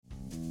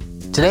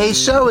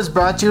Today's show is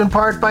brought to you in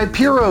part by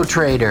Puro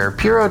Trader.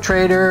 Puro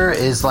Trader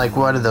is like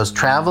one of those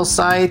travel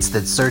sites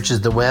that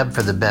searches the web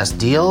for the best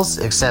deals,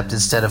 except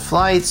instead of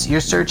flights, you're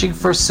searching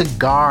for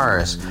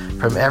cigars.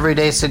 From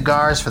everyday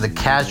cigars for the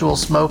casual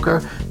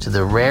smoker to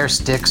the rare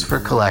sticks for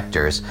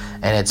collectors.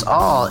 And it's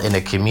all in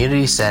a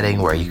community setting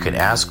where you can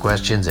ask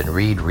questions and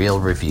read real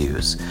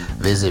reviews.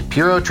 Visit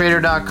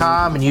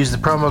PuroTrader.com and use the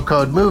promo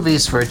code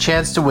MOVIES for a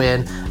chance to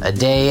win a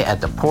day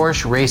at the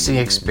Porsche Racing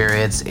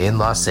Experience in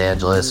Los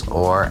Angeles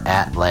or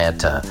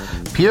Atlanta.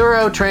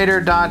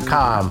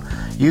 PuroTrader.com.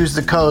 Use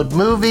the code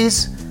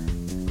MOVIES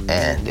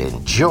and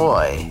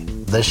enjoy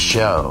the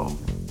show.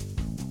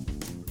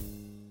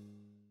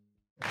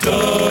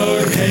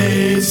 Dark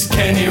haze,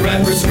 candy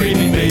wrapper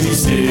screaming baby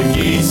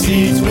sticky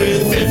seeds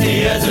with 50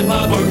 heads and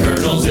popcorn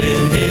kernels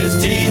in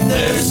his teeth.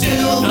 There's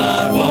still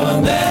not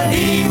one that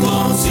he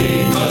won't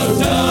see, 'cause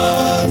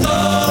Doug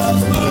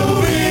loves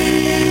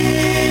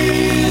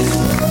movies.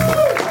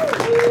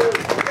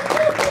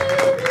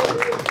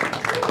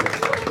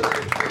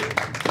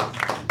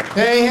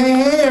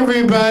 Hey,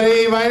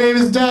 everybody. My name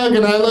is Doug,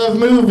 and I love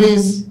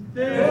movies.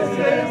 This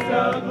is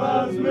Doug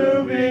Loves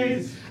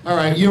Movies. All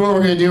right, you know what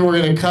we're going to do?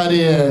 We're going to cut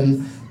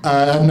in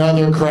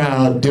another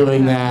crowd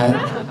doing that,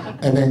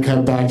 and then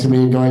cut back to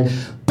me going,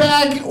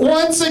 back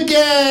once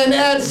again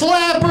at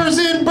Flappers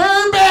in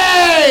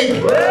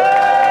Burbank!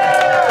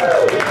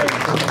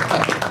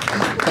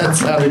 That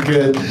sounded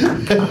good.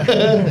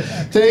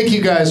 Thank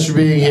you guys for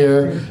being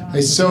here.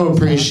 I so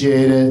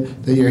appreciate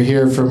it that you're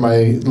here for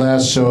my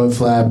last show at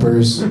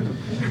Flappers.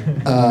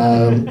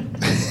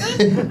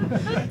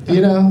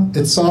 You know,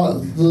 it's all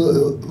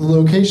the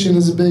location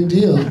is a big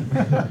deal.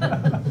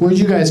 Where'd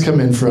you guys come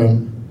in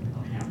from?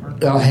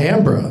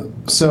 Alhambra.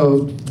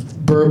 So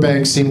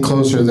Burbank seemed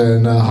closer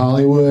than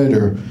Hollywood,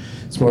 or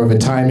it's more of a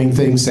timing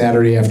thing.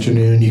 Saturday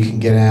afternoon, you can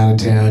get out of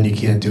town. You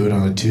can't do it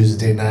on a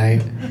Tuesday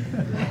night,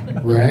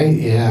 right?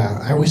 Yeah.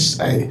 I wish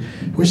there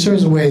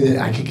was a way that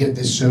I could get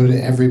this show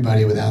to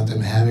everybody without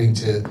them having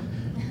to,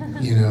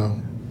 you know,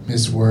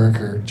 miss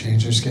work or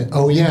change their schedule.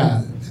 Oh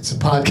yeah. It's a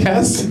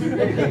podcast.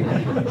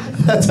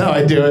 That's how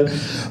I do it.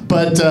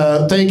 But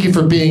thank you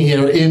for being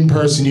here in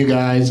person, you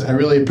guys. I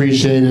really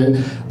appreciate it.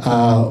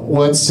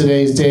 What's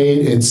today's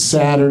date? It's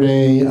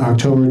Saturday,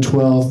 October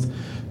 12th,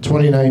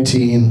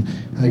 2019.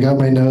 I got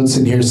my notes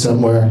in here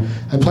somewhere.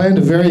 I planned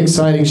a very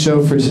exciting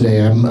show for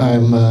today.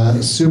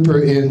 I'm super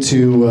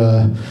into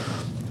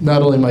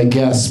not only my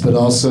guests, but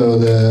also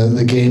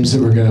the games that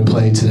we're going to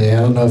play today.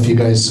 I don't know if you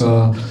guys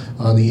saw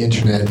on the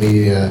internet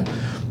me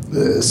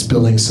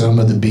spilling some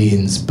of the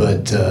beans,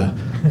 but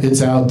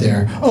it's out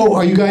there. Oh,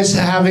 are you guys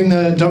having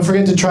don't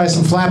forget to try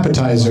some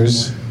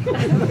flappetizers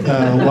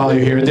while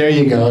you're here. There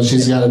you go.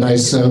 She's got a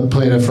nice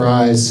plate of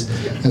fries.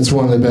 That's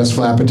one of the best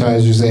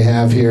flappetizers they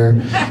have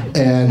here.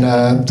 And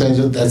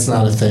that's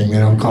not a thing. They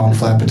don't call them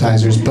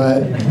flappetizers,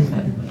 but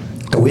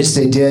I wish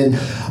they did.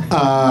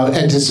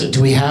 And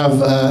do we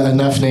have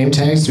enough name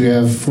tags? Do we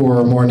have 4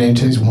 or more name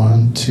tags?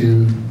 1,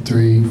 2,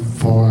 3,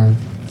 4,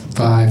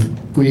 5.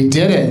 We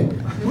did it.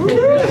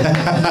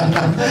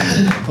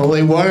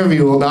 Only one of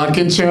you will not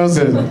get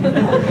chosen.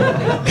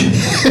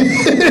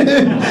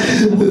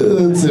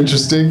 That's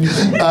interesting.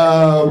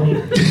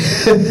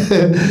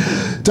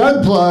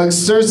 Doug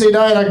plugs Thursday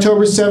night,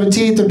 October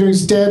 17th. I'm doing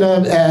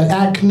stand-up at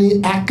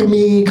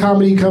Acme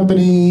Comedy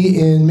Company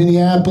in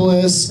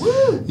Minneapolis.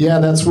 Woo! Yeah,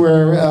 that's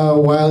where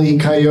Wile E.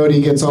 Coyote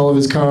gets all of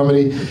his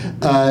comedy.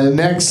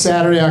 Next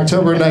Saturday,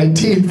 October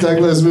 19th, Doug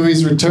Loves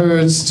Movies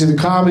returns to the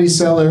Comedy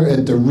Cellar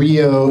at the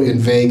Rio in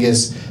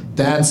Vegas.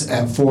 That's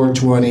at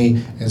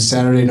 4:20. And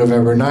Saturday,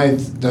 November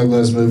 9th, Doug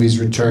Loves Movies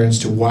returns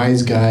to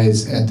Wise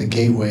Guys at the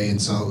Gateway in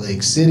Salt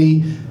Lake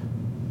City.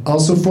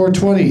 Also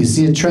 4:20. You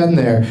see a trend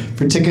there.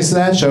 For tickets to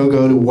that show,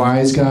 go to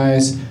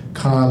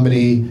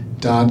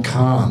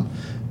wiseguyscomedy.com.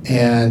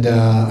 And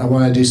I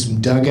want to do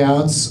some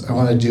dugouts. I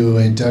want to do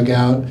a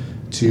dugout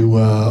to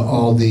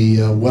all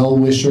the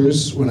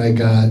well-wishers when I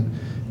got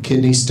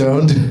kidney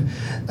stoned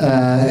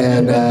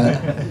and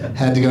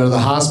had to go to the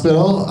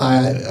hospital.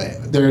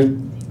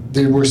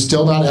 We're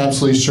still not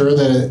absolutely sure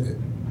that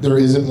there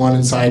isn't one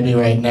inside me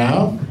right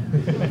now.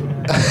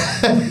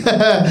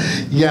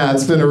 Yeah,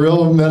 it's been a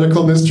real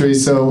medical mystery,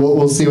 so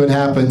we'll see what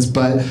happens.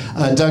 But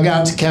dug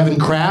out to Kevin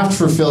Kraft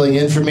for filling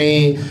in for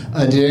me.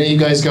 Did any of you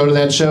guys go to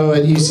that show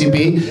at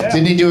UCB? Yeah.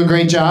 Didn't he do a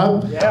great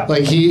job? Yeah.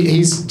 Like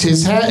his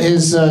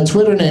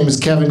Twitter name is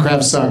Kevin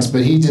Kraft Sucks,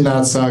 but he did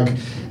not suck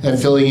at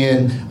filling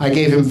in. I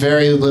gave him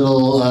very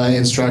little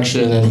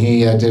instruction, and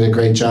he did a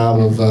great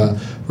job of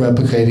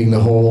replicating the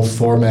whole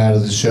format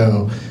of the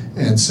show.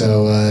 And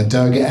so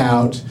dug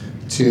out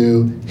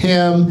to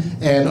him,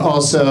 and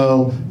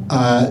also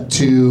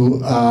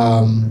to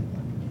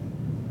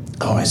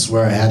I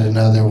swear I had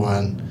another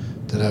one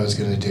that I was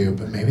going to do,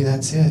 but maybe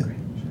that's it.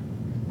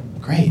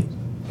 Great.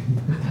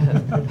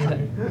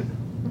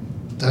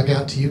 Dug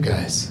out to you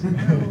guys.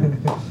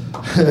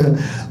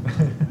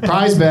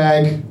 Prize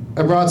bag.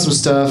 I brought some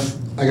stuff.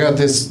 I got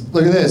this.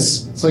 Look at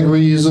this. It's like a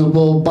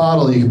reusable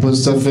bottle. You can put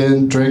stuff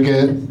in, drink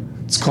it.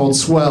 It's called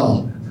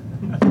Swell.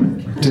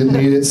 Didn't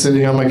need it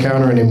sitting on my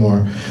counter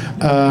anymore.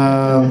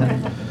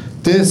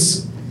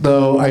 This,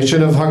 though, I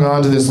should have hung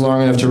on to this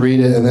long enough to read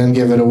it and then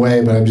give it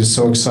away, but I'm just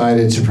so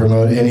excited to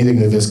promote anything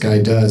that this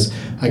guy does.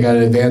 I got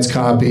an advance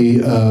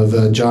copy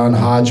of John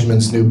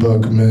Hodgman's new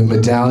book,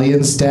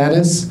 Medallion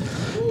Status,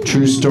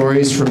 True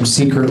Stories from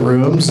Secret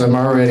Rooms. I'm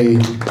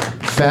already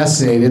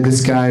fascinated.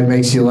 This guy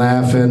makes you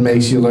laugh and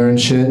makes you learn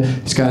shit.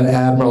 He's got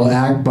Admiral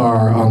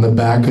Akbar on the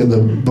back of the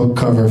book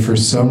cover for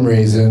some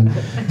reason.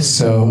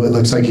 So it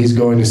looks like he's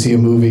going to see a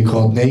movie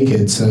called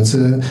Naked. So it's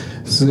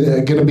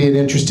going to be an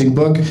interesting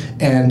book.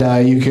 And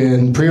you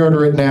can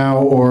pre-order it now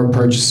or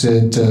purchase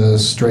it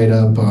straight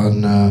up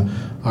on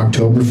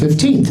October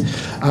 15th.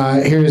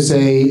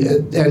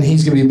 And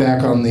he's going to be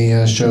back on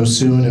the show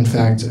soon. In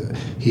fact,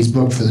 he's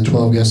booked for the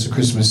 12 Guests of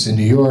Christmas in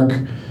New York.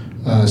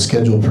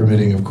 Schedule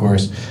permitting, of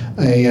course.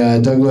 A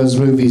Doug Loves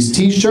Movies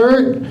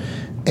t-shirt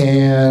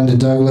and a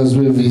Doug Loves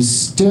Movies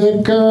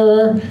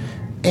sticker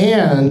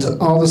and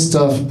all the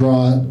stuff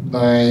brought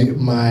by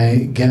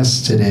my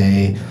guests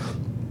today.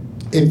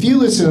 If you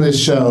listen to this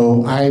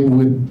show, I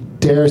would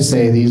dare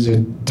say these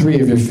are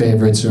 3 of your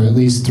favorites, or at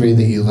least 3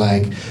 that you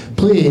like.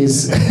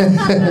 Please,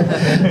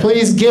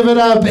 please give it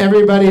up,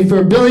 everybody,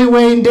 for Billy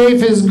Wayne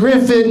Davis,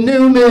 Griffin,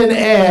 Newman,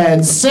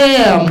 and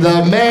Samm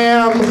the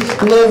Mam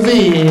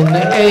Levine,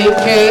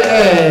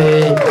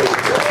 a.k.a.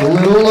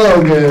 Little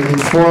Logan,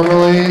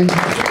 formerly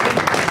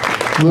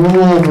Little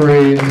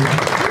Wolverine.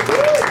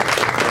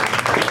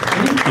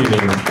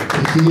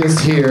 He is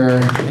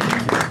here.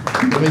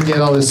 Let me get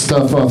all this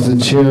stuff off the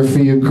chair for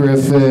you,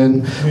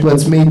 Griffin.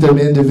 Let's meet them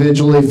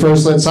individually.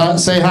 First, let's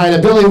say hi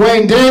to Billy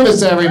Wayne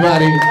Davis,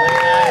 everybody.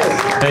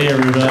 Hey,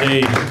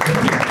 everybody.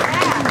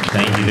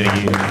 Thank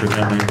you for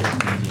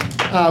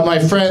coming. My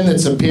friend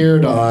that's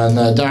appeared on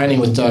Dining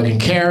with Doug and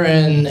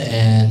Karen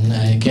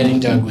and Getting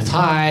Doug with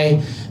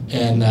Hi,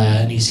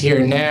 and he's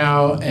here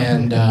now.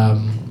 And,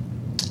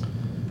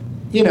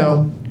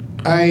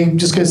 I'm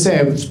just going to say,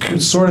 I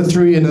sort of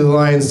threw you into the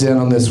lion's den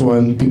on this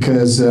one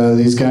because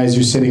these guys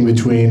you're sitting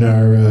between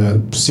are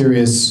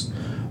serious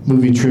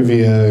movie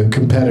trivia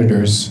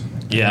competitors.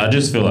 Yeah, I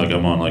just feel like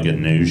I'm on like a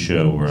news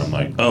show where I'm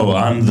like, oh,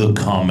 I'm the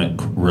comic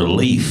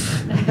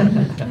relief.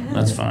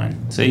 That's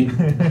fine. See?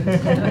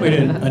 Wait,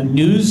 a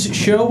news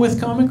show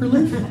with comic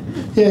relief?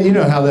 Yeah, you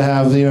know how they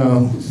have,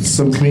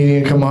 some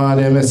comedian come on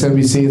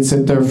MSNBC and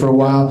sit there for a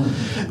while.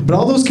 But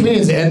all those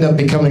comedians end up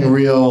becoming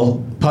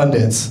real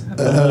pundits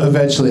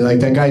eventually. Like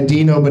that guy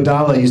Dino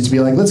Badala used to be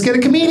like, let's get a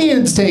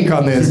comedian's take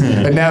on this.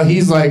 And now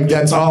he's like,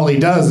 that's all he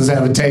does is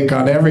have a take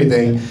on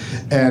everything.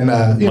 And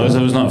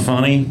so it's not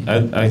funny?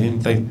 I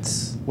think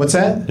that's... What's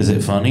that? Is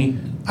it funny?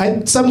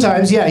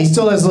 Sometimes, yeah, he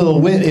still has a little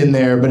wit in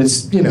there, but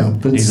it's,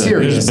 but it's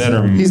serious.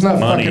 He's not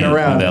fucking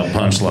around. Without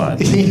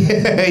punchlines.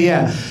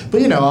 Yeah.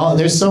 But,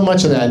 there's so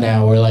much of that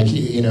now where, like,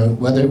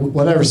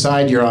 whatever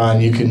side you're on,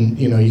 you can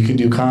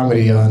do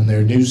comedy on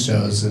their news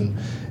shows, and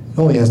it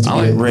only has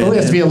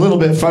to be a little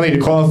bit funny to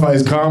qualify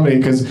as comedy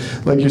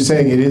because, like you're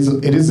saying, it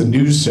is a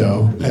news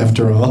show,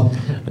 after all.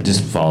 I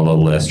just follow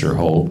Lester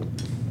Holt.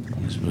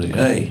 Just be like,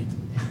 hey.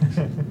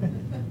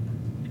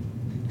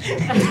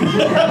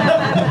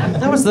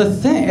 That was the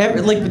thing.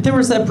 There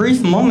was that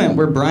brief moment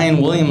where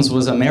Brian Williams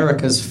was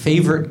America's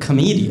favorite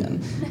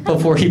comedian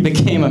before he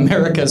became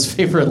America's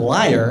favorite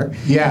liar.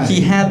 Yeah.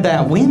 He had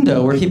that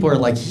window where people were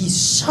like, he's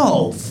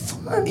so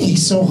funny.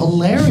 He's so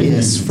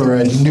hilarious for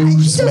a newsman. He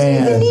doesn't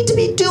even need to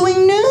be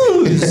doing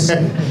news.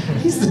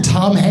 He's the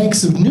Tom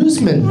Hanks of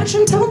newsmen. Watch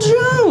him tell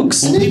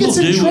jokes. And then he gets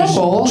in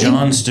trouble.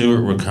 Jon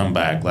Stewart would come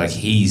back like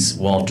he's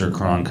Walter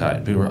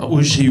Cronkite. People were, I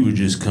wish he would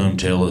just come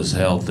tell us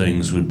how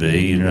things would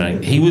be. And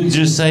like, he would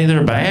just say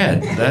they're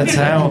bad. That's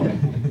how...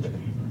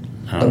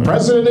 The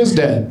president is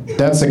dead.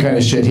 That's the kind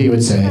of shit he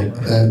would say.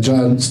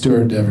 Jon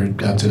Stewart never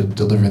got to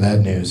deliver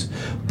that news.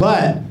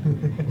 But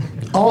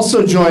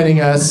also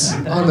joining us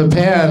on the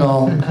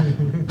panel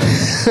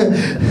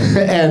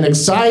and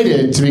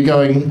excited to be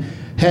going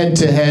head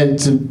to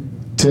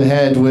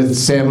head with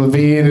Samm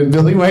Levine and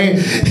Billy Wayne,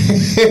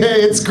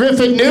 it's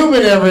Griffin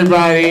Newman,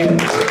 everybody.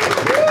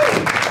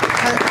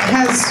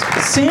 Has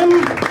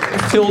Samm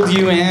filled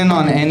you in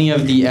on any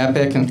of the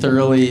epic and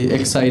thoroughly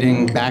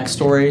exciting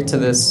backstory to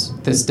this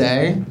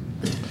day?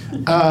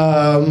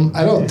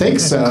 I don't think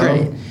so.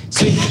 Great.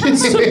 So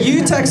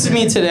you texted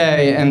me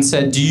today and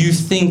said, do you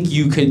think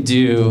you could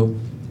do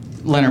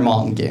Leonard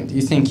Maltin game? Do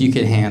you think you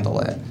could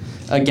handle it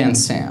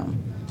against Samm?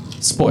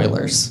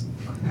 Spoilers.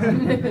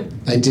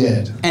 I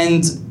did.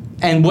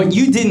 And what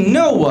you didn't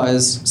know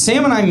was,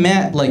 Samm and I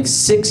met like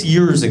 6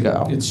 years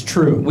ago. It's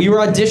true. We were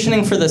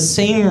auditioning for the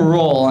same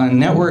role on a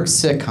network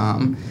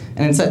sitcom,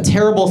 and it's that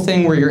terrible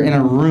thing where you're in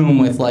a room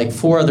with like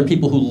 4 other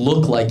people who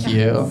look like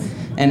you,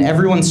 and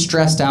everyone's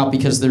stressed out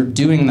because they're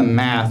doing the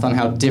math on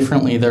how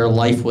differently their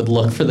life would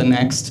look for the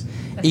next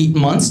 8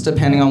 months,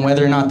 depending on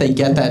whether or not they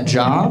get that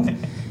job.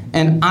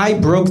 And I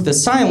broke the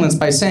silence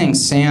by saying,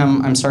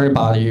 Samm, I'm sorry to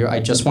bother you. I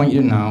just want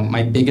you to know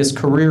my biggest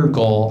career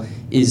goal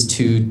is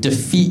to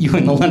defeat you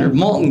in the Leonard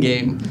Maltin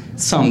game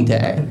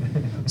someday.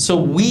 So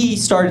we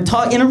started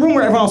talking in a room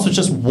where everyone else was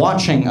just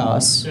watching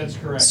us. That's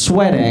correct.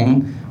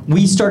 Sweating.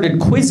 We started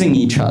quizzing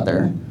each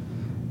other.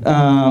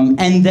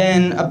 And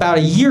then about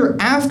a year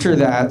after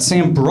that,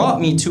 Sam brought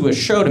me to a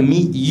show to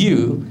meet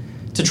you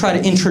to try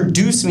to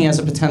introduce me as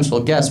a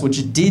potential guest,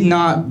 which did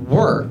not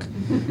work.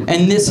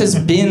 And this has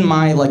been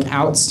my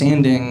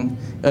outstanding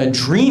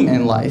dream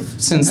in life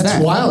since then.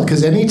 That's wild,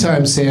 because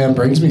anytime Sam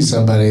brings me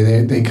somebody,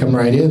 they come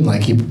right in.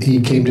 Like he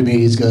came to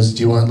me, he goes,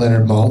 "Do you want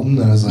Leonard Maltin?"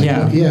 And I was like,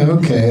 "Yeah,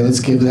 okay, let's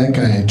give that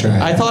guy a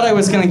try." I thought I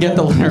was going to get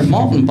the Leonard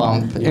Maltin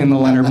bump in the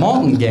Leonard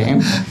Maltin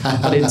game,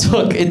 but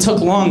it took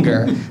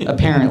longer.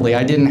 Apparently,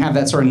 I didn't have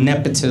that sort of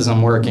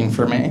nepotism working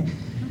for me.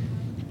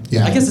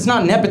 Yeah. I guess it's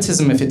not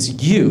nepotism if it's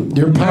you.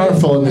 You're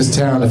powerful in this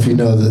town if you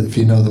know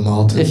the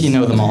Maltins. If you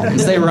know the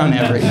Maltins, they run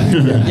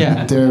everything.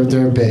 Yeah.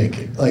 They're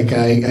big. Like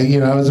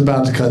I was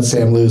about to cut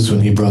Sam loose when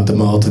he brought the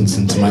Maltins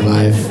into my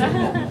life,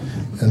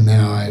 and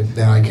now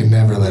I can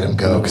never let him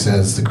go because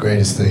that's the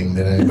greatest thing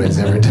that anybody's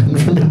ever done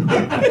for me.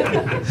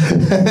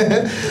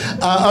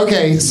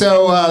 Okay,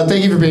 so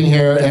thank you for being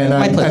here, and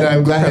I'm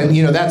glad.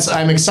 And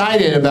I'm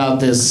excited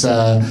about this.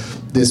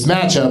 This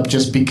matchup,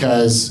 just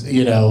because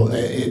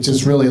it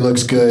just really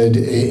looks good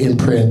in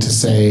print to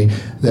say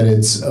that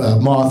it's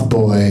Moth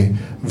Boy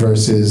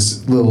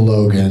versus Little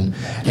Logan,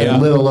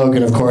 and Little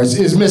Logan, of course,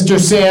 is Mr.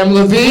 Samm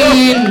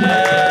Levine.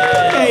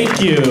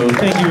 Thank you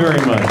very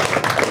much.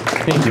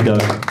 Thank you,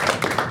 Doug.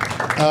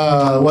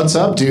 What's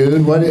up,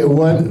 dude? What?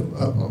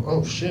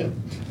 Oh shit!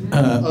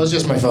 It's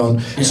just my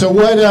phone. Yeah. So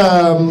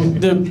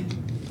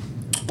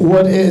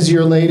what is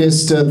your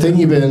latest thing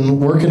you've been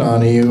working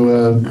on? Are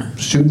you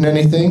shooting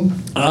anything?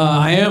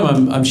 I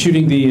am. I'm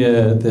shooting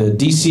the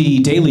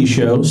DC Daily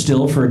Show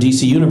still for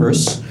DC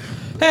Universe.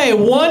 Hey,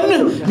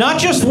 not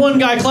just one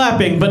guy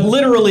clapping, but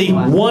literally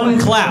one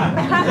clap.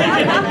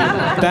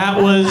 That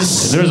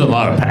was... There's a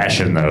lot of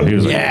passion, though. He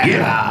was like,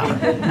 yeah.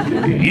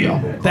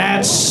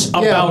 That's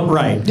about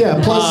right. Yeah,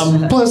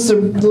 plus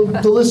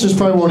the listeners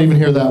probably won't even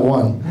hear that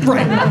one.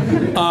 Right.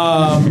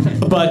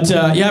 But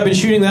I've been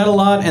shooting that a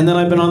lot, and then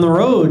I've been on the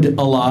road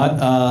a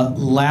lot.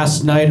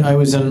 Last night I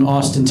was in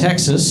Austin,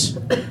 Texas.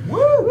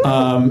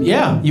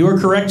 You were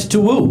correct to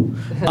woo.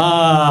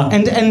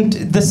 And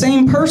the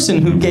same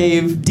person who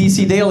gave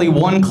DC Daily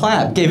one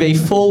clap gave a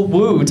full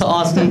woo to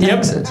Austin,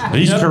 Texas.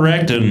 He's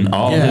correct in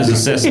all his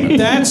assessments.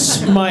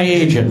 That's my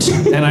agent,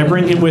 and I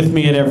bring him with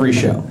me at every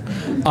show.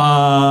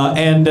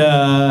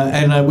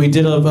 We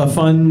did a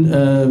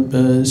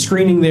fun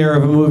screening there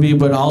of a movie,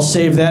 but I'll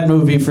save that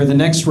movie for the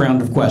next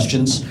round of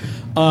questions.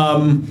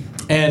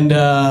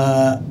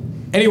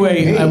 Anyway,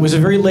 it was a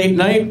very late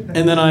night,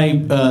 and then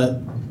I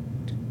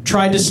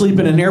tried to sleep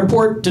in an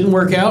airport, didn't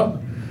work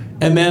out,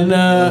 and then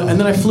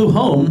I flew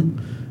home,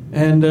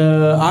 and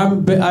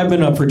I've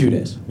been up for 2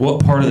 days.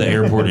 What part of the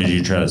airport did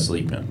you try to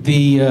sleep in?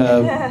 The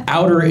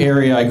outer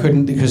area I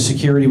couldn't because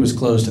security was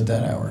closed at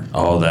that hour.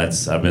 Oh,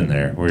 I've been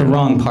there. The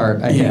wrong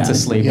part I hate to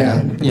sleep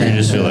in. You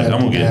just feel like I'm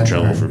gonna get in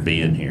trouble for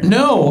being here.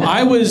 No,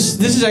 this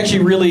is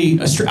actually really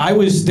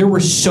there were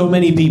so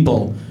many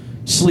people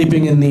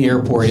sleeping in the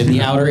airport in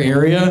the outer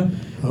area.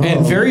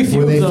 And very few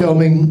were they of them...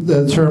 filming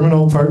the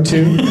Terminal Part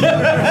 2?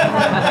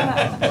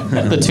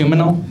 The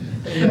Tuminal?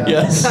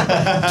 Yes.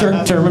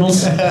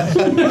 Terminals.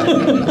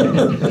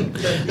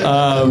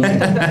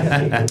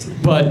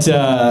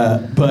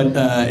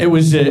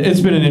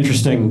 It's been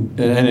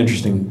an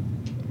interesting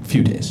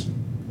few days,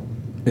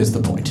 is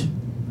the point.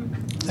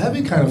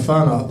 That'd be kind of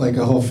fun, like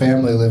a whole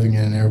family living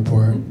in an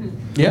airport.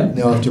 Yeah.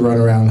 They all have to run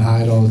around and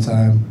hide all the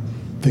time,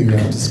 figure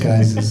out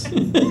disguises.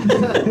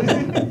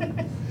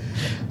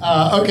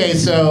 Okay,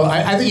 so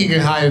I think you can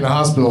hide in a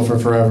hospital for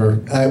forever.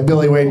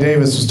 Billy Wayne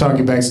Davis was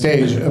talking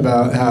backstage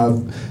about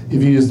how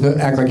if you just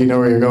act like you know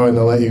where you're going,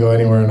 they'll let you go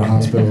anywhere in a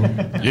hospital.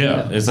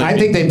 Yeah, I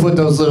think they put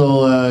those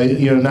little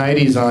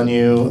nighties on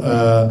you,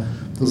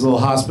 those little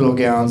hospital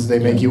gowns they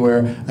make you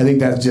wear. I think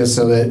that's just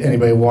so that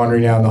anybody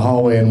wandering down the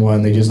hallway in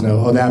one, they just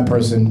know, that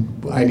person,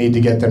 I need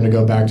to get them to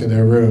go back to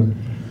their room.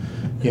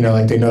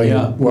 Like they know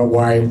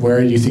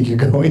where do you think you're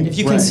going? If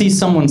you can see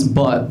someone's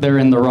butt, they're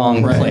in the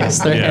wrong place.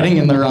 They're heading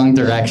in the wrong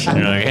direction.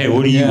 You're like, hey,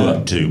 what are you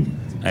up to?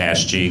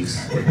 Ass cheeks.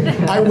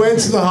 I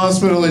went to the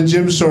hospital in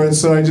gym shorts,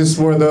 so I just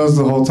wore those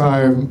the whole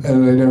time,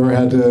 and I never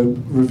had to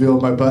reveal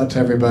my butt to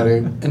everybody.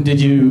 And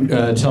did you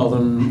tell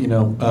them,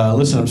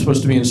 listen, I'm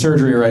supposed to be in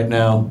surgery right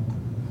now.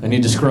 I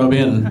need to scrub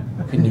in.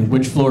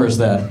 Which floor is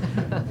that?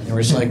 And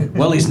we're just like,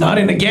 well, he's not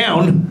in a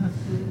gown.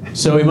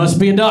 So he must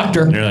be a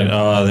doctor. And you're like,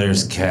 oh,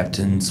 there's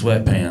Captain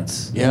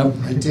Sweatpants. Yep.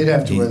 I did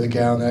have to wear the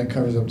gown. That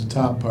covers up the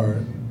top part.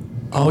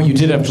 Oh, you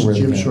did have to wear the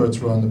gown. Gym shorts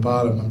were on the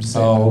bottom. I'm just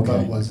saying my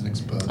butt wasn't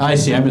exposed. I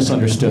see. I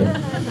misunderstood.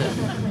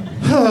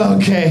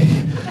 Okay.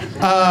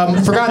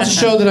 Forgot to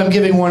show that I'm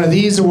giving one of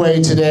these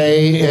away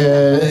today.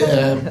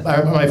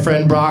 My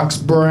friend Brox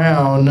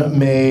Brown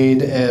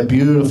made a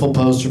beautiful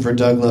poster for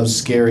Doug Loves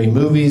Scary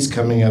Movies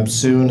coming up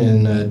soon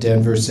in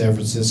Denver, San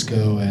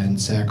Francisco, and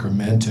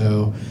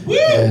Sacramento. Woo!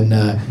 And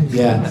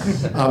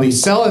I'll be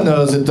selling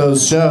those at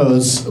those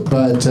shows,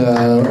 but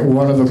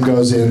one of them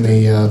goes in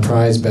the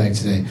prize bag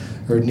today.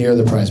 or near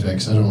the prize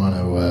bag, so I don't want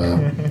to,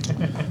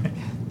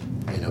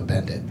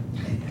 bend it.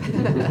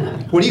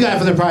 What do you got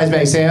for the prize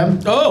bag, Sam?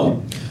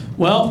 Oh,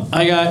 well,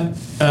 I got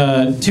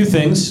two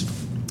things.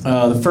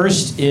 The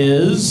first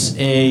is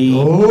a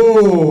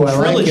Oh, I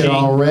like trilogy. it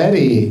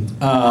already.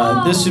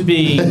 This would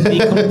be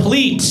the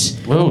complete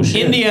Whoa,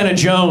 shit. Indiana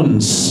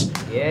Jones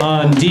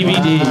on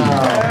DVD.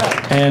 Wow.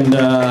 And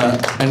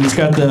it's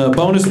got the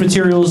bonus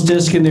materials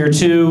disc in there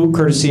too,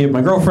 courtesy of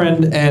my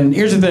girlfriend. And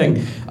here's the thing.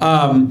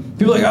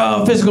 People are like,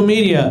 oh, physical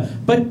media.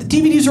 But the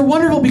DVDs are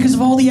wonderful because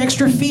of all the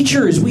extra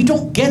features. We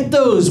don't get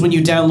those when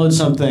you download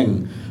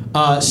something.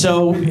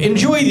 So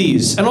enjoy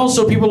these. And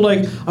also people are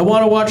like, I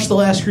want to watch The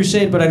Last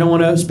Crusade, but I don't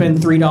want to spend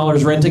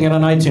 $3 renting it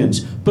on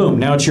iTunes. Boom,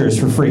 now it's yours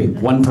for free.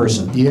 One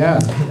person. Yeah.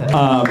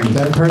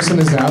 That person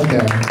is out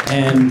there.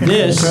 And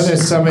this... I'm sure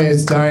there's somebody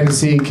that's dying to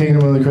see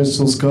Kingdom of the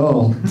Crystal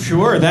Skull.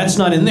 Sure, that's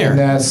not in there. And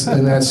that's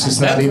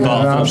just not That's even an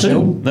thoughtful, option.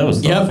 too. That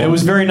was thoughtful. Yep, it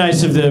was very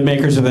nice of the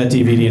makers of that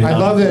DVD. To I not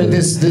love that include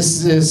it.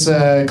 this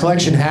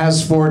collection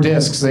has 4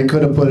 discs. They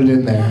could have put it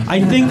in there. I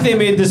think they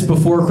made this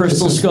before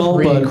Crystal This is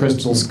Skull, but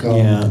Crystal Skull.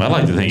 yeah. I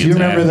like to think Do you it's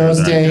remember after, those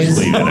and I days? just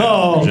leave it out.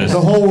 Oh, Just- The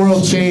whole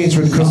world changed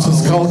when Crystal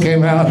Skull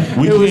came out.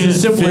 we it was a can't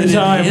simpler fit it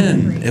time.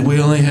 in, and we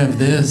only have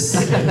this.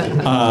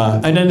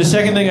 And then the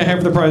second thing I have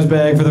for the prize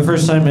bag for the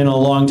first time in a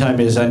long time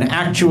is an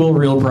actual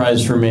real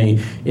prize for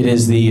me. It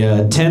is the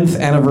 10th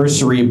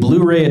anniversary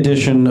Blu-ray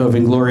edition of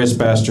Inglourious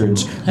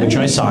Bastards, which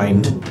I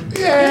signed.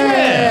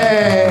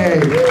 Yay!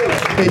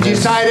 Did you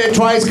sign it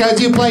twice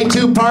because you played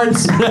 2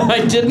 parts?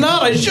 I did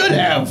not. I should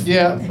have.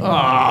 Yeah.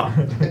 Ah.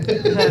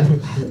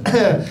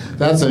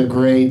 That's a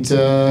great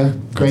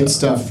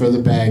stuff for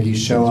the bag you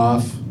show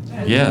off.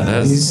 Yeah,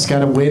 that's. He's got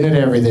to win at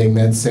everything,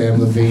 that's Sam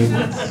Levine.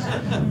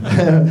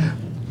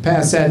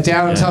 Pass that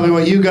down and tell me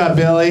what you got,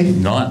 Billy.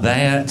 Not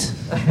that.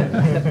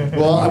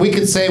 Well, we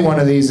could say one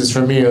of these is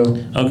from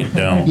you. Okay,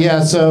 no.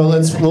 Yeah, so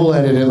we'll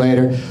edit it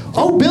later.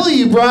 Oh, Billy,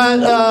 you brought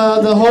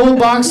the whole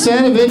box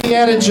set of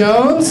Indiana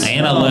Jones?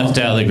 And I left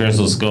out the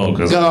Crystal Skull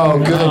because. Oh,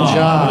 good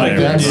job. whatever,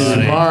 That's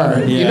buddy.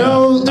 smart. You Yeah.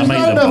 know, there's I made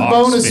not the enough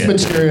box bonus fit.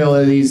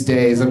 material these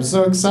days. I'm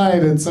so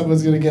excited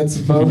someone's going to get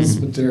some bonus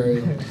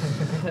material.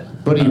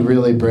 What do you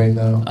really bring,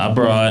 though? I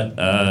brought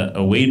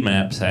a Weed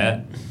Maps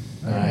hat.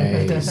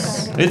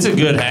 Nice. It's a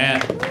good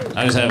hat.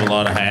 I just have a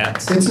lot of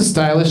hats. It's a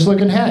stylish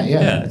looking hat, yeah.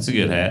 Yeah, it's a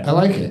good hat. I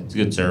like it. It's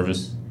good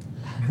service.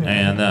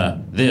 And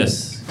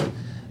this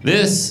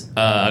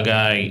a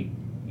guy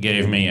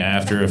gave me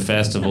after a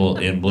festival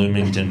in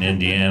Bloomington,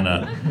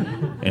 Indiana,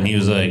 and he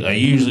was like, I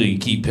usually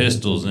keep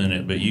pistols in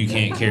it, but you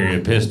can't carry a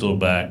pistol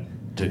back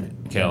to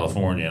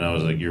California. And I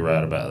was like, you're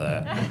right about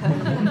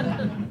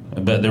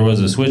that. But there was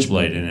a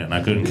switchblade in it, and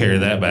I couldn't carry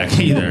that back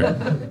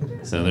either.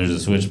 So there's a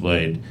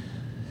switchblade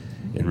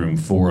in room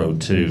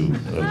 402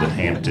 of the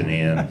Hampton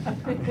Inn,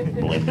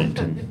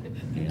 Bloomington.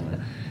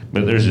 Indiana.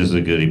 But there's just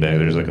a goodie bag.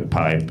 There's like a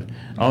pipe.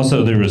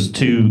 Also, there was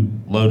 2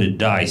 loaded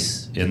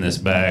dice in this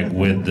bag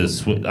with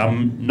the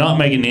I'm not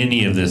making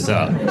any of this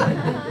up.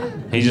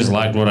 He just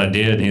liked what I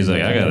did, and he's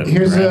like, I got a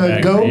Here's grab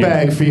a go for you.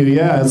 bag for you,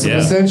 yeah. It's some Yeah.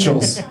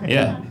 essentials.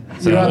 Yeah.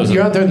 So You're it was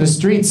out there in the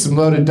streets, some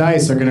loaded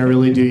dice are going to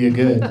really do you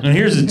good. And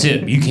here's a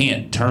tip: you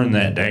can't turn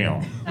that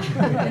down.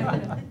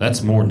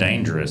 That's more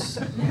dangerous.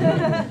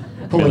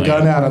 Pull a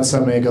gun out on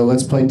somebody and go,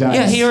 let's play dice.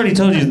 Yeah, he already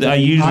told you that I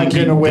usually I'm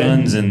keep gonna win.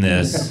 guns in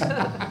this.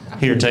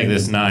 Here, take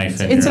this knife.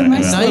 And It's a you're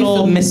like, nice well,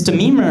 little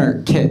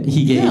misdemeanor kit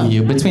he gave Yeah.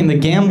 you between the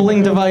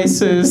gambling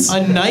devices.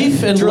 A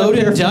knife and Drug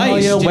loaded dice.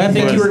 paraphernalia, Did you think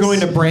you weapons. were going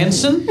to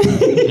Branson?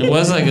 It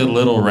was like a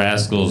Little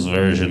Rascals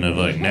version of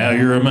like, now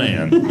you're a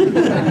man.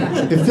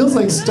 It feels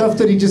like stuff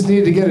that he just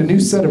needed to get a new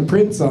set of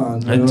prints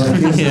on. You know, like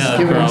he's just Yeah,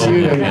 giving it to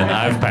you probably. to And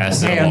I've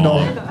passed it handle.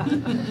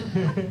 along.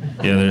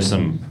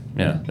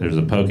 Yeah, there's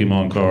a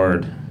Pokemon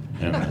card.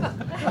 And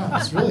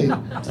It's really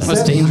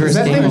Most dangerous Is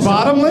that game. thing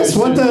bottomless?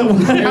 What the?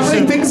 How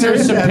many things are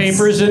There's in some that?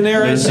 papers in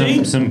there, I there's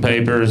see. some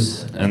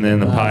papers, and then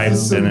the pipe,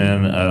 and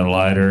then a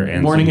lighter,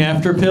 and Morning some,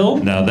 after pill?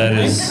 No, that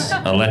is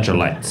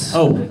electrolytes.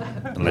 Oh,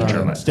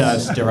 Electrolytes.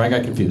 I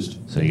got confused.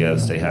 So you gotta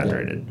stay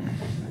hydrated.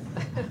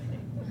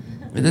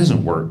 It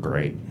doesn't work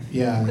great.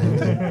 Yeah,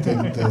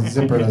 the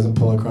zipper doesn't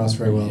pull across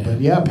very well.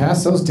 But yeah,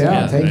 pass those down.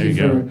 Yeah, Thank there you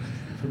you go.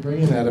 for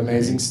bringing that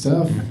amazing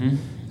stuff.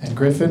 And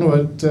Griffin,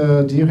 what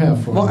do you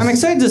have for Well, us? I'm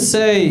excited to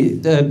say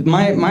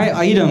my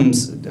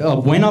items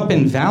went up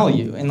in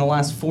value in the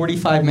last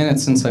 45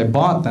 minutes since I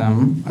bought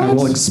them. I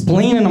will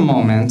explain in a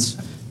moment.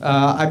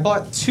 I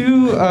bought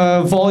 2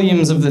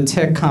 volumes of the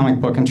Tick comic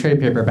book in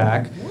trade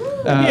paperback.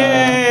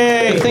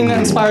 Yay! The thing that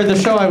inspired the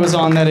show I was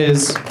on that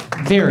is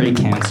very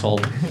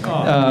canceled.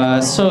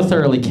 So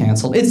thoroughly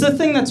canceled. It's the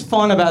thing that's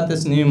fun about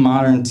this new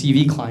modern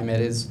TV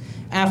climate is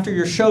after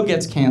your show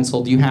gets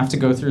canceled, you have to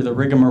go through the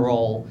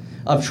rigmarole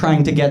of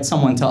trying to get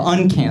someone to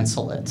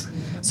uncancel it.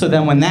 So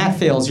then when that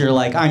fails, you're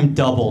like, I'm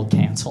double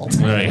canceled.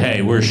 We're like,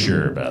 hey, we're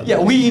sure about Yeah,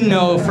 that. we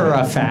know for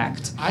a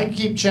fact. I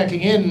keep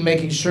checking in and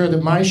making sure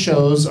that my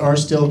shows are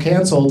still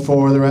canceled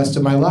for the rest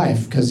of my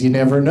life, because you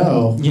never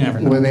know. You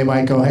never know. When they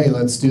might go, hey,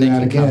 let's do They that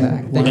can come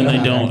again. back. And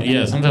they don't,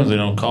 yeah, sometimes they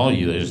don't call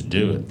you, they just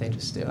do it. They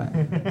just do it.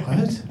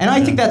 What? And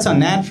I think that's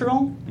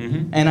unnatural,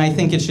 Mhm. and I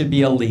think it should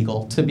be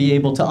illegal to be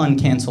able to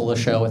uncancel a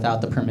show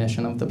without the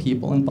permission of the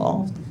people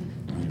involved.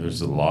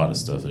 There's a lot of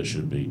stuff that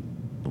should be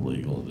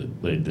illegal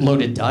that they do.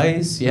 Loaded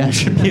dice, yeah,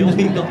 should be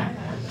illegal.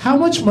 How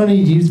much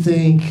money do you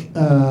think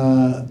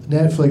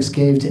Netflix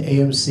gave to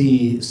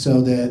AMC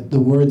so that the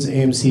words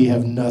AMC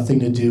have nothing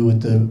to do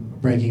with the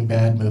Breaking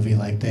Bad movie,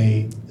 like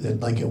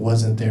it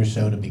wasn't their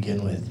show to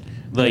begin with?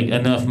 Like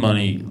enough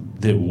money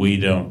that we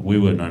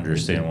wouldn't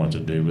understand what to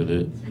do with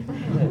it.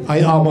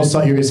 I almost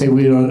thought you were going to say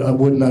I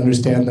wouldn't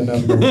understand the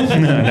number.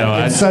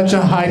 No, It's such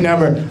a high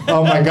number.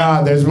 Oh my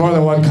God, there's more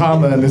than one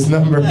comma in this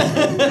number.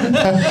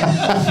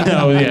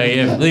 No, yeah.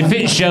 If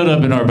it showed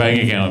up in our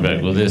bank account, we'd be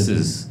like, well, this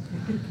is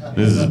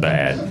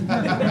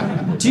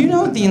bad. Do you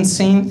know what the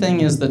insane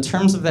thing is? The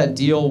terms of that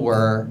deal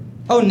were,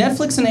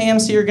 Netflix and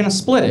AMC are going to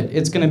split it.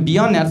 It's going to be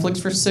on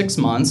Netflix for 6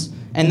 months,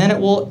 and then it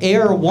will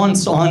air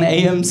once on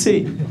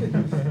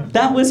AMC.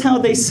 That was how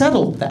they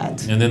settled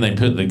that. And then they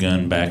put the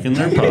gun back in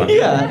their pocket.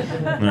 Yeah.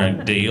 They're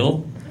like, deal.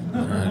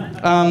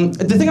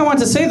 The thing I want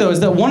to say, though, is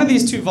that one of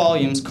these two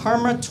volumes,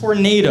 Karma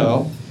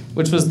Tornado,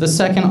 which was the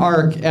second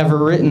arc ever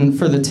written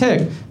for The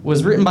Tick,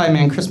 was written by a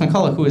man, Chris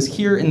McCullough, who is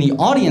here in the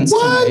audience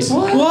tonight.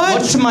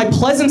 What? Much to my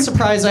pleasant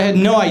surprise, I had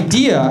no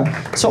idea.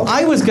 So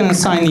I was going to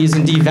sign these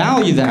and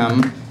devalue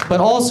them, but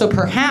also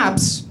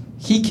perhaps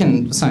he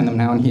can sign them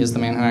now, and he is the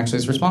man who actually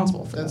is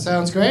responsible for That that.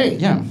 sounds great.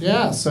 Yeah.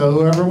 Yeah, so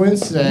whoever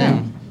wins today,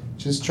 Yeah.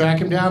 just track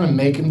him down and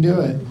make him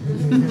do it.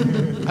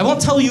 I won't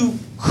tell you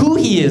who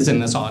he is in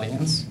this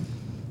audience.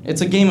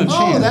 It's a game of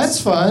chance. Oh,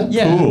 that's fun.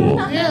 Yeah. Cool.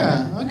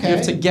 Yeah, okay. You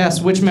have to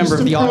guess which member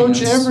Just of the approach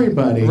audience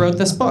everybody. wrote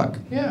this book.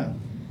 Yeah.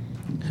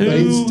 Who But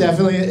it's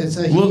definitely, it's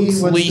a he. looks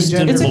What's least the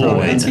gender It's a, employed?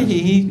 pronoun? it's a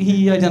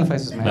he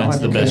identifies as male. That's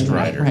the best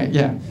writer. Right,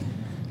 yeah.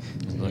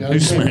 Like, who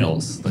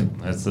smells?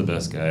 Like, that's the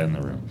best guy in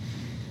the room.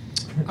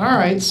 All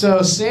right,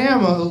 so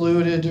Sam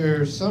alluded,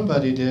 or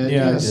somebody did.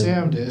 Yeah, I did.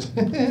 Sam did.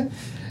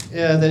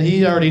 Yeah, that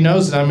he already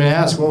knows it. I'm going to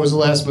ask, what was the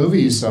last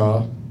movie you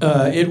saw?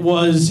 It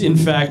was, in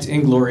fact,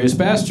 Inglourious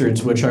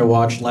Bastards, which I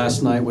watched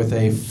last night with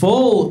a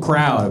full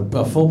crowd,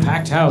 a full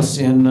packed house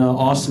in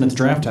Austin at the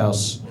Draft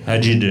House.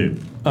 How'd you do?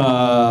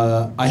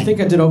 I think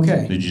I did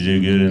okay. Did you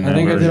do good in that I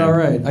think I version? did all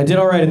right. I did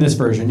all right in this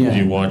version, yeah. Did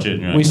you watch it?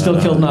 And you're We like, still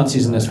 "Oh, killed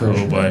Nazis in this I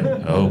version.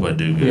 hope I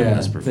do good in Yeah,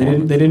 this they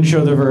performance. didn't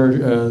show the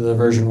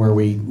version where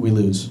we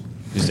lose.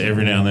 Just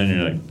every now and then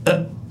you're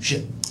like,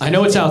 shit. I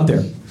know it's out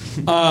there.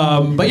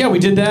 But yeah, we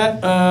did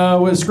that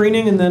with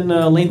screening and then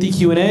lengthy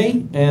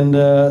Q&A, and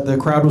the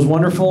crowd was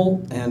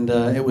wonderful, and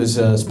it was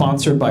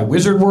sponsored by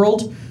Wizard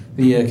World,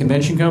 the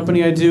convention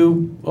company I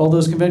do all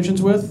those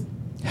conventions with.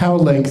 How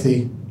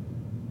lengthy?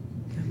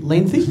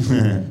 Lengthy?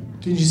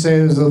 Did you say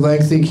it was a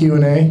lengthy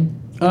Q&A?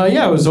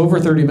 Yeah, it was over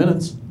 30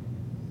 minutes.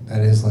 That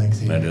is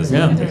lengthy. That is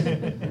Yeah.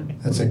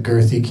 That's a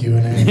girthy Q&A.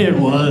 It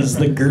was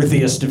the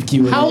girthiest of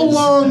Q&As. How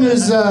long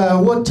is,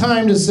 what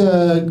time does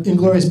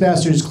Inglourious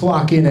Bastards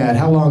clock in at?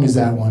 How long is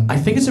that one? I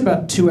think it's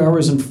about 2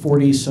 hours and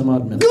 40 some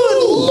odd minutes.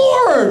 Good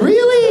Lord,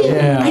 really?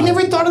 Yeah. I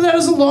never thought of that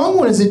as a long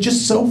one. Is it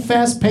just so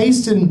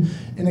fast-paced and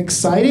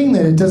exciting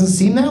that it doesn't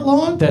seem that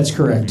long? That's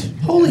correct.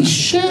 Holy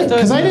shit!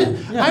 Because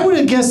I would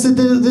have guessed that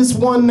this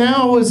one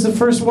now is the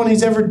first one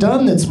he's ever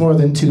done that's more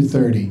than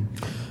 2:30.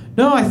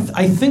 No,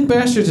 I think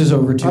Bastards is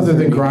over 2:30. Other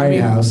than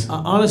Grindhouse.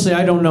 Honestly,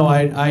 I don't know.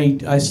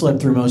 I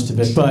slept through most of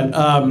it, but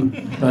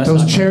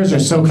Those chairs are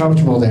so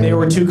comfortable there. they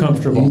were too You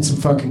comfortable. eat some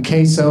fucking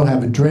queso,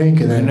 have a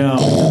drink, and I then know.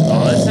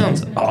 Oh, that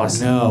sounds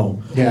awesome.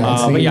 No. Yeah,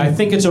 it's but the- yeah, I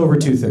think it's over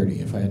 2:30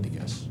 if I had to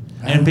guess.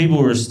 And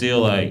people were still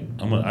like,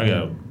 I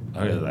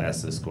gotta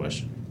ask this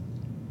question.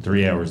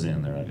 3 hours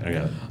in, they're like, I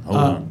gotta hold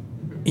on.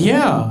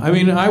 Yeah, I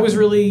mean, I was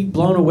really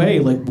blown away.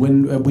 Like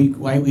when we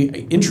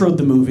introed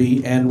the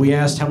movie and we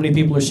asked how many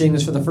people are seeing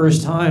this for the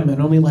first time,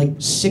 and only like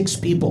 6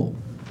 people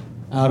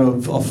out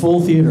of a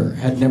full theater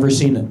had never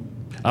seen it.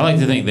 I like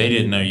to think they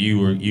didn't know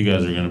you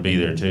guys were gonna be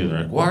there too. They're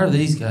like, why are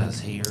these guys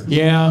here?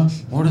 Yeah.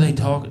 What are they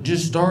talking?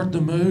 Just start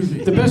the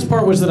movie. The best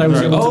part was that I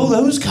was They're like, able to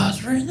those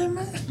guys were in the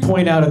movie.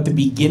 point out at the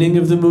beginning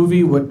of the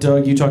movie what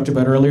Doug, you talked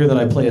about earlier, that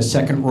I play a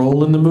second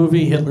role in the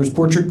movie, Hitler's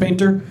portrait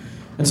painter.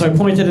 And so I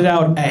pointed it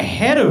out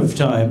ahead of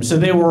time, so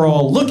they were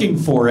all looking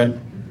for it,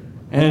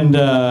 and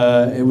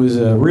it was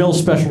a real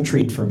special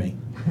treat for me.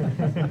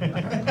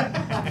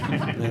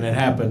 And it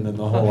happened, and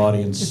the whole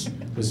audience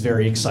was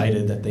very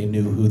excited that they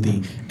knew who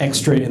the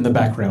extra in the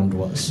background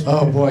was.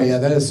 oh boy, yeah,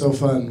 that is so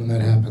fun when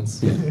that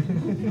happens.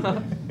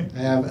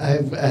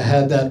 I've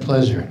had that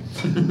pleasure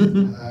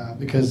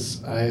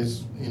because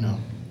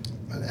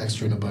an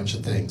extra in a bunch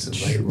of things.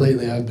 And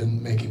lately, I've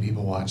been making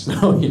people watch them.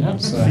 Oh, yeah?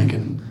 So I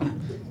can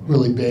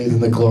really bathe in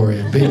the glory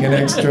of being an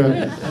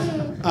extra.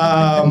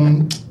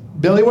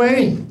 Billy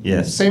Wayne.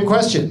 Yes. Same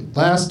question.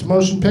 Last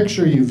motion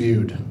picture you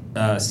viewed?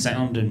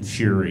 Sound and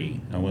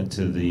Fury. I went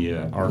to the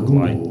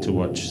ArcLight to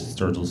watch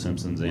Sturgill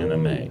Simpson's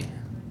anime.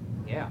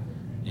 Yeah.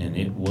 And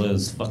it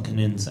was fucking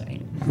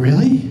insane.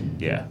 Really?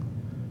 Yeah.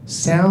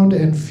 Sound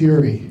and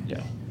Fury.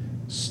 Yeah.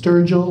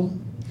 Sturgill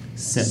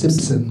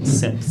Simpson.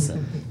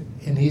 Simpson.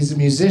 And he's a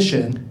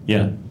musician.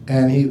 Yeah.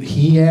 And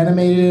he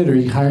animated it, or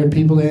he hired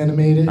people to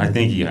animate it? I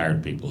think he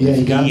hired people. Yeah,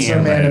 he got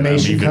some animated it,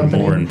 animation I'm even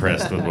company. more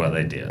impressed with what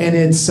they did. And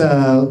it's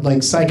like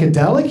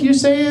psychedelic, you're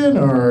saying?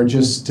 Or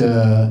just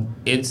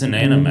It's an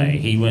anime.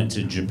 He went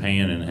to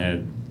Japan and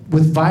had...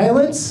 with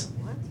violence?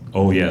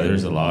 Oh, yeah,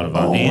 there's a lot of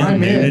Oh, and I'm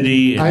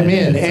nudity. in. I'm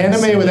in.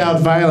 Anime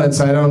without violence,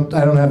 I don't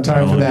have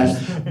time for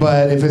that.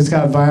 But if it's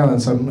got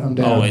violence, I'm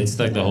down. Oh, it's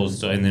like the whole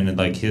story. And then,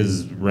 like,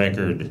 his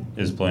record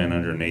is playing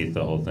underneath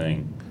the whole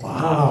thing.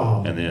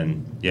 Wow. And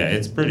then, yeah,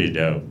 it's pretty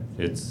dope.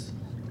 I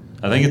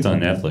think it's on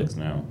Netflix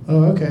now.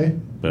 Oh, okay.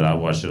 But I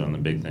watched it on the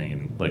big thing,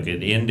 and like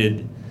it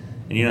ended,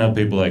 and you know how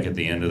people like at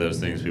the end of those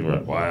things, people are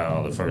like,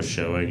 "Wow, the first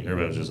showing."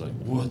 Everybody was just like,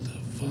 "What the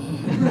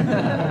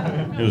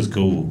fuck?" It was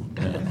cool.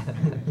 Yeah.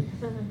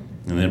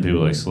 And then people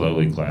like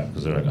slowly clap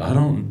because they're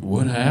like,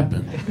 what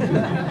happened?"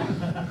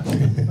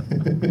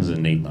 It was a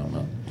neat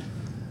moment.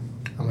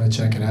 I'm gonna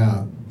check it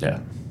out. Yeah.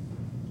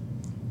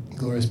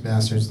 Glorious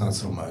Bastards, not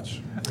so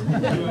much. 2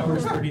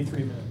 hours,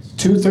 33 minutes.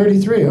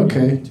 2:33,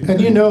 okay. And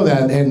you know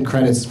that end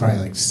credits is probably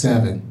like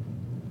 7,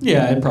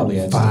 Yeah, it probably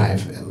adds.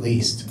 5 at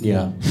least.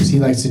 Yeah. Because he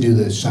likes to do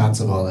the shots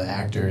of all the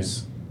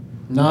actors.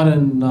 Not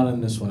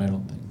in this one, I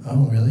don't think.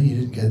 Oh, really?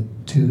 You didn't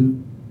get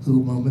 2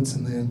 little moments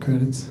in the end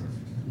credits?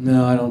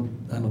 No, I don't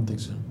think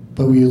so.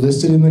 But were you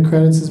listed in the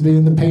credits as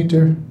being the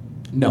painter?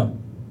 No.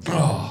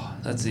 Oh,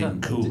 that's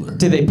even cooler.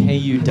 Did they pay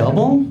you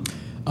double?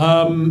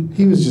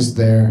 He was just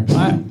there.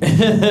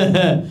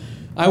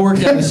 I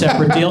worked out a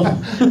separate deal.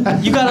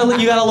 You got a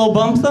little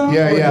bump though?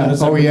 Yeah.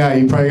 Oh, yeah.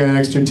 You probably got an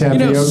extra You know,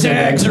 tapioca.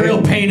 SAG's a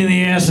real pain in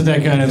the ass with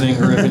that kind of thing,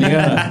 Griffin. You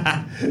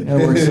gotta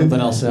work something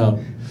else out.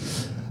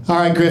 All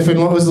right, Griffin,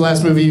 what was the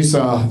last movie you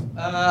saw?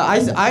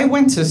 I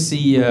went to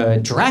see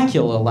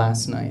Dracula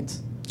last night.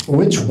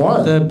 Which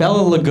one? The Bela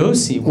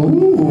Lugosi one.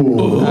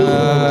 Ooh.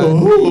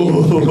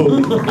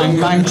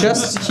 I'm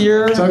just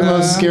here. Talk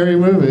about scary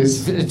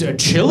movies.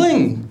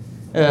 Chilling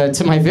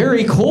to my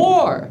very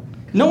core.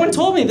 No one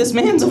told me this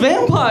man's a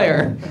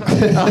vampire.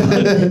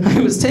 I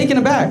was taken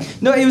aback.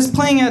 No, it was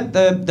playing at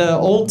the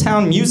Old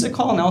Town Music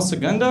Hall in El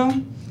Segundo.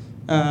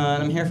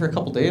 And I'm here for a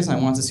couple days. I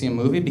want to see a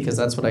movie because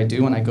that's what I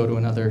do when I go to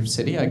another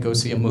city. I go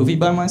see a movie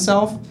by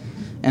myself.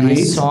 And I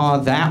saw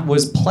that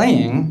was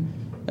playing,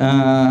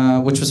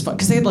 which was fun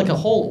because they had like a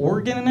whole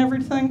organ and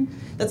everything.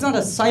 That's not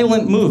a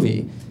silent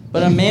movie.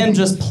 But a man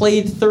just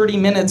played 30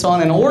 minutes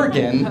on an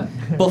organ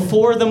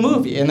before the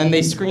movie, and then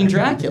they screened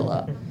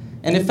Dracula.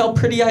 And it felt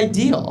pretty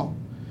ideal.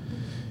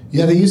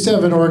 Yeah, they used to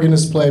have an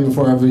organist play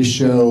before every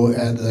show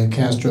at the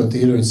Castro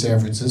Theater in San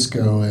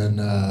Francisco,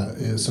 and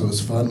so it was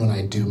fun when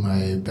I do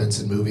my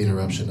Benson movie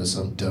interruption to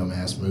some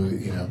dumbass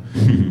movie,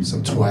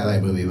 some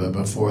Twilight movie, but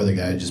before the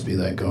guy would just be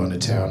like going to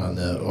town on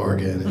the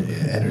organ and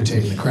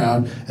entertaining the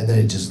crowd, and then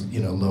it just,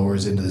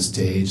 lowers into the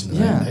stage, and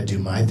then I do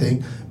my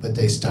thing, but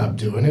they stopped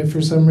doing it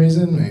for some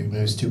reason. Maybe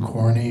it was too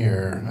corny,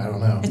 or I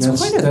don't know.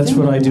 That's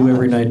what I do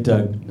every night,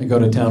 Doug. I go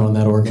to town on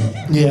that organ.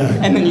 Yeah.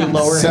 And then you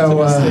lower it to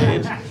the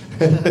stage.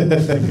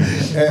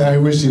 I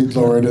wish you'd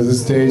lower it to the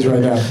stage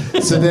right now.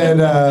 So then,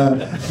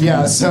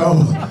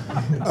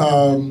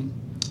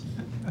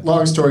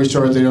 long story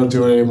short, they don't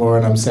do it anymore,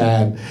 and I'm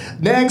sad.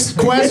 Next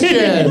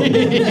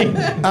question.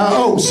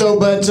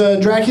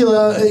 But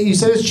Dracula, you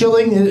said it's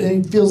chilling.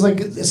 It feels like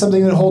it's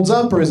something that holds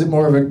up, or is it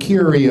more of a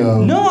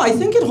curio? No, I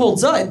think it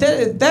holds up.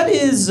 That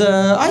is,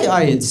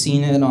 I had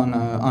seen it on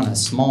a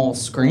small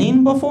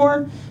screen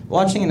before.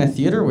 Watching in a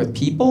theater with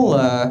people,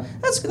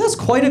 that's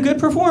quite a good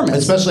performance.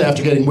 Especially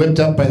after getting whipped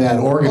up by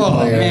that organ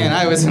player. Oh man,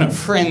 I was in a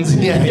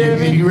frenzy. Yeah,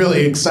 you're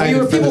really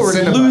excited. People were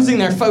losing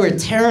their fight. We were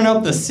tearing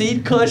up the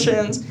seat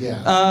cushions.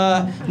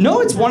 Yeah.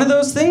 No, it's one of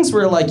those things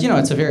where,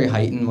 it's a very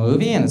heightened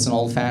movie, and it's an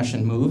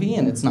old-fashioned movie,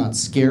 and it's not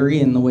scary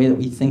in the way that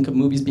we think of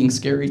movies being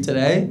scary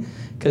today.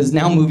 Because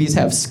now movies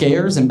have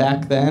scares, and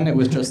back then it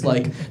was just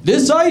like,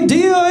 this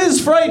idea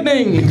is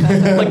frightening.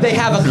 Like they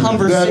have a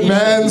conversation.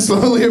 That man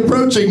slowly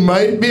approaching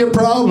might be a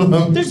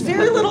problem. There's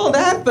very little of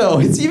that, though.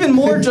 It's even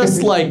more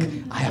just like,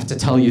 I have to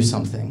tell you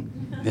something.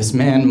 This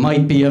man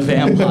might be a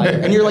vampire.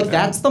 And you're like,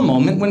 that's the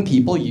moment when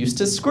people used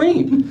to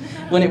scream.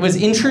 When it was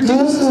introduced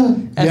as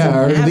an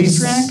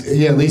abstract.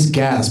 At least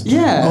gasp.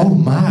 Yeah. Oh,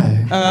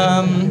 my.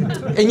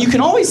 And you can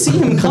always see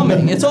him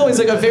coming. It's always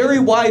like a very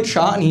wide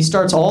shot, and he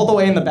starts all the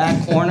way in the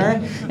back corner,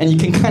 and you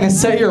can kind of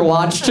set your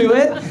watch to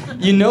it.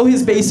 You know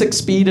his basic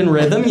speed and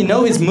rhythm. You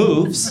know his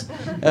moves.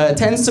 It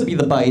tends to be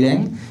the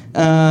biting.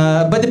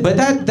 But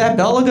that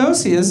Bela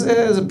Lugosi is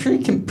a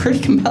pretty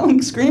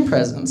compelling screen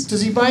presence.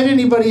 Does he bite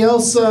anybody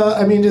else?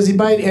 Does he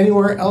bite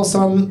anywhere else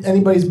on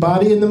anybody's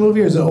body in the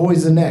movie, or is it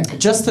always the neck?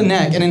 Just the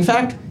neck. And in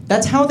fact,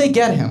 that's how they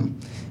get him.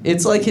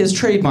 It's like his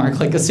trademark,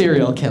 like a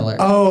serial killer.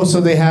 Oh,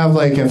 so they have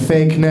like a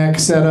fake neck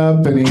set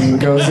up, and he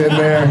goes in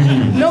there.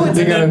 No, it's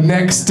they got a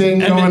neck sting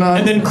going on.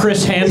 And then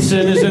Chris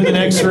Hansen is in the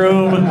next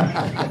room.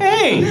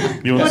 Hey,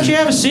 why don't you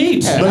have a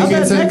seat? Yeah. How's Like,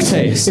 that it's neck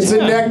taste? It's a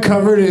neck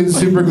covered in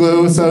super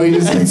glue, so he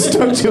just gets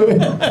stuck to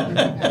it.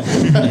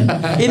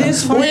 It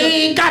is funny.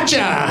 We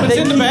gotcha! What's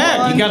in the keep bag?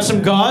 on- You got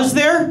some gauze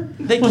there?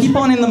 They keep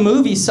on in the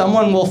movie,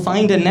 someone will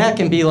find a neck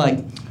and be like,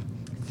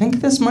 I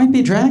think this might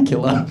be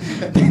Dracula.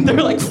 There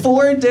are like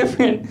 4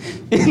 different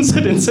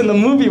incidents in the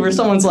movie where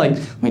someone's like,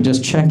 let me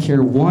just check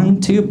here,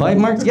 1, 2 bite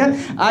marks. Yeah,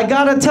 I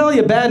gotta tell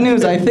you, bad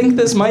news, I think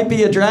this might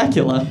be a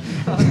Dracula.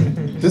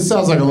 This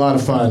sounds like a lot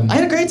of fun. I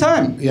had a great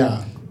time.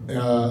 Yeah.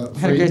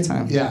 Had a great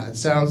time. Yeah, it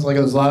sounds like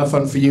it was a lot of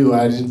fun for you.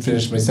 I didn't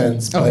finish my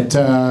sentence, Okay. but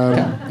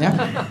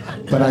Yeah.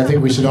 but I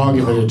think we should all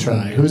give it a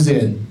try. Who's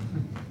in?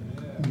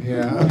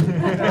 Yeah.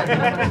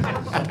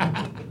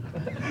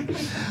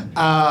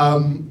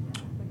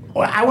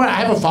 Well, I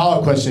have a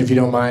follow-up question, if you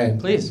don't mind.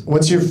 Please.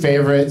 What's your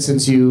favorite,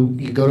 since you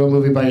go to a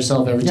movie by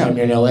yourself every Yeah. time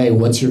you're in LA,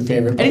 what's your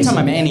favorite place? Anytime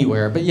I'm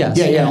anywhere, but yes.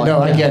 Yeah, you know, no,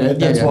 I get it.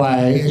 Yeah, That's yeah. why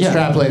I Yeah.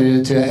 extrapolated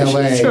it to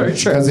LA. Sure.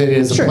 Because it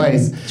is Sure. a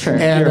place. Sure.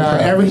 And You're a pro.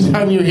 every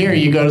time you're here,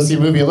 you go to see a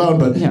movie alone,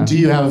 but Yeah. do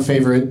you have a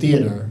favorite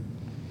theater?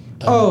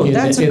 Oh,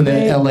 that's a in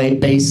great the LA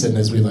basin,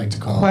 as we like to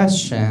call it.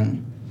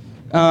 question.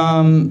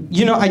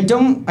 You know, I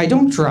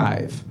don't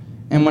drive,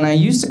 and when I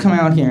used to come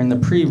out here in the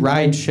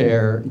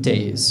pre-rideshare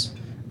days,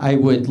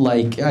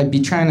 I'd be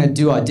trying to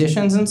do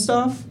auditions and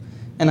stuff,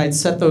 and I'd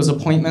set those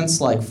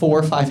appointments like 4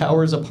 or 5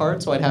 hours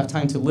apart, so I'd have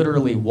time to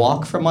literally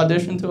walk from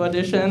audition to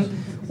audition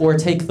or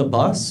take the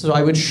bus. So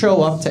I would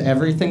show up to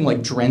everything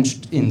like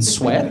drenched in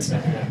sweat,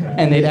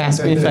 and they'd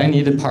ask me if I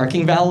needed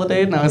parking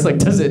validated, and I was like,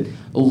 does it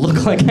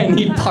look like I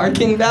need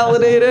parking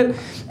validated?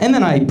 And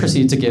then I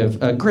proceeded to give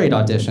great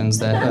auditions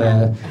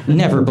that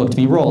never booked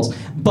me roles.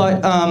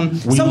 But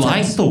We sometimes-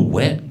 like the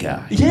wet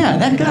guy. yeah,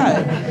 that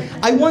guy.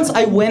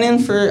 I went in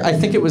for, I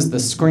think it was the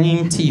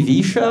Scream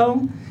TV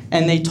show,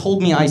 and they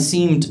told me I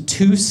seemed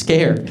too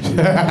scared.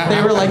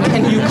 They were like,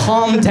 can you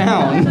calm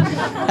down?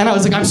 And I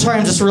was like, I'm sorry,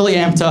 I'm just really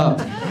amped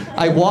up.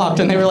 I walked,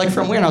 and they were like,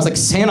 from where? And I was like,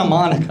 Santa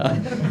Monica.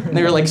 And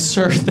they were like,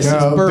 sir, this is They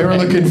were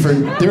Burbank.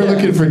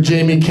 looking for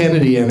Jamie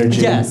Kennedy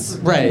energy. Yes,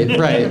 right.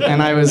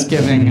 And I was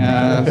giving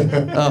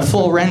a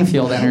full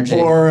Renfield energy.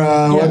 Or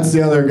what's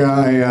the other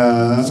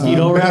guy? Skeet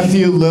Ulrich?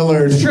 Matthew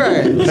Lillard.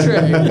 Sure.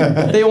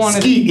 They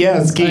wanted Skeet, yeah,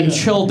 a Skeet.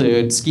 chill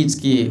dude,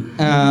 Skeet.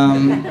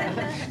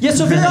 Yeah,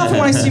 so very often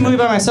when I see a movie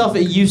by myself,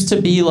 it used to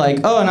be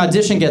like, oh, an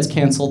audition gets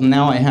canceled, and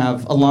now I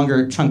have a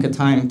longer chunk of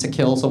time to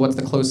kill, so what's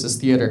the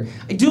closest theater?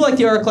 I do like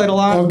the ArcLight a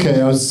lot.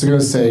 Okay, I was going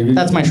to say.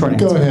 That's my short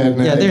Go answer. ahead.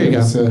 Yeah, there you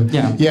go.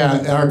 Yeah. Yeah,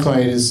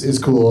 ArcLight is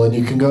cool, and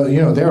you can go.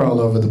 You know, they're all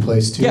over the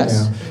place too Yes.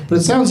 now. But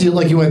it sounds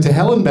like you went to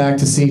hell and back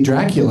to see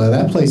Dracula.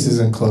 That place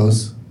isn't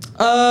close.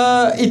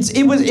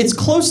 It's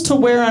close to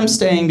where I'm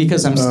staying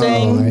because I'm I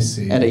staying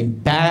see. at a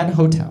bad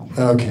hotel.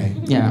 Okay.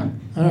 Yeah.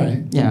 All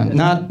right. Yeah,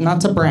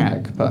 not to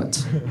brag,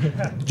 but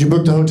Did you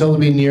book the hotel to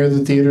be near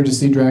the theater to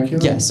see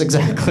Dracula? yes,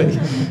 exactly.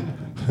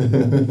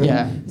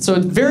 Yeah. So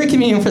it's very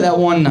convenient for that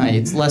one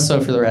night, less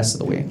so for the rest of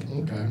the week.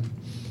 Okay.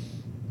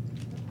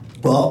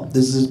 Well,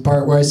 this is the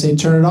part where I say,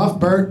 "Turn it off,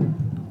 Bert."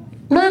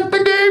 Let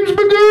the games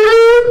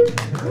begin.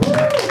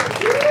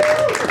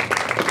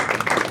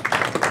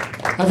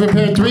 I've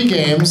prepared 3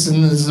 games,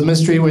 and this is a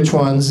mystery which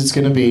ones it's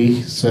going to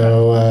be.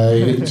 So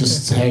you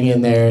just hang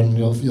in there, and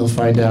you'll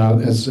find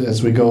out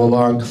as we go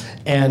along.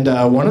 And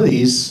one of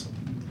these,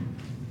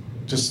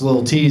 just a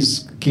little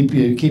tease, keep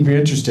you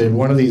interested.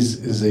 One of these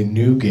is a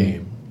new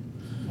game.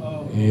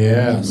 Oh.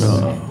 Yes.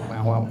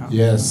 Wow.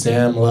 Yes,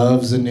 Sam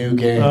loves a new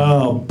game.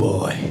 Oh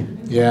boy.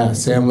 Yeah,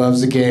 Sam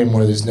loves a game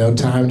where there's no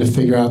time to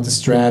figure out the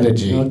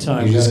strategy. No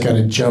time, You just got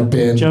gotta to jump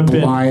in jump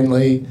in.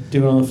 blindly,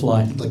 Do it on the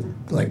fly.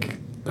 like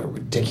a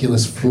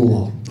ridiculous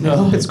fool. I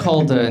hope it's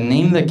called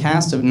Name the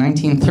Cast of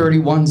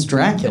 1931's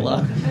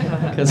Dracula,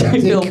 because I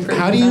feel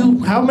pretty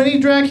How many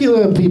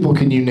Dracula people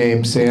can you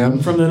name, Sam?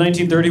 From the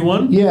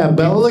 1931? Yeah,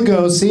 Bela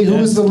Lugosi. Who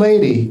was the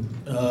lady?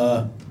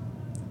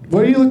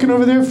 What are you looking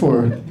over there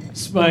for?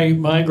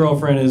 My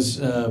girlfriend is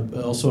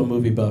also a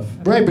movie buff.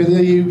 Right, but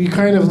you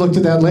kind of looked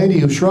at that lady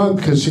who shrugged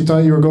because she thought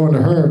you were going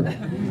to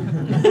her.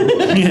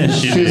 Yeah,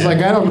 She was like,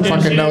 I don't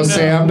fucking she know, didn't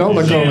Sam. Don't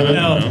look She over didn't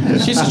there. know.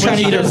 she's just trying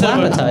to eat her does have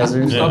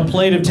appetizers. Yeah. A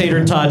plate of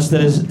tater tots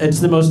it's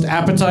the most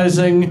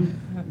appetizing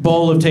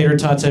bowl of tater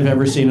tots I've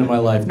ever seen in my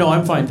life. No,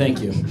 I'm fine,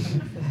 thank you.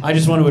 I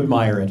just want to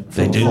admire it.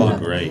 They do look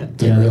great.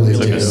 They really It's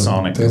like do. a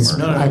Sonic That's,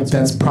 commercial. No,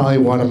 that's probably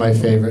one of my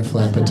favorite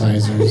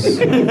flappetizers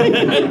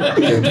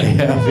that they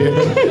have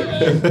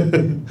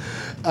here.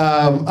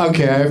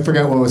 Okay, I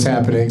forgot what was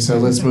happening, so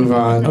let's move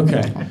on.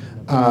 Okay.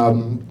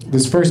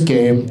 This first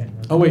game.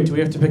 Oh wait, do we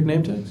have to pick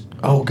name tags?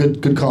 Oh,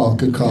 good call.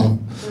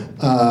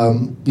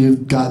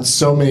 You've got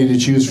so many to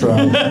choose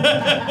from.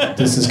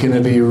 This is going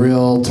to be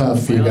real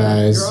tough for you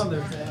guys. You're on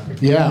there.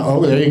 Yeah,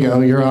 oh, there you go.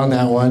 You're on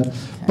that one.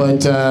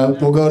 But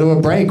we'll go to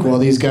a break while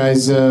these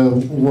guys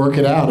work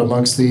it out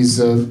amongst these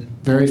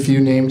very few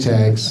name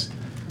tags.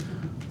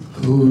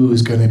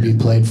 Who's going to be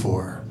played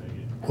for?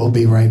 We'll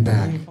be right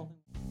back.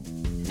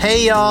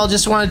 Hey y'all,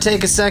 just want to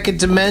take a second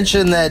to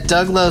mention that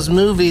Doug Loves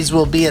Movies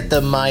will be at the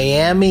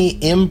Miami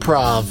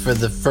Improv for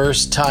the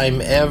first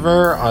time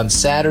ever on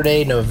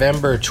Saturday,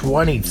 November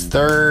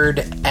 23rd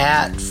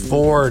at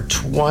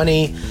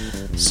 4:20.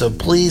 So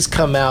please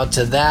come out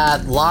to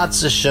that.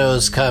 Lots of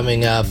shows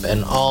coming up,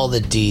 and all the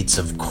deets,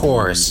 of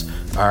course,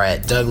 are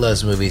at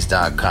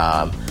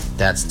douglovesmovies.com.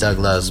 That's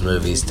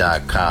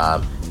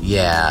douglovesmovies.com.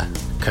 Yeah,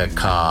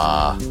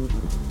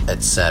 caca,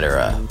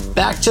 etc.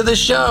 Back to the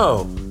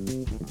show.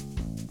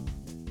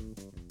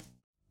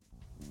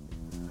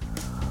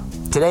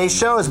 Today's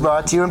show is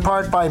brought to you in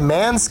part by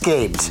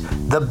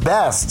Manscaped, the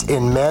best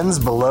in men's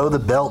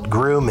below-the-belt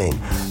grooming.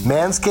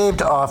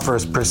 Manscaped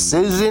offers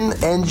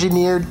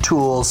precision-engineered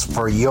tools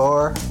for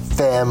your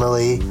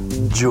family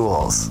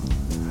jewels.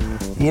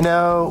 You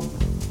know,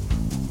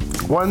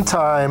 one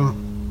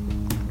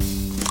time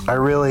I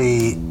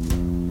really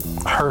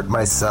hurt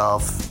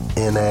myself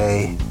in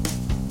a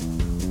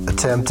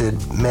attempted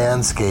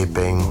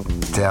manscaping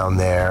down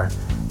there,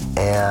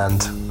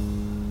 and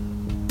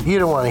you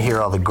don't want to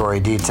hear all the gory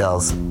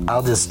details.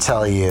 I'll just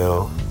tell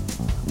you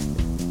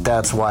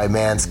that's why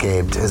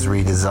Manscaped has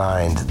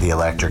redesigned the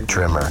electric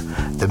trimmer.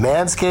 The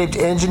Manscaped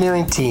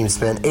engineering team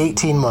spent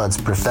 18 months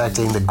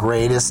perfecting the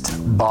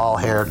greatest ball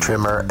hair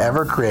trimmer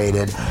ever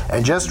created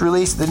and just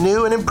released the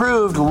new and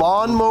improved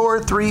Lawnmower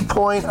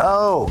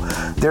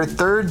 3.0. Their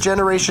third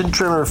generation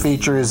trimmer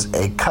features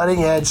a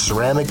cutting-edge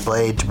ceramic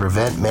blade to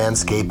prevent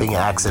manscaping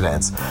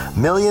accidents.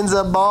 Millions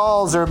of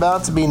balls are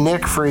about to be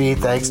nick-free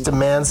thanks to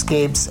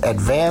Manscaped's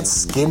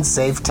advanced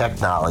skin-safe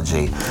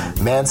technology.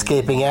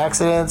 Manscaping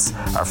accidents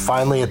are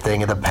finally a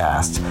thing of the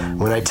past.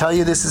 When I tell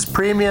you this is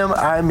premium,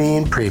 I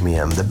mean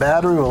premium. The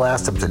battery will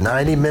last up to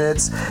 90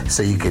 minutes,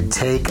 so you can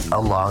take a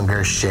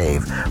longer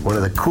shave. One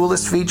of the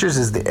coolest features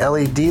is the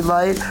LED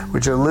light,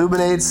 which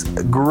illuminates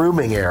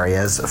grooming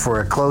areas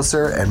for a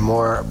closer and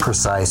more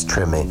precise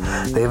trimming.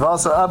 They've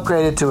also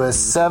upgraded to a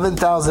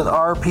 7,000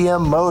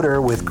 RPM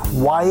motor with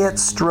quiet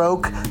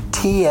stroke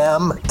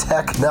TM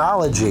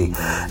technology.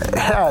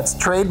 Yeah, it's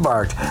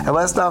trademarked. And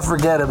let's not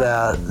forget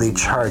about the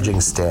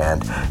charging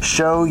stand.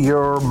 Show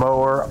your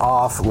mower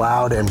off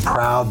loud and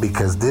proud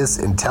because this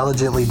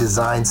intelligently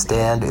designed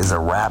stand is a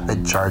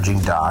rapid charging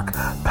dock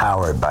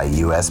powered by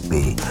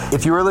USB.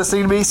 If you are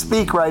listening to me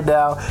speak right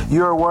now,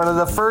 you are one of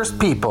the first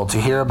people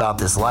to hear about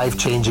this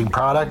life-changing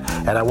product,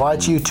 and I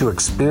want you to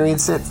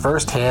experience it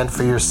firsthand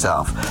for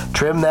yourself.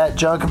 Trim that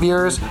junk of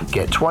yours,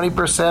 get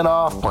 20%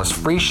 off plus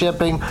free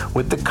shipping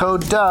with the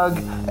code Doug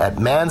at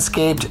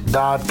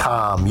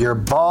manscaped.com. Your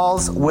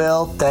balls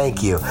will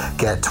thank you.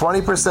 Get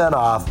 20%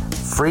 off,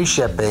 free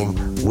shipping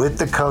with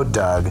the code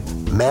Doug,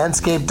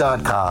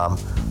 manscaped.com.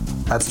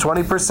 That's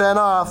 20%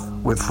 off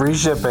with free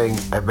shipping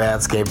at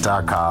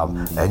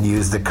manscaped.com and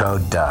use the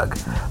code Doug.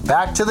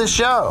 Back to the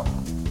show.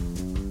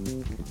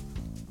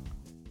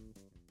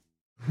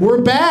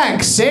 We're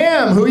back.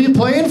 Sam, who are you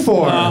playing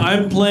for?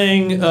 I'm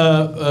playing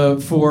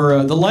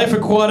for The Life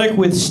Aquatic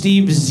with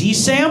Steve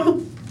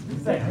Samm.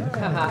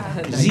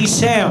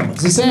 Samm.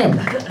 Sam.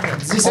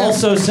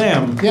 Also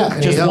Sam. Yeah,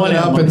 and just he held one it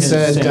up M on and his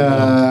said,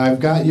 Sam. I've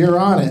got you're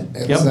on it.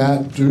 And Yep. so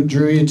that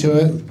drew you to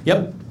it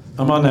Yep,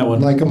 I'm on that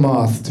one. like a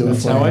moth to That's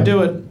a flame. how I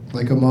do it.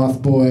 Like a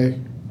moth boy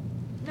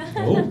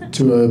Oh.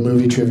 to a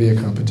movie trivia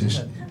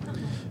competition.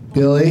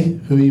 Billy,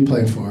 who are you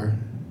playing for?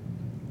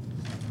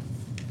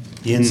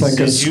 It's like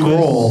a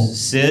scroll.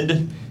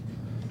 Sid.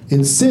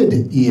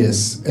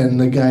 Insidious. And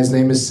the guy's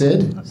name is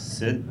Sid?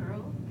 Sid.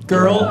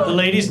 Girl, the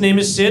lady's name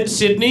is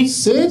Sydney.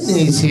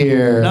 Sydney's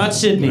here. Not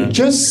Sydney.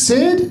 Just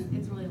Sid?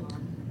 It's really long.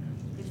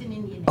 It's an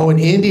Indian. Oh, an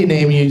Indian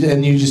name,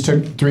 and you just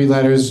took 3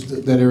 letters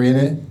that are in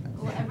it?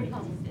 Well, everybody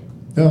calls me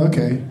Sid. Oh,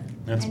 okay.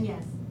 That's And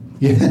yes.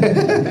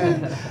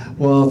 Yeah.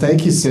 Well,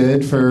 thank you,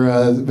 Sid,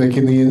 for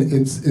making the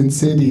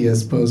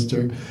Insidious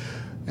poster.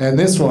 And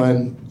this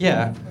one,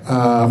 Yeah.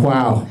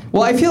 wow.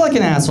 Well, I feel like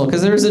an asshole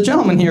because there's a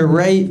gentleman here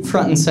right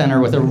front and center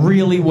with a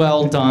really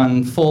well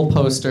done full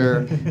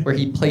poster where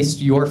he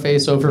placed your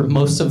face over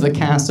most of the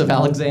cast of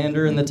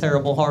Alexander in the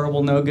terrible,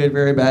 horrible, no good,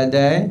 very bad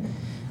day.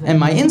 And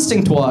my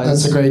instinct was...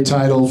 That's a great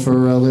title for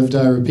Live,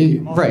 Die,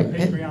 Repeat. Right. A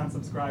Patreon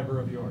subscriber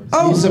of yours.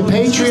 Oh, He's a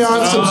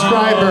Patreon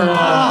subscriber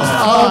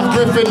of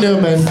Griffin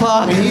Newman.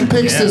 Fuck. And he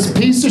picks this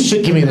piece of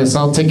shit. Give me this.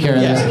 I'll take care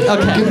of Yeah, this.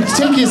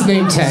 okay. Take his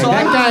name tag. So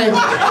That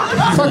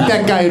guy, fuck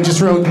that guy who just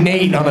wrote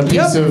Nate on a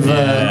piece of,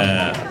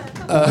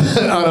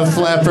 on a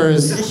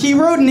flapper's he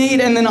wrote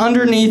Nate, and then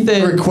underneath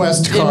it,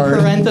 request card. in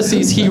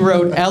parentheses, he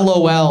wrote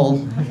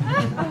LOL.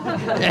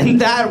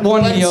 And that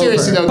won But me over.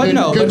 seriously, though, but good,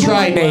 no, good but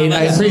try, Nate.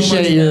 I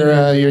appreciate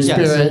your Yes.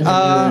 spirit.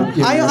 and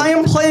your I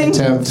am playing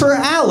attempt. for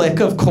Alec,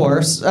 of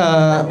course,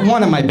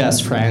 one of my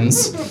best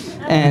friends,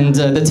 and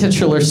the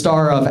titular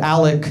star of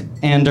Alec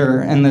Ander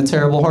and the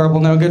terrible,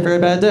 horrible, no good, very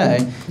bad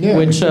day, Yeah.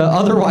 which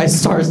otherwise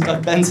stars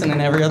Doug Benson in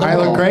every other I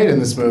role. look great in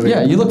this movie.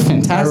 Yeah, you look I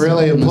fantastic.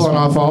 really am in this pulling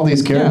one. off all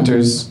these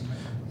characters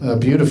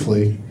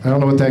beautifully. I don't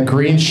know what that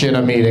green shit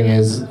I'm eating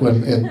is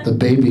when the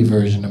baby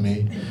version of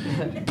me,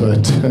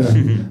 but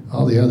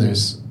all the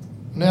others.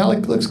 And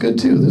Alec looks good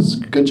too. This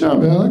is a good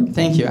job, Alec.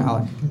 Thank you,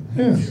 Alec.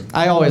 Yeah.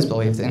 I always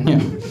believed in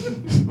you.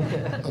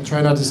 I'll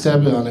try not to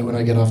step on it when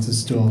I get off the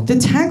stool. The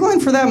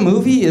tagline for that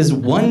movie is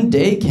 "One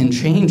day can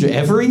change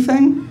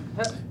everything."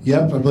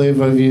 Yep, I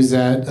believe I've used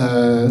that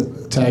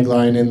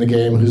tagline in the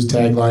game. Whose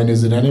tagline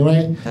is it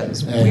anyway? That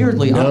is And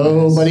weirdly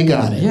nobody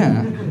got it.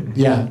 Yeah.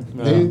 Yeah.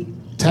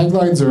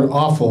 Taglines are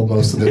awful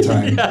most of the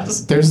time.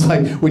 Yes. There's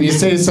like when you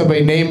say to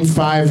somebody, name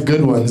 5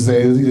 good ones,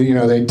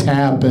 they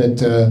tap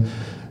at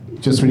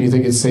just when you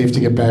think it's safe to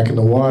get back in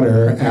the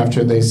water.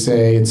 After they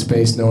say it's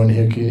space, no one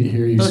can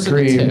hear you Those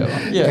scream. are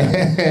the 2. Yeah.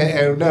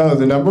 And no,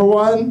 the number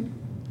one.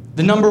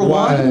 The number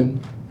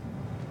one.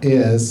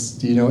 Is.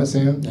 Do you know it,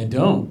 Sam? I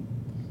don't.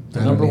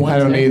 I number don't, one I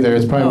don't thing? either.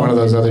 It's probably one of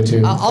those other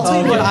 2. I'll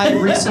tell you what I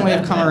recently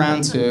have come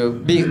around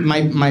to.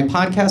 My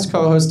podcast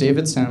co-host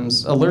David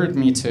Sims alerted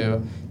me to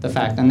the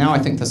fact, and now I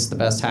think this is the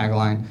best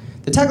tagline.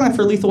 The tagline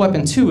for Lethal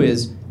Weapon 2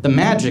 is "The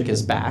magic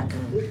is back,"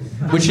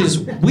 which is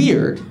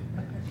weird,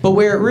 but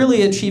where it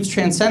really achieves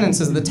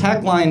transcendence is the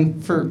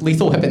tagline for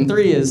Lethal Weapon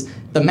 3 is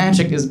 "The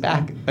magic is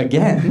back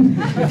again."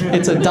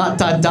 It's a ...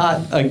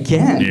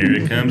 again. Here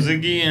it comes The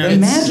again.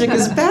 magic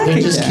is back They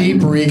again. just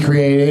keep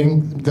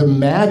recreating the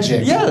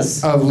magic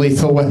Yes. of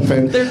Lethal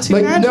Weapon. They're too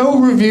like magical. no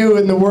review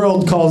in the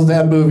world calls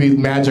that movie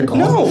magical.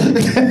 No!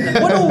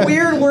 What a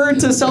weird word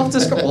to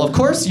self-describe. Well, of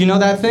course, you know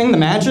that thing, the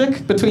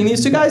magic between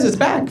these 2 guys is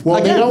back. Well,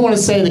 again. they don't want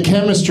to say the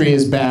chemistry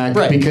is back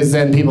Right. because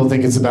then people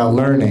think it's about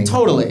learning.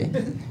 Totally.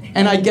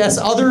 And I guess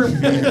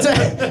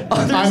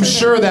I'm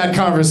sure that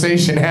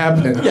conversation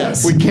happened.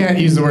 Yes. We can't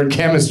use the word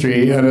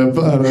chemistry on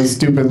a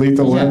stupid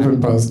Lethal Yeah.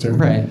 Weapon poster.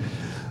 Right.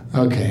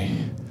 Okay,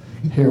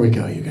 here we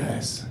go, you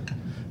guys.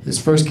 This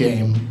first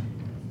game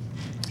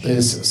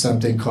is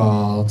something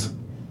called.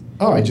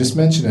 Oh, I just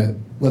mentioned it.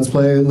 Let's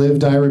play Live,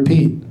 Die,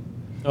 Repeat.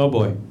 Oh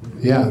boy.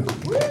 Yeah.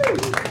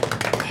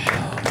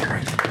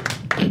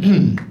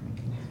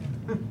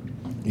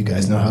 You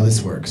guys know how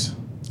this works.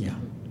 Yeah.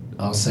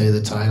 I'll say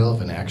the title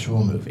of an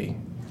actual movie,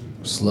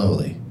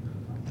 slowly.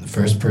 The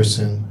first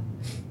person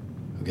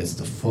who gets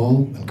the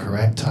full and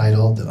correct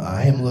title that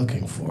I am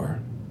looking for,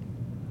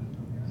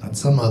 not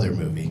some other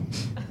movie,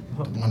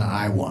 the one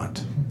I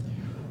want,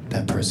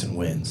 that person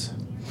wins.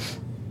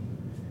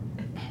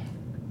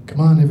 Come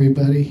on,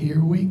 everybody,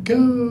 here we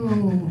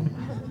go.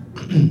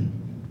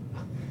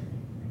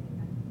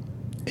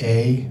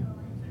 A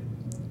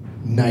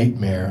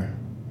Nightmare.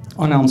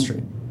 On Elm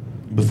Street.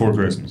 Before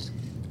Christmas.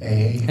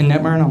 A And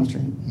Nightmare on Elm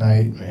Street.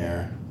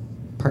 Nightmare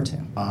Part 2.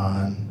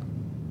 on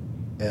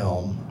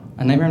Elm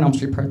A Nightmare on Elm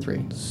Street Part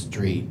 3.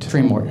 Street.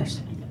 Dream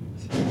Warriors.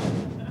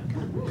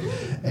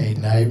 A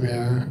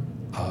Nightmare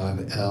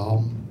on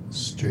Elm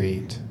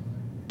Street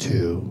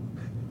 2.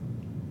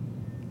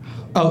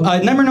 Oh,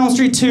 Nightmare on Elm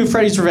Street 2,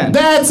 Freddy's Revenge.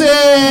 That's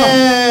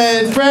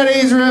it!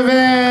 Freddy's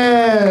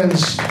Revenge!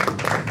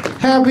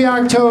 Happy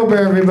October,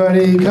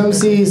 everybody. Come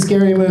see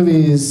scary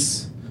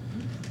movies.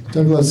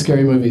 Doug loves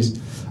scary movies.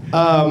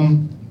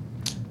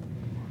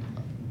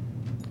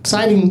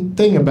 Exciting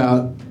thing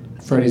about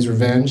Freddy's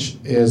Revenge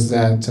is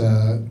that,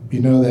 you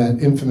know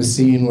that infamous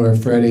scene where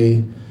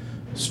Freddy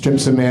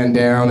strips a man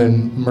down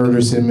and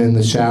murders him in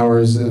the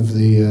showers of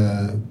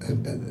the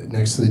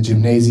next to the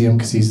gymnasium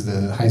because he's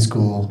the high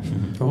school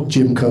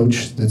gym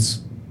coach that's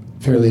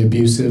fairly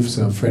abusive,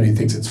 so Freddy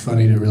thinks it's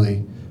funny to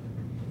really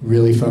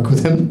fuck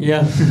with him.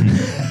 Yeah.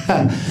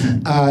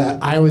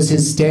 I was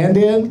his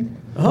stand-in,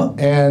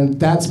 and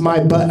that's my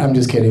butt. I'm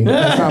just kidding.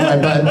 That's not my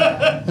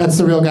butt. That's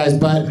the real guy's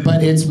butt.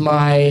 But it's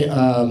my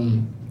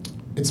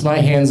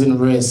hands and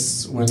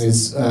wrists when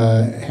his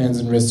hands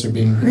and wrists are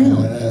being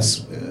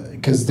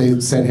because they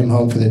sent him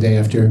home for the day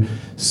after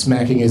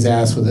smacking his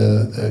ass with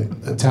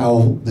a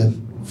towel that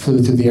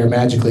flew through the air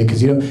magically,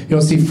 because you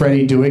don't see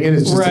Freddy doing it.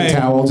 It's just Right. a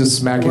towel just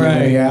smacking him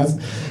in the ass.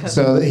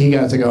 So he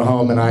got to go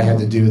home, and I had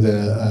to do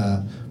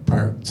the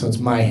part. So it's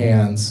my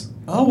hands.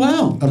 Oh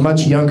wow. A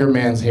much younger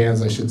man's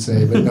hands, I should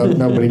say, but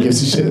nobody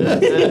gives a shit.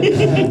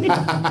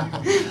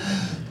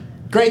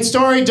 Great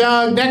story,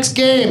 Doug. Next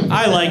game.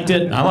 I liked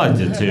it. I liked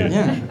it too.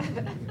 Yeah.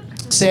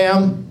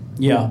 Sam,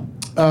 Yeah.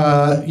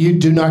 you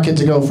do not get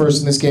to go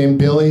first in this game.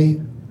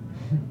 Billy,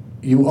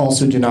 you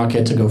also do not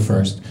get to go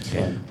first.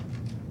 Okay.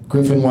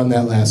 Griffin won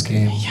that last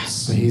game. Yes.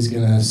 So he's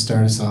going to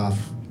start us off.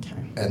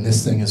 And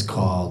this thing is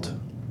called,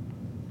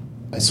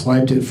 I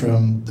swiped it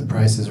from The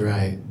Price is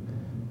Right.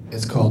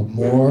 It's called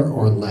More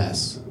or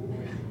Less.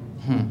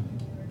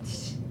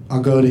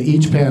 I'll go to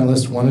each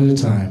panelist one at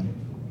a time.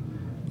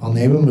 I'll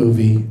name a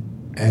movie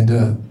and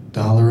a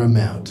dollar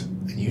amount.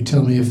 And you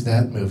tell me if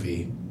that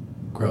movie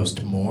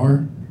grossed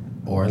more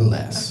or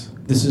less.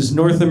 This is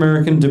North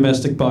American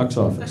domestic box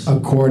office.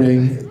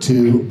 According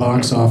to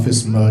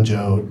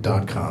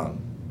boxofficemojo.com.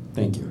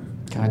 Thank you.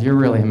 God, you're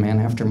really a man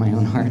after my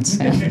own heart,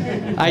 Sam.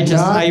 I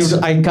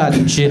got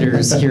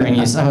jitters hearing you.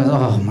 I was,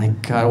 oh my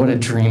God, what a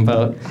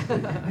dreamboat.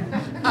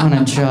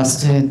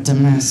 Unadjusted,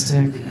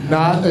 domestic.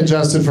 Not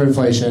adjusted for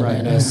inflation, Right.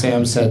 and as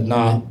Sam said,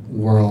 not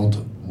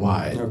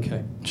worldwide.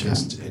 Okay.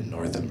 Just in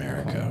North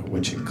America,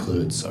 which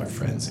includes our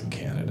friends in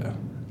Canada.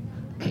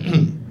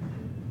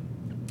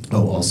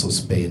 Oh, also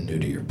spay and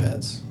neuter your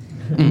pets.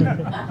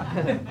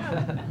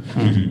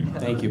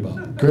 Thank you,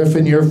 Bob.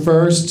 Griffin, you're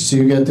first, so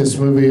you get this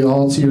movie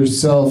all to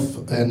yourself.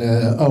 And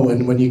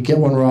and when you get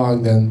one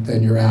wrong,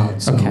 then you're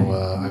out. So Okay.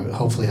 I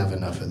hopefully have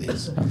enough of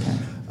these. Okay.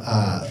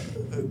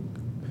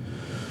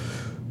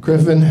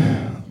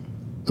 Griffin,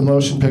 the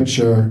motion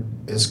picture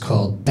is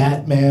called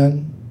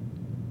Batman,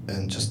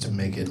 and just to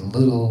make it a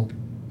little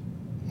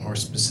more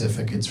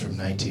specific, it's from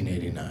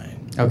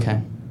 1989.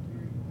 Okay.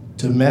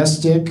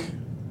 Domestic,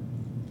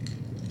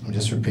 I'm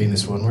just repeating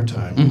this one more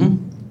time,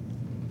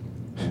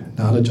 Mm-hmm.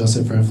 not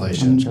adjusted for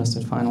inflation,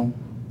 Adjusted final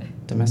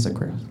domestic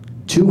gross.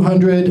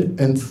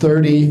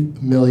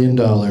 $230 million.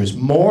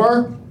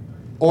 More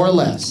or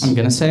less? I'm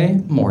gonna say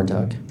more,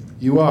 Doug.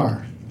 You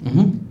are.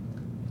 Mm-hmm.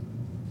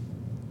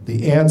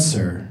 The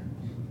answer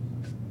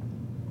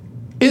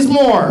is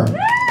more.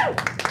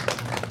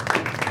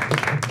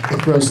 It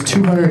grossed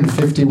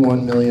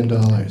 $251 million.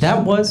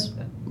 That was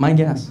my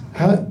guess.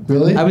 Huh?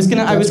 Really? I was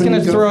gonna That's when you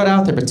go- throw it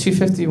out there, but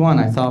 251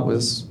 I thought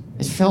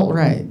it felt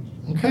right.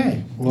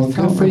 Okay. Well, It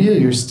felt good for right. you.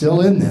 You're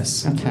still in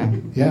this.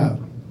 Okay. Yeah.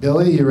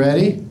 Billy, you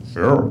ready?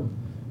 Sure.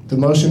 The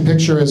motion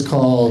picture is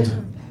called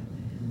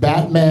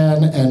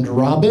Batman and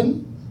Robin.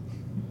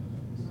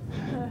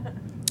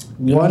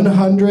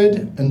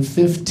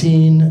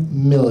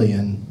 115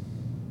 million.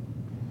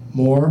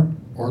 More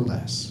or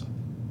less?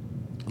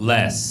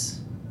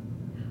 Less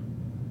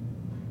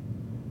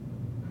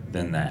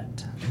than that.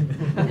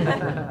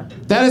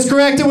 That is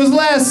correct. It was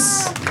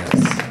less.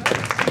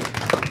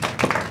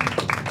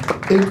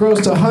 It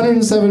grossed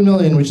 107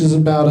 million, which is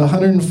about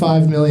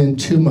 105 million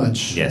too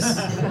much. Yes.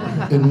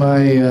 In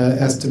my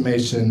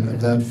estimation of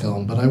that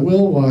film, but I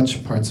will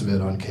watch parts of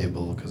it on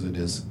cable because it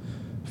is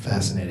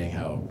fascinating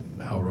how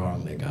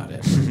wrong they got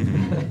it.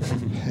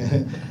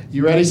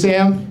 You ready,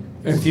 Sam?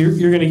 If you're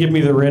going to give me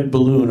the red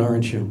balloon,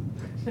 aren't you?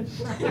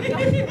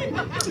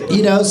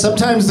 You know,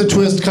 sometimes the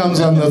twist comes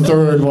on the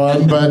third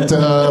one, but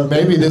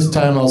maybe this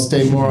time I'll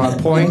stay more on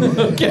point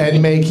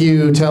and make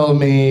you tell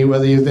me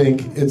whether you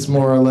think it's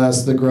more or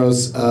less the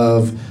gross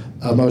of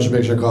a motion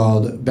picture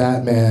called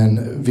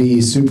Batman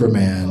v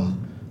Superman,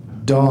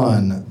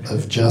 Dawn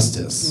of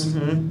Justice.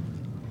 Mm-hmm.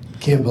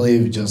 Can't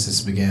believe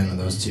justice began when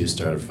those two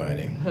started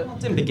fighting. It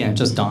didn't begin, it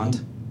just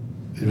dawned.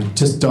 It was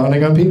just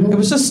dawning on people? It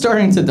was just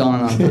starting to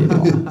dawn on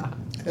people.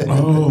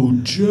 Oh,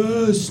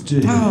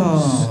 justice.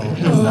 Oh,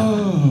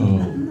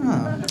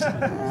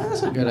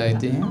 that's a good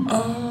idea.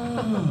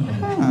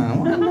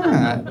 Why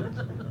not?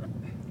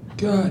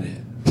 Got it.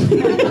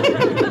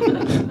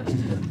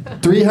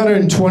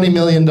 $320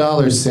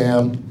 million,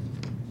 Sam.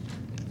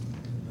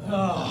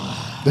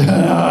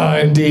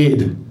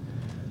 Indeed.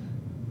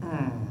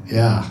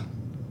 Yeah.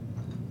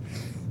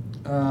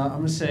 I'm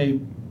going to say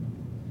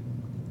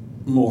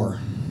more.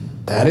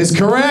 That is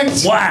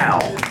correct. Wow.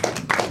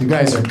 You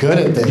guys are good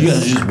at this. You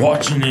guys are just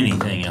watching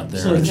anything out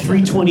there. So like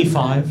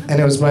 325. And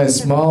it was by a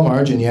small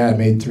margin. Yeah, it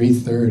made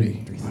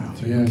 330.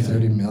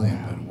 330 million.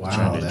 But wow,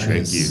 Trying to that trick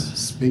is- you.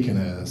 Speaking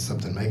of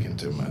something making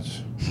too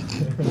much.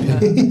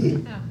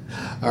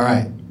 All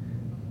right.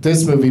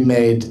 This movie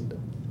made.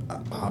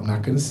 I'm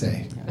not going to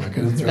say. I'm not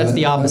gonna throw That's that,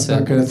 the opposite. I'm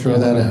not going to throw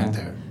that Okay. out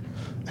there.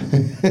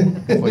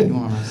 What you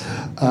want us?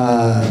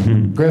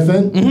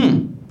 Griffin,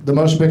 Mm-hmm. the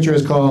motion picture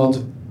is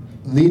called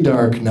The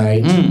Dark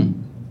Knight,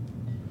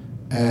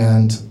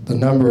 and the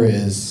number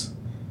is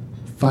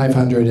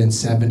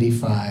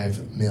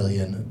 $575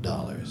 million.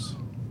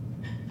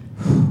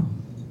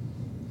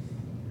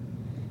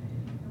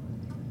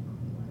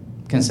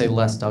 Gonna say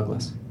less,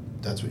 Douglas.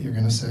 That's what you're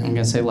going to say? I'm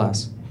gonna say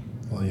less.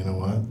 Well, you know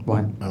what?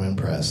 What? I'm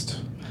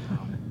impressed.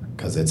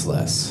 Because it's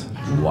less.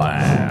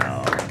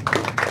 Wow.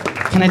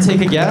 Can I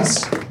take a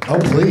guess? Oh,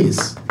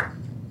 please.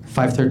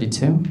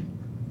 532.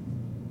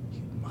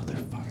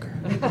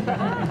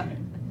 Motherfucker.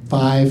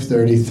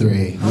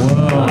 533.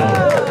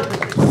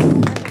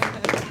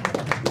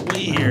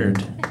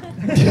 Weird.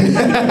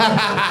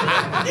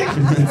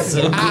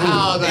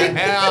 How the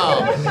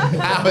hell?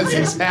 How is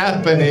this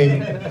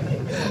happening?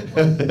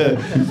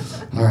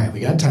 All right, we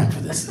got time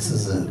for this. This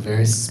is a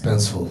very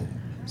suspenseful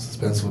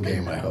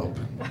game, I hope.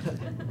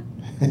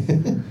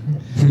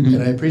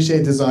 And I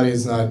appreciate this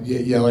audience not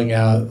yelling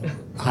out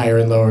higher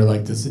and lower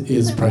like this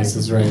is Price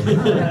is Right.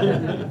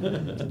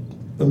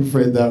 I'm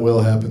afraid that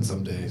will happen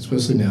someday,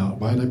 especially now.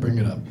 Why did I bring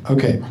it up?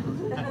 Okay.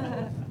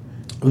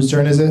 Whose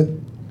turn is it?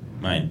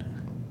 Mine.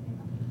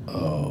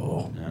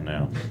 Oh. I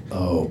know.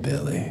 Oh,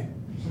 Billy.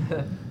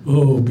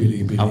 Oh,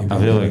 Billy. I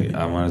feel like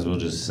I might as well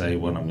just say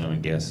what I'm going to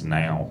guess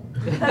now.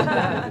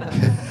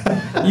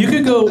 You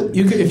could if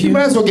You you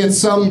might as well get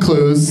some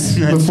clues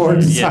before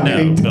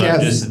deciding to but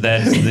guess.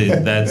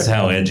 that's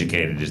how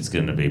educated it's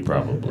going to be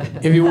probably.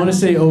 if you want to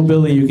say "Oh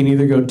Billy," you can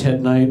either go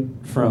Ted Knight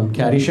from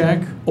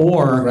Caddyshack,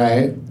 or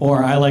Right.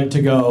 or I like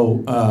to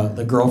go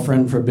the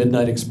girlfriend from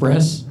Midnight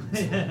Express.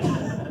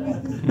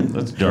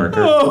 That's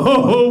darker.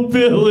 Oh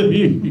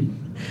Billy,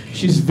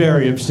 she's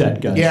very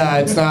upset, guys. Yeah,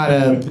 it's not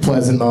a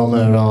pleasant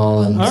moment at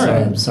all. And All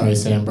right. I'm sorry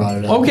Sam brought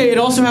it up. Okay, it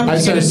also I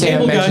happens to saw get a Sam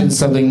cable guy. mentioned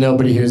something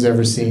nobody here's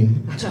ever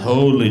seen.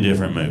 Totally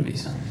different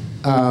movies.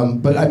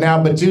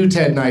 But do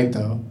Ted Knight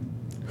though.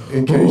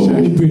 In case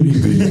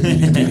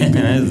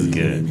That's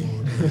good.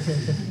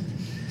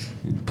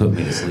 Put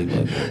me to sleep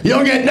like that.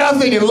 You'll get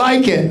nothing and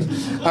like it.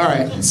 All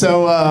right.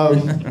 So,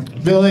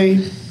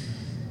 Billy,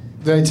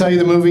 did I tell you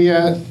the movie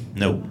yet?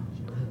 Nope.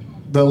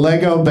 The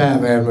Lego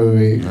Batman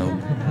movie.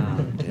 Nope.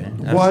 Okay. I've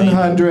seen it.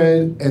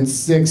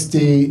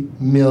 160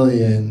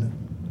 million.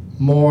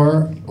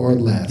 More or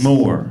less?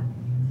 More.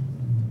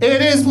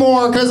 It is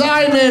more because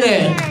I'm in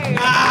it.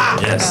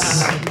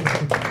 Yes.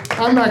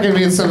 I'm not going to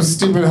be in some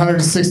stupid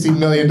 $160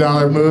 million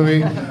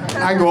movie.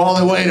 I go all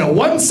the way to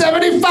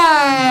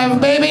 175,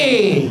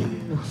 baby.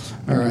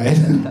 All right.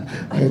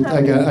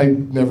 I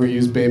never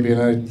use baby,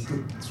 and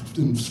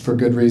it's for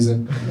good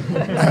reason.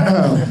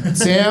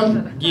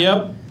 Sam?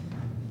 Yep.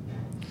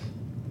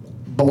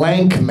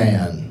 Blank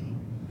Man.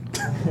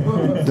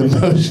 The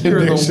motion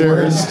You're the picture.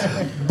 worst.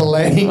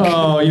 Blank.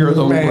 Oh, you're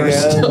the Man.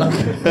 worst.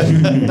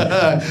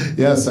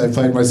 Yes, I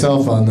find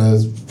myself on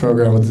the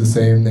program with the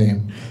same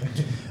name.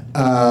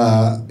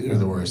 You're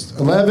the worst.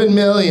 11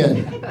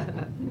 million.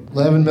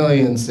 11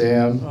 million,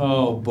 Sam.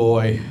 Oh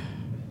boy.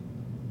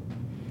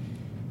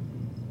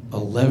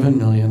 $11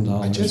 million.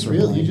 You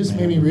just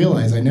made me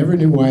realize I never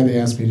knew why they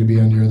asked me to be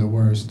on You're the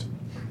Worst.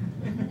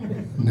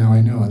 Now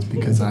I know it's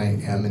because I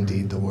am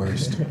indeed the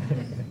worst.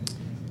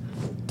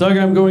 Doug,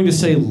 I'm going to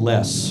say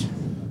less.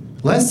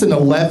 Less than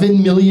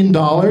 $11 million?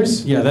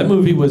 Yeah, that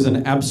movie was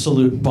an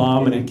absolute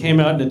bomb, and it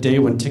came out in a day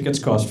when tickets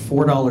cost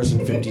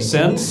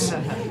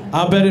 $4.50.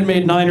 I'll bet it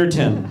made 9 or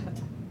 10.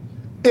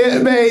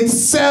 It made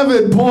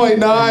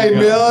 7.9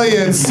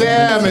 million.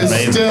 Sam is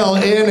still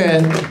in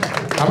it.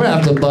 I'm gonna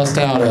have to bust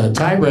out a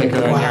tiebreaker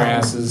on your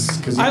asses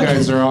because you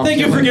guys are all. Thank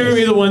you for giving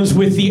me the ones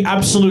with the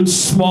absolute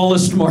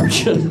smallest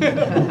margin.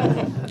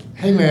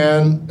 Hey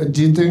man,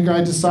 do you think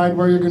I decide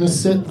where you're gonna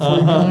sit before you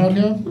come out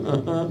here?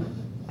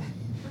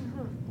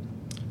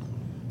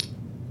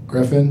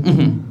 Griffin.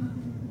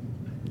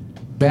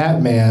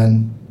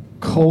 Batman: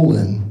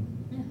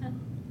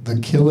 The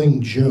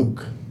Killing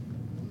Joke.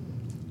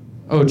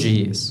 Oh,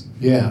 geez.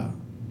 Yeah.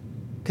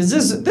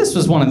 Because this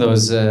was one of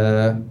those,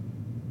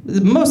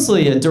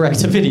 mostly a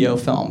direct-to-video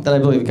film that I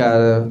believe got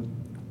a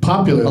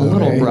Popular. though,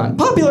 little eh? run.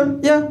 Popular,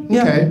 yeah.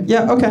 Okay.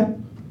 Yeah, okay.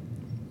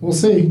 We'll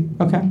see.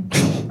 Okay.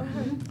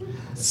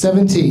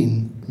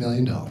 $17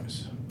 million.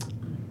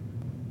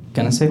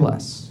 Gonna say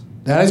less.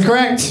 That is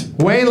correct.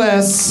 Way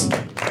less.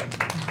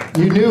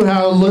 You knew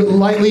how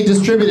lightly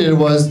distributed it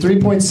was.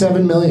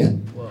 3.7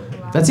 million.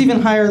 That's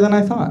even higher than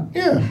I thought.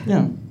 Yeah.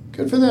 Yeah.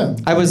 Good for them.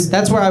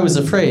 That's where I was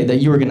afraid that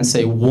you were gonna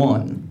say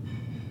 1.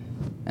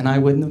 And I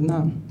wouldn't have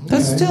known.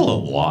 That's Okay. still a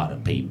lot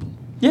of people,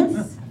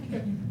 Yeah.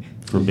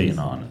 for being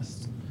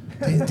honest.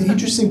 The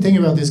interesting thing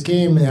about this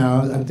game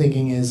now, I'm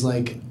thinking, is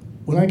like,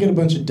 when I get a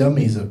bunch of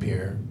dummies up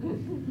here,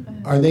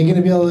 are they going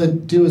to be able to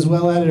do as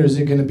well at it, or is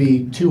it going to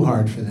be too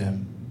hard for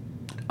them?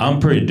 I'm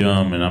pretty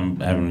dumb, and I'm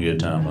having a good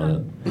time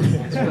with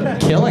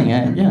it. Killing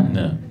it, yeah.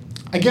 No.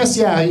 I guess,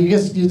 yeah.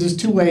 There's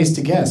two ways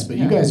to guess, but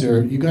you guys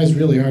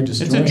really are It's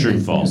destroying. a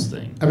true-false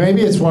thing.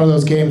 Maybe it's one of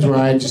those games where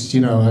I just,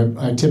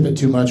 I tip it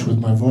too much with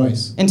my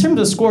voice. In terms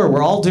of score,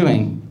 we're all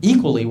doing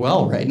equally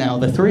well right now,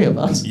 the three of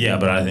us. Yeah,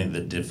 but I think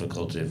the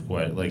difficulty of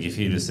if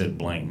you just said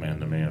blank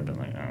man to me, I'd been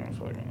like, oh,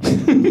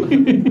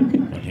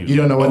 fucking. You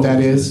don't know what that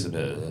is?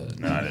 No,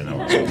 I didn't know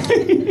what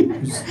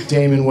it was.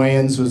 Damon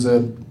Wayans was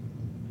a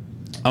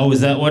Oh,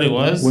 is that what it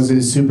was? a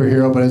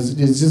superhero, but it's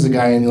just a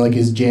guy in like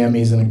his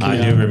jammies and a I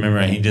kid. do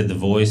remember he did the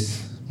voice.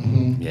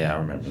 Mm-hmm. Yeah, I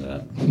remember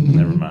that.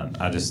 Never mind.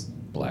 I just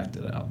blacked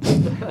it out.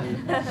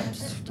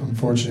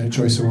 Unfortunate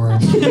choice of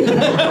words.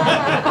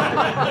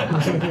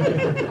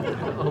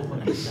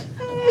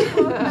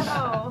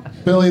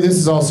 Billy, this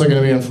is also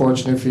going to be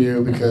unfortunate for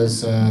you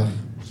because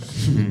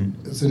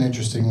it's an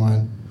interesting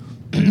one.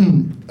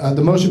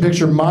 The motion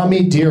picture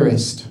Mommy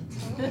Dearest.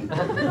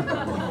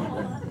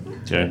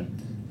 Okay.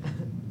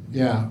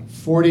 Yeah,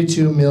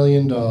 $42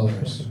 million.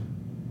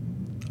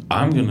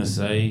 I'm going to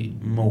say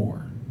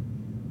more.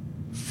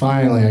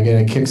 Finally, I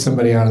get to kick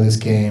somebody out of this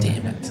game.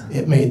 Damn it.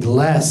 It made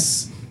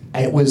less.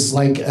 It was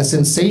like a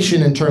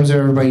sensation in terms of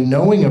everybody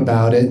knowing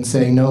about it and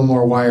saying no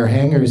more wire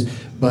hangers.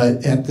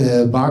 But at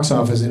the box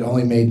office, it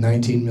only made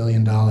 $19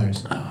 million,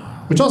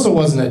 which also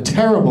wasn't a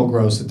terrible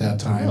gross at that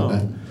time.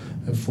 But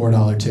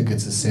 $4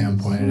 tickets, as Sam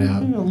pointed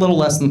out. A little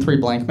less than 3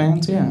 blank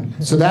mans, yeah.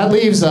 So that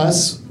leaves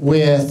us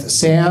with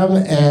Sam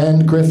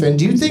and Griffin.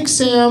 Do you think,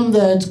 Sam,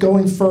 that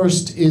going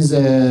first is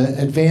an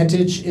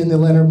advantage in the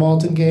Leonard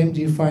Maltin game?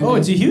 Do you find? Oh,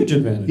 it's a huge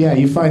advantage. Yeah,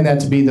 you find that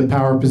to be the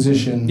power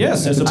position.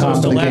 Yes, at as the top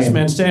opposed to of the last game.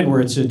 man stand,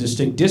 where it's a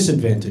distinct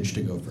disadvantage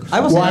to go first. I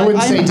Well, I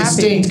wouldn't say I'm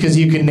distinct because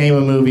you can name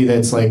a movie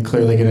that's like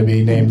clearly going to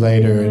be named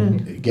later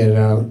and get it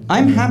out.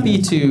 I'm happy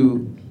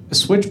to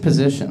switch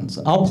positions.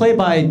 I'll play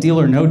by deal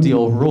or no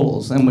deal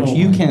rules, in which Oh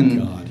you my can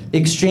God.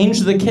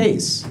 exchange the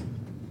case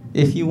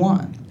if you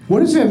want. What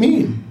does that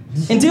mean?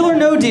 In deal or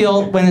no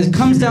deal, when it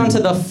comes down to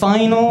the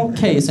final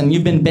case, and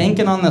you've been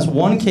banking on this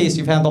one case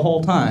you've had the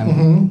whole time,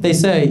 Mhm. they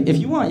say, if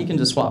you want, you can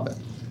just swap it.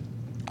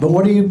 But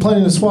what are you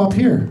planning to swap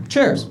here?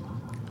 Chairs.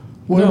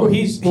 No,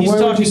 he's why would you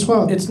talking.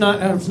 swap? It's not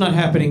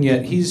happening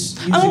yet.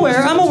 I'm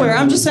aware.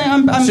 I'm just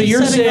saying. I'm So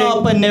you're setting saying,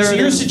 up a narrative. so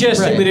you're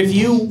suggesting right. that if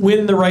you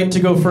win the right to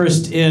go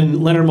first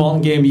in Leonard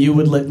Maltin game, you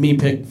would let me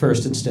pick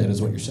first instead,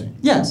 is what you're saying.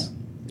 Yes.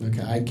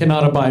 Okay, I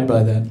cannot abide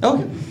by that.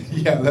 Okay.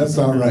 Yeah, that's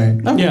not right.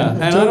 Yeah,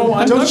 and I don't.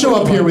 I'm Don't not show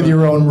gonna up here abide with by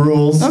your own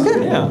rules. that.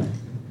 Okay. Yeah.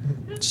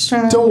 Just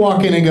trying to. Don't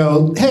walk in and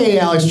go, hey,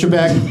 Alex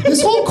Trebek,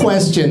 this whole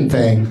question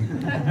thing,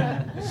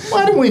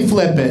 why don't we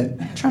flip it?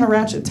 Trying to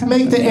ratchet tension.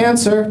 Make the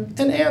answer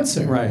an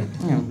answer. Right.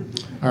 Yeah.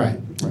 All right.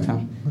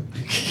 Okay.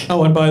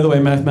 Oh, and by the way,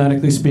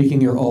 mathematically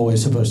speaking, you're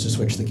always supposed to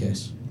switch the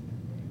case.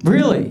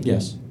 Really?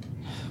 Yes.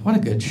 What a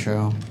good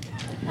show.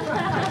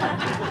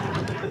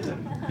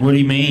 What do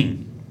you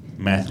mean,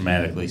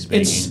 mathematically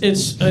speaking?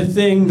 It's a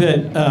thing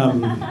that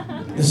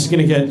this is going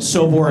to get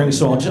so boring,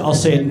 so I'll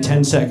say it in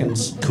 10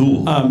 seconds.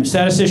 Cool.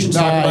 Statisticians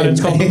talk about it.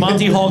 It's called the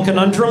Monty Hall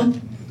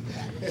conundrum.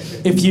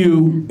 If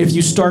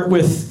you start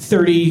with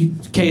 30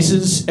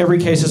 cases, every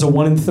case has a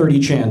 1 in 30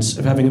 chance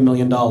of having $1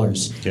 million.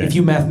 Okay. If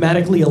you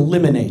mathematically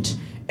eliminate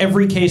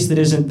every case that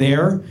isn't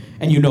there,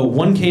 and you know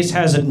one case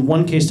has it and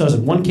one case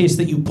doesn't, one case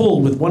that you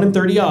pulled with 1 in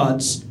 30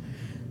 odds,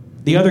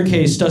 the other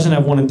case doesn't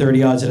have 1 in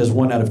 30 odds, it has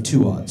 1 out of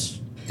 2 odds.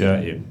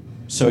 Got you.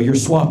 So you're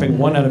swapping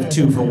 1 out of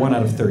 2 for 1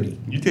 out of 30.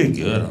 You did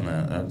good on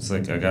that. That's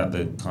like I got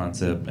the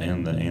concept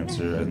and the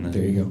answer, and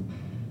There you go.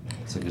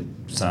 it's like a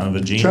sign of a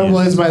genius. Trouble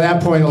is, by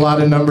that point, a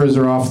lot of numbers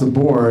are off the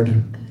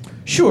board,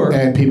 Sure.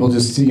 and people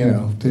just, they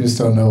just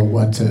don't know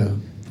what to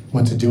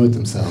do with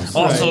themselves.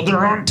 Also,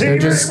 they're on They're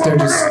TV.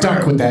 just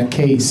stuck with that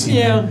case. you know?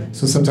 Yeah.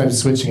 So sometimes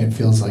switching it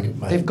feels like it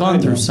might. They've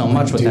gone through so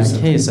much with do that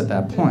something. case at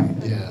that point.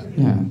 Yeah.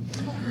 Yeah.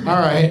 All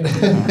right.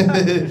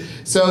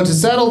 So to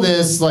settle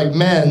this, like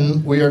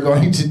men, we are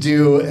going to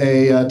do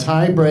a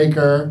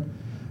tiebreaker.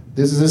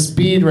 This is a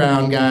speed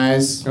round,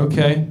 guys.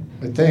 Okay.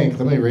 I think.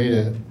 Let me read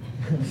it.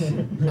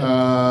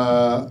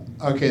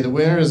 Okay, the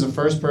winner is the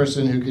first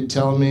person who could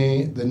tell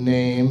me the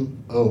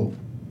name. Oh,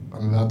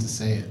 I'm about to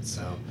say it.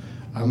 So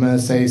I'm going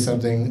to say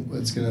something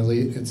that's going to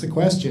lead. It's a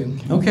question.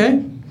 Okay.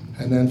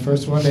 And then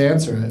first one to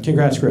answer it.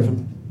 Congrats, Griffin.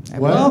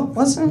 What? Well,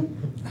 listen.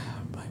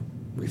 My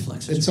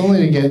reflexes. It's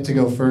only to get to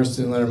go first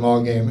in Leonard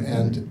Mall game,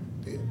 and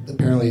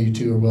apparently you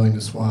two are willing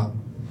to swap.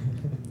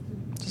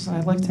 Just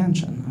I like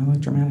tension. I like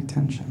dramatic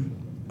tension.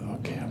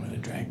 Okay, I'm going to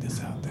drag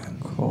this out then.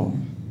 Cool.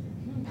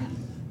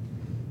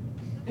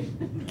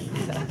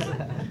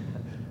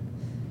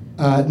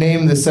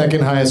 Name the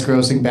second highest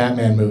grossing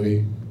Batman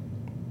movie.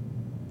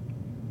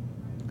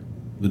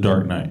 The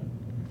Dark Knight.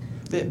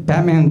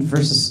 Batman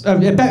versus Dark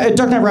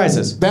Knight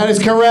Rises. That is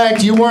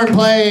correct. You weren't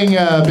playing,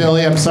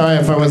 Billy. I'm sorry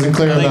if I wasn't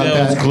clear I think about that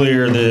that. was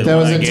clear that That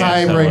was when a I guessed,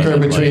 I tiebreaker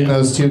wasn't between playing.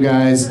 those two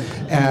guys,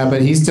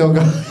 but he still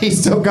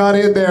got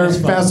in there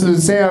faster than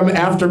Sam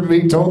after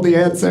being told the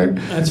answer.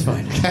 That's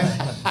fine.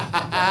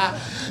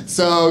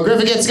 So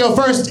Griffin gets to go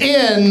first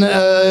in.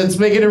 It's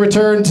making a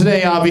return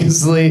today,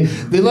 obviously.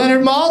 The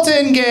Leonard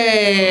Maltin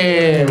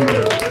game.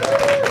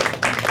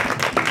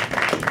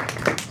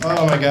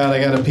 Oh my God,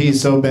 I gotta pee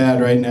so bad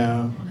right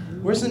now.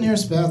 Where's the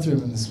nearest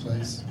bathroom in this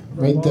place?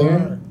 Right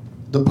there?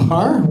 The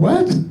bar?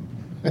 What?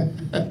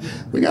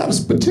 We got a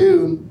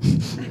spittoon.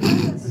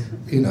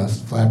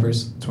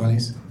 Flappers,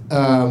 20s.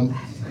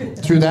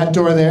 Through that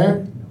door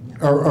there?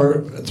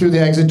 Or through the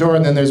exit door,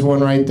 and then there's one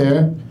right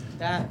there?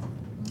 That.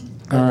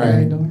 All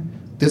right.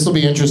 This will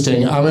be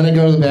interesting. I'm going to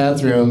go to the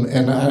bathroom,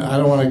 and I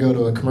don't want to go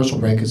to a commercial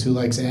break because who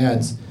likes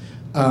ads?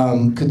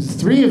 Could the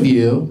three of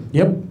you,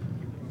 Yep.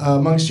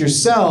 amongst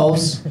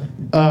yourselves,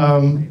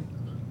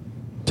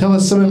 tell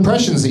us some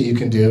impressions that you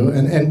can do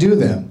and do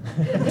them?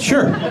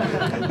 Sure.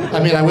 I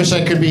mean, I wish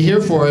I could be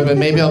here for it, but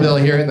maybe I'll be able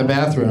to hear it in the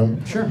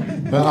bathroom. Sure.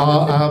 But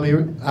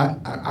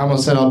I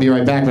almost said I'll be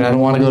right back, but I don't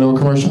want to go to a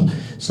commercial.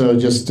 So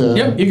just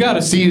Yep, you got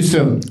it. see you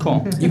soon.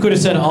 Cool. You could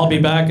have said, I'll be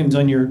back, and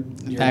done your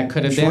That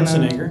could have been,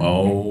 Schwarzenegger.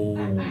 Oh.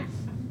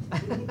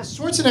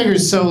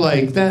 Schwarzenegger's so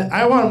like that.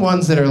 I want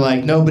ones that are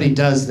like nobody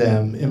does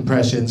them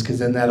impressions because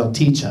then that'll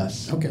teach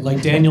us. Okay,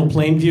 like Daniel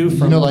Plainview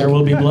from like- There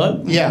Will Be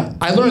Blood? Yeah,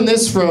 I learned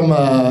this from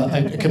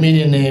a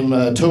comedian named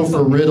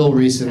Topher Riddle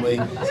recently,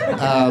 and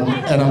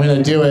I'm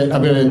gonna do it.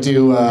 I'm gonna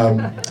do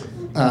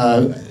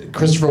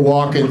Christopher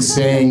Walken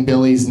saying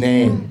Billy's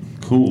name.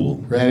 Cool.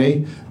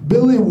 Ready?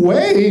 Billy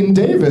Wayne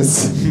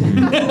Davis.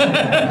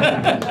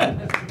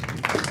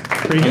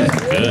 Pretty good.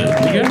 Good.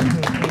 Pretty good.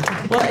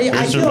 Well, I feel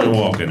Christopher like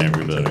Walken,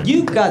 everybody.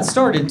 you got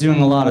started doing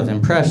a lot of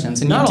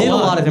impressions, and Not a you did a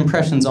lot. lot of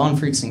impressions on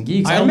Freaks and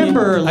Geeks. I only-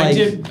 remember, like,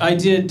 I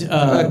did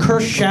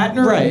Kirk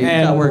Shatner right,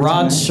 that and worked Rod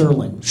on it.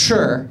 Serling.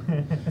 Sure.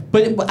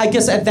 But I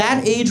guess at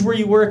that age, were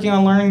you working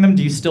on learning them?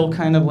 Do you still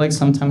kind of like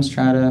sometimes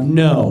try to?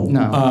 No.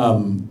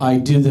 No. I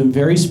do them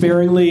very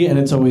sparingly, and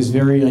it's always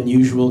very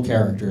unusual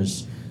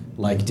characters,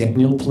 like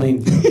Daniel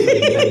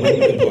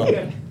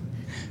Plainview.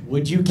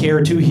 Would you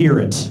care to hear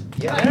it?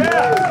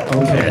 Yeah.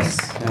 Okay. Yes.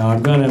 Now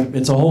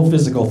it's a whole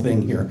physical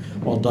thing here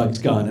while Doug's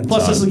gone. And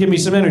plus, this will give me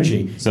some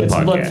energy. It's a Get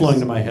some blood podcast. flowing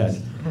to my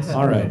head.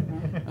 All right.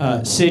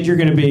 Sid, you're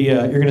going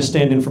to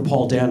stand in for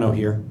Paul Dano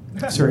here.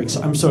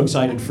 I'm so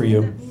excited for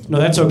you. No,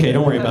 that's okay.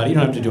 Don't worry about it. You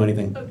don't have to do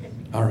anything. Okay.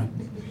 All right.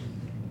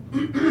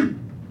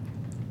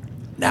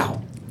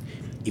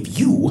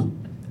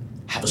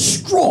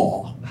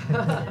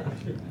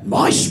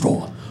 My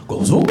straw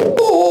goes all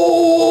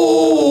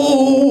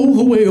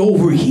the way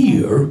over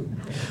here.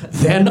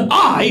 Then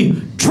I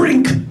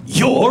drink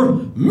your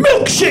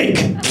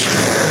milkshake.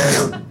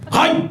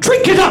 I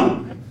drink it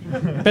up.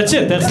 That's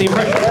it. That's the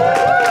impression.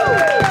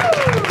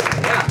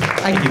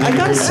 I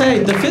gotta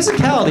say, the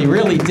physicality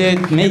really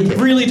did make it.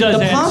 Really does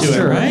the add to it,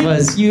 posture right?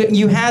 was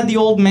you had the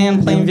old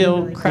man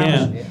Plainville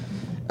crouch.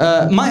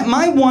 Yeah.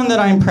 My one that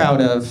I'm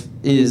proud of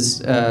is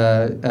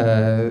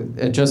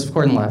Joseph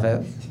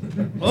Gordon-Levitt.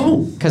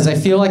 Oh. Because I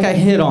feel like I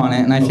hit on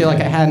it, and I feel like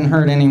I hadn't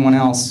heard anyone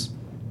else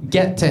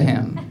get to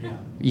him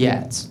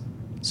yet.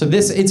 So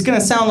it's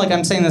gonna sound like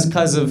I'm saying this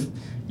because of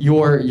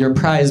your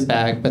prize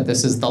bag, but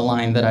this is the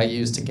line that I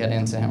used to get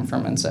into him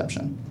from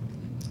Inception.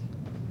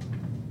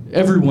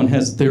 Everyone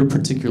has their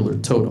particular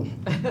totem.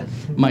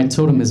 My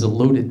totem is a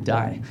loaded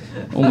die.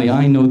 Only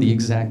I know the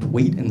exact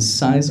weight and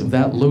size of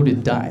that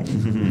loaded die.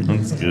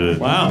 That's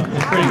good. Wow,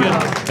 that's pretty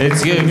good.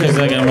 It's good because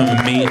like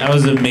I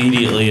was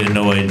immediately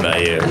annoyed by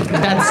you.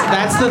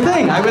 That's the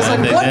thing. I was like,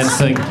 what? That's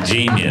like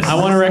genius. I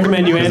want to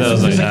recommend you add Because I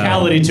some was like,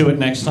 physicality to it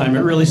next time. It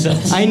really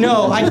sells. I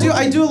know.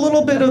 I do a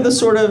little bit of the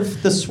sort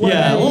of the sway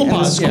Yeah, a little and the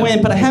pause, yeah.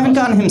 squint, but I haven't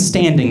gotten him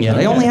standing yet.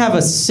 I only have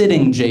a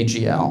sitting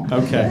JGL.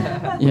 Okay.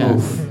 Yeah.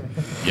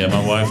 Yeah,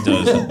 my wife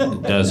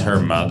does her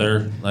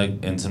mother, like,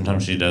 and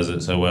sometimes she does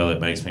it so well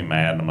it makes me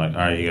mad. And I'm like, all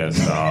right, you gotta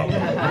stop. 'Cause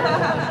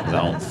I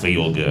don't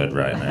feel good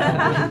right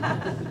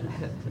now.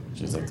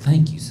 She's like,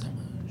 thank you so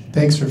much.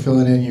 Thanks for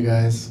filling in, you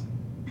guys.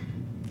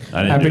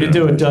 I didn't Happy to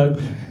do it, Doug.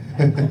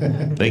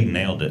 They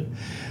nailed it.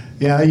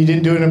 Yeah, you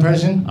didn't do an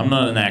impression? I'm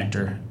not an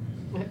actor.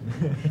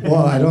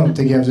 Well, I don't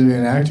think you have to be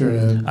an actor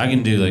to... I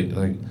can do like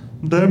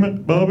damn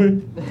it,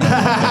 Bobby.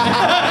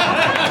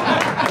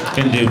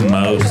 Can do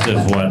most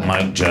of what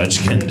Mike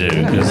Judge can do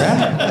because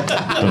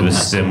from a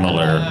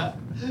similar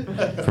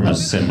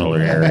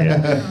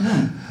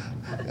area.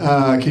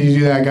 Can you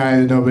do that guy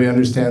that nobody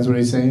understands what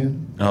he's saying?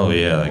 Oh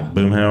yeah, like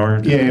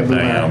Boomhauer. Yeah,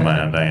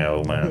 Boomhauer. Damn.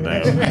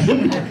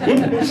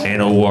 In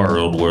a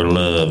world where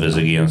love is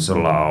against the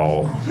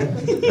law.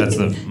 That's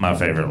my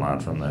favorite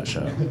line from that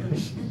show.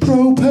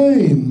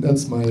 Propane.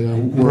 That's my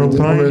word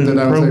that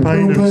I was like,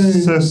 propane.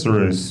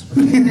 Accessories.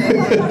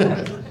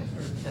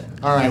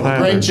 All right, well,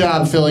 great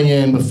job filling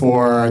in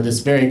before this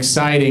very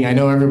exciting. I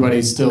know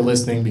everybody's still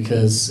listening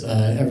because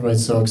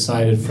everybody's so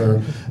excited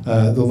for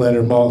the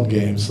Leonard Maltin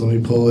game. So let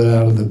me pull it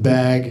out of the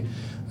bag.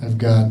 I've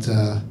got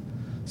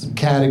some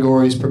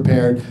categories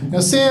prepared. Now,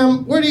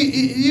 Sam, where do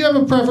you have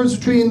a preference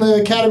between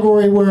the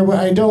category where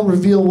I don't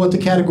reveal what the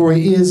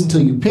category is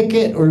until you pick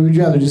it, or would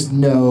you rather just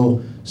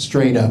know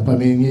straight up? I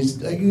mean,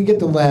 you get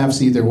the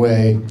laughs either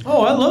way.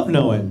 Oh, I love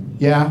knowing.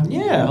 Yeah?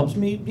 Yeah, it helps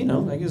me,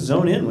 I guess,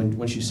 zone in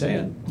when you say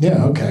it.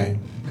 Yeah, okay.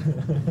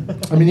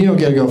 I mean, you don't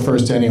get to go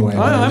first anyway.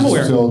 I'm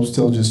aware.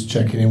 Still just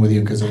checking in with you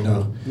because I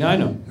know. No, I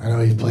know. I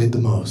know you've played the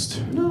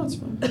most. No, it's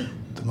fine.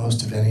 The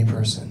most of any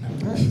person.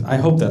 I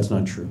hope that's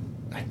not true.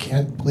 I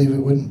can't believe it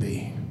wouldn't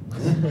be.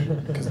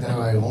 Because now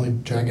I only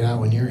drag it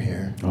out when you're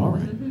here. All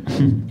right.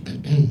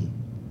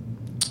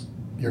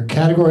 Your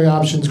category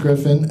options,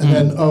 Griffin,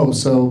 and then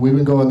so we've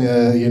been going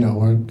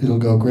it'll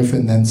go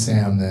Griffin, then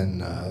Sam,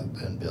 then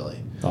Billy.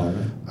 All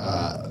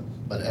right.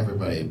 But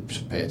everybody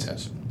should pay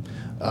attention.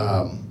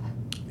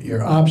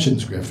 Your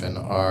options, Griffin,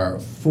 are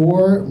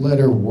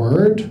 4-letter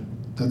word.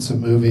 That's a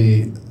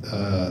movie.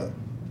 The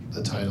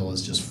title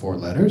is just 4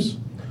 letters.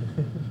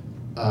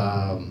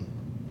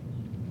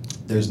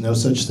 There's no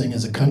such thing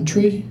as a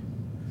country.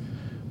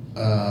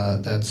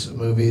 That's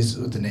movies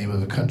with the name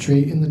of a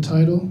country in the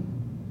title.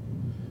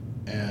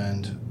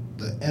 And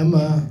the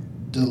Emma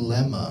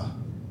Dilemma.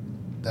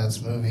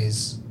 That's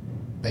movies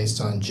based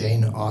on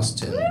Jane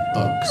Austen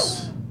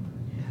books.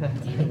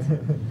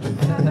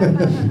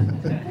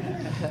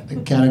 A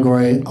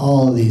category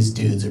all of these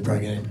dudes are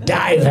probably going to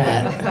dive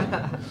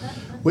at.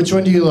 Which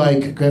one do you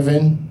like,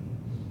 Griffin?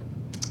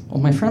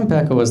 Well, my friend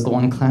Becca was the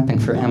one clapping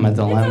for Emma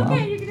Dilemma. It's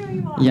okay, you can do what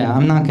you want. Yeah,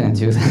 I'm not gonna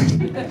do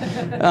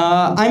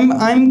that.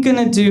 I'm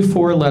gonna do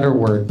 4-letter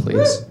word,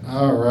 please.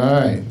 All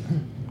right.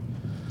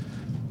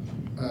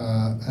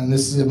 And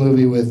this is a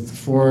movie with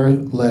 4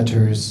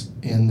 letters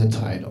in the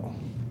title.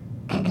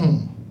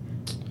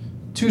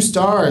 2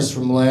 stars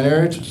from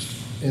Leonard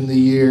in the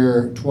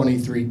year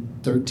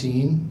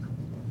 2313.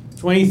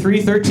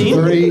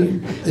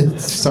 2313?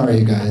 Sorry,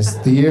 you guys.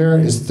 The year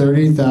is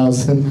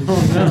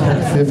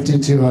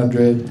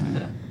 30,5,200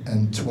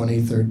 and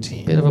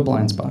 2013. Bit of a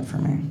blind spot for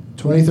me.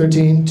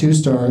 2013, 2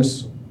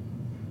 stars.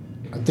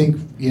 I think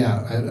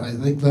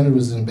Leonard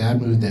was in a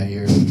bad mood that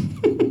year.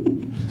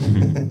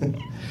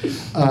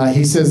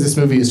 He says this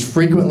movie is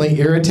frequently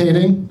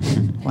irritating.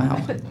 Wow.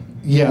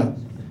 Yeah.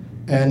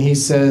 And he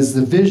says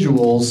the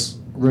visuals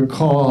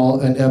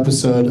recall an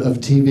episode of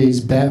TV's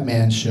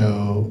Batman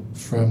show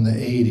from the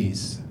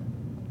 80s.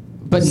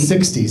 But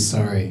 60s,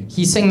 sorry.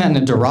 He's saying that in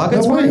a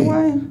derogatory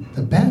way?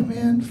 The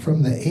Batman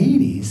from the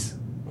 80s?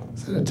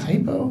 Is that a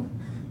typo?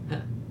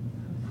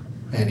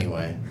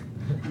 Anyway,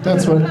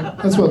 that's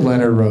what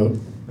Leonard wrote.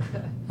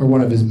 Or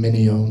one of his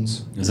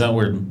mini-owns. Is that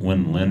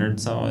when Leonard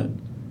saw it?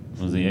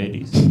 Was the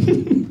 80s?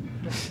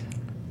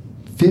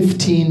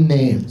 15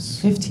 names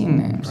 15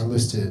 names. are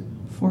listed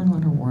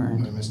 4-letter by word.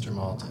 Mr.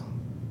 Malta.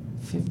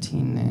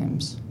 15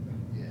 names.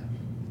 Yeah.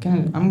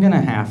 I'm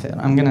gonna half it.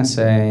 I'm gonna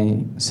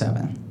say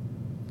 7.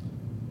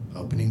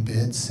 Opening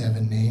bid,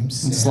 7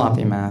 names. It's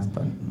sloppy math,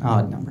 but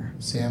odd number.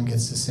 Sam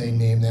gets to say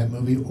name that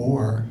movie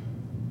or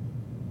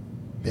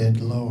bid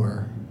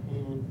lower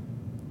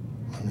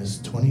on this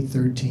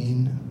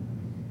 2013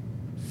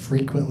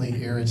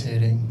 frequently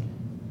irritating,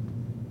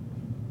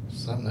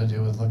 something to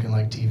do with looking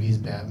like TV's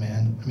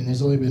Batman. I mean,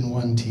 there's only been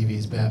one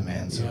TV's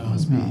Batman, so it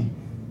must be.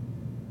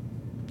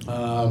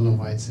 I don't know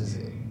why it says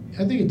it.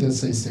 I think it does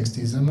say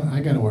 60s.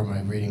 I gotta wear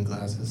my reading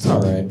glasses. It's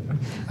all right.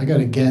 I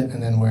gotta get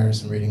and then wear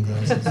some reading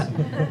glasses.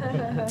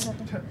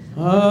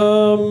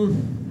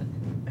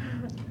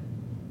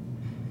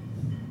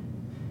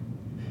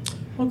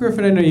 Well,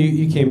 Griffin, I know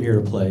you came here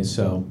to play,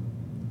 so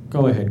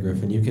go ahead,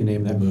 Griffin. You can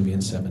name that movie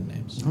in 7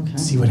 names. Okay.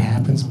 See what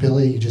happens,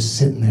 Billy? You're just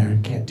sitting there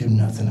and can't do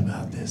nothing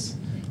about this.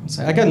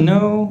 So I got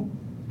no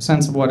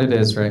sense of what it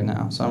is right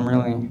now, so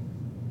I'm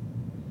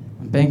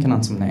banking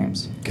on some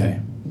names. Okay.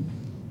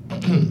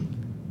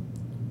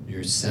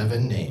 Your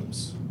 7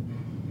 names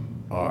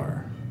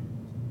are.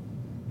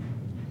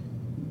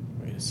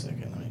 Wait a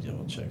second, let me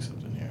double check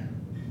something here.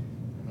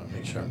 I want to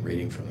make sure I'm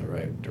reading from the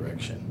right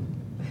direction.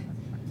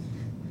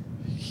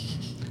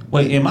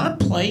 Wait, am I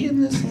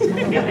playing this?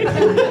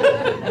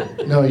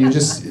 No, you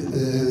just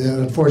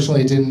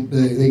unfortunately didn't.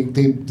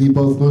 They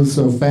both move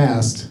so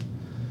fast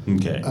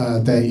Okay.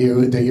 that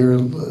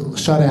you're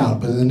shut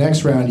out. But in the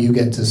next round, you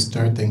get to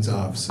start things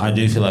off. So. I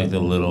do feel like the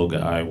little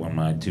guy when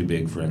my 2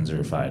 big friends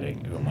are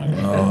fighting. I'm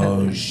like,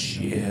 oh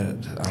shit!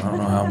 I don't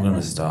know how I'm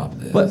gonna stop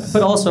this.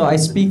 But also, I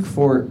speak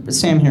for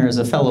Sam here as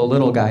a fellow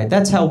little guy.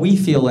 That's how we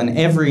feel in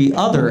every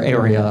other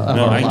area of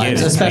No, our I get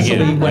lives, it. especially I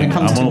get it. when it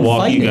comes I'm to gonna walk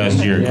fighting. you guys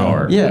to your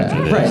car. Yeah,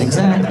 after this. right,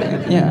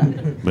 exactly. Yeah.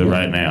 But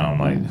right now, I'm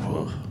like,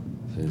 oh,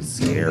 this is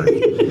scary.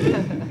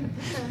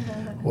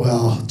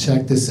 Well,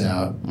 check this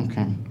out.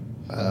 Okay.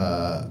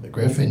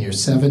 Griffin, your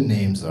 7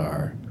 names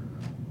are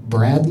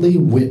Bradley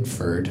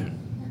Whitford,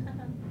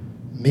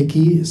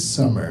 Mickey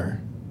Summer,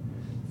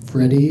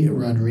 Freddie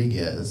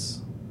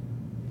Rodriguez,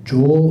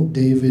 Joel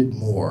David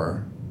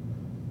Moore,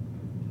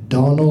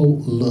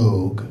 Donald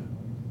Logue,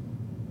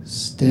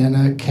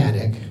 Stana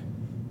Katic.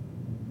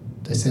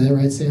 Did I say that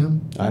right,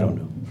 Sam? I don't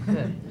know.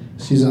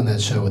 She's on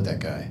that show with that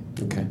guy.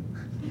 Okay.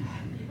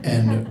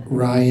 And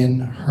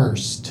Ryan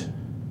Hurst.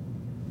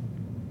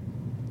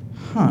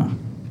 Huh.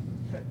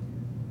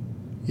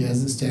 Yeah,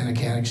 is it Stana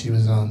Katic? She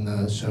was on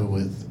the show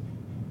with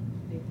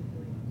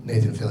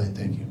Nathan Fillion.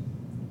 Thank you.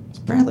 It's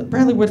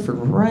Bradley Whitford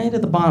right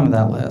at the bottom of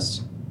that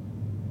list.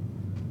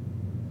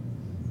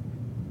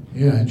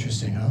 Yeah,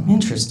 interesting, huh?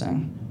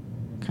 Interesting.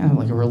 Kind of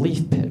like a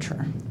relief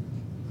pitcher.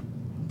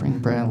 Bring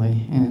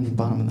Bradley in,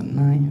 bottom of the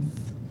 9th.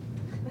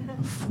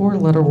 A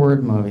 4-letter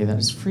word movie that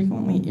is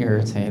frequently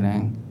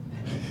irritating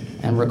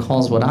and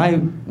recalls what I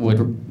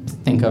would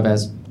think of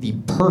as the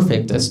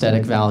perfect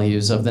aesthetic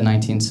values of the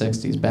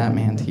 1960s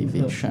Batman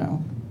TV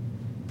show.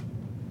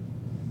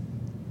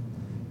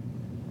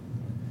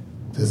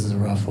 This is a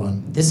rough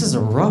one. This is a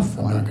rough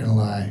I'm one. not gonna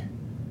lie.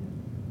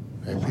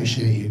 I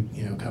appreciate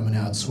you coming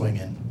out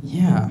swinging.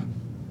 Yeah.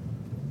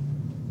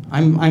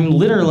 I'm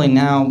literally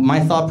now, my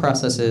thought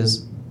process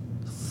is,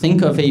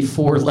 think of a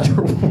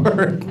 4-letter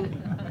word.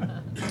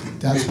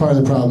 That's part of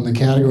the problem. The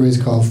category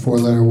is called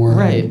 4-letter word.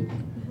 Right.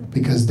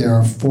 Because there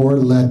are 4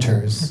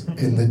 letters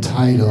in the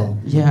title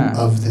Yeah.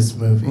 of this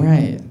movie.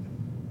 Right.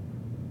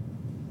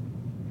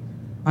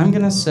 I'm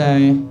gonna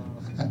say,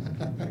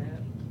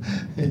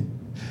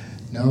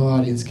 No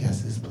audience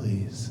guesses,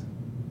 please.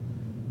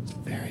 It's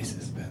very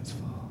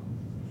suspenseful.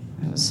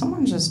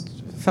 someone just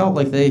felt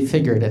like they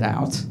figured it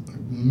out.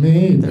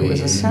 Maybe. There was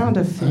a sound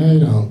of I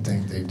don't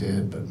think they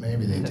did, but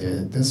maybe they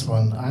did. This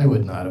one, I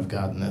would not have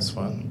gotten this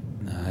one.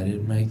 I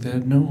didn't make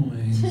that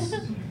noise.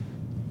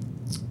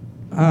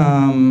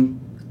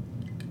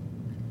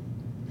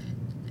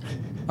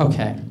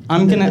 Okay.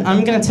 I'm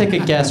gonna take a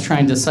guess, try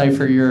and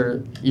decipher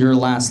your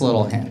last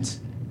little hint.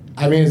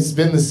 I mean, it's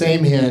been the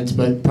same hint,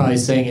 but probably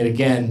saying it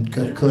again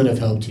could have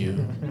helped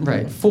you.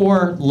 Right.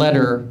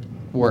 4-letter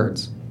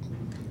words.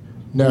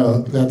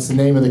 No, that's the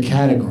name of the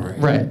category.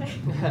 Right.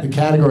 The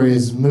category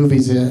is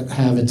movies that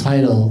have a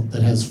title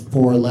that has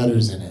 4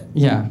 letters in it.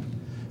 Yeah.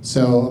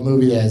 So a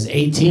movie that has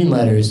 18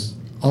 letters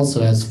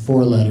also has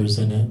 4 letters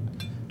in it.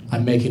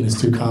 I'm making this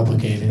too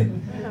complicated.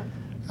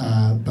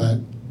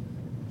 But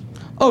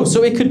Oh,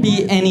 so it could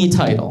be any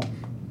title.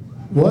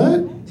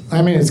 what?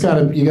 I mean,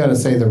 you gotta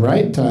say the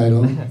right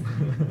title.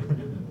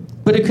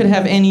 But it could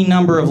have any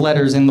number of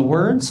letters in the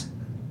words?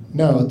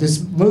 No,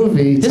 this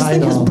movie This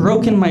title. thing has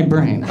broken my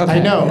brain. Okay. I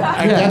know.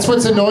 Yeah. That's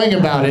what's annoying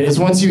about it. Is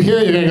once you hear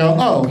it, you're gonna go,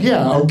 "Oh,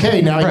 yeah,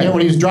 okay." Now I Right. get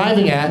what he was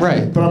driving at.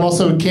 Right. But I'm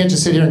also can't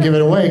just sit here and give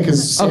it away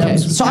because Okay,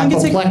 Sam's so I'm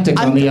gonna apoplectic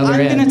on the other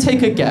I'm end. gonna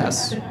take a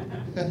guess,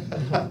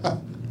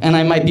 and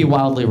I might be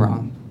wildly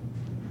wrong.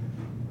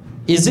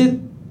 Is it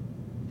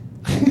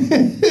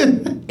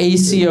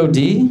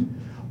ACOD?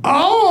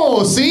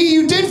 Oh, see,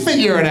 you did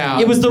figure it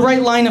out. It was the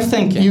right line of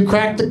thinking. You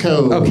cracked the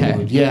code.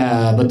 Okay.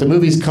 Yeah, but the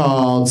movie's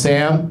called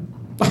Sam.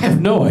 I have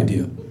no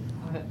idea.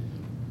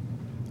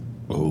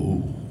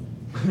 Oh.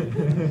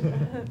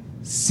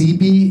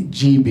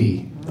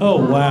 CBGB.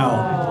 Oh,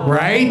 wow.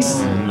 Right?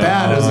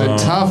 That is a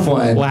tough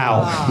one.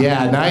 Wow.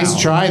 Yeah, nice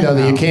try though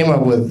that you came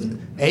up with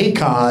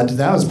ACOD.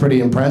 That was pretty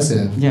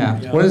impressive.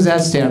 Yeah. What does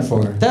that stand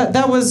for?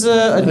 That was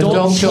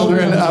Adult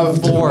Children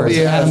of Divorce.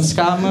 Yeah. Adam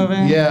Scott movie.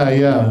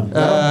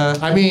 Yeah.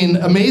 I mean,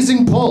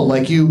 amazing pull.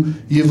 Like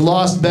you've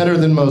lost better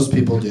than most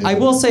people do. I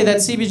will say that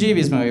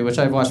CBGB's movie, which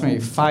I've watched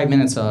maybe 5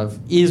 minutes of,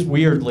 is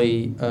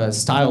weirdly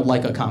styled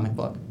like a comic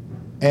book.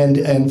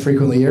 And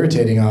frequently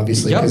irritating,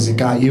 obviously, because it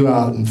got you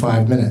out in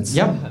 5 minutes.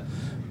 Yep.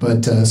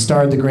 But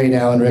starred the great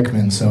Alan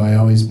Rickman, so I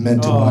always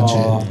meant to watch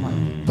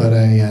it, but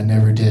I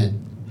never did.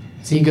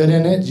 Is he good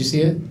in it? Did you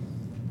see it?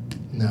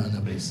 No,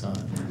 nobody saw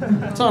it.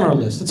 It's on our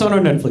list. It's on our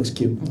Netflix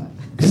queue.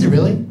 Is it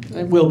really?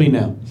 It will be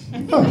now.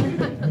 Oh,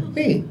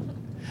 neat.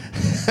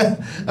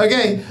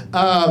 Okay,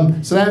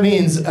 so that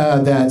means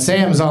that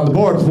Sam's on the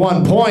board with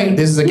 1 point.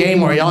 This is a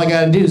game where all you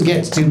gotta do is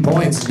get to 2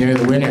 points and you're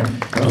the winner.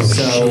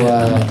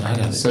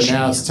 So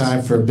now it's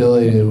time for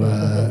Billy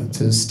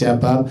to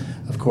step up.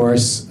 Of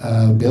course,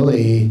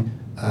 Billy,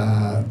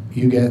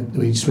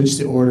 we switch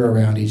the order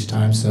around each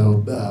time. So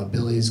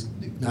Billy's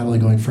not only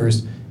going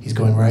first, he's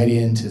going right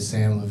into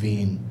Samm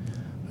Levine,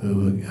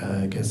 who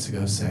gets to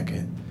go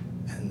second,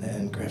 and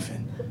then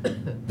Griffin.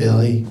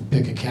 Billy,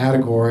 pick a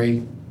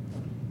category.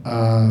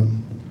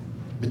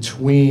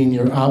 Between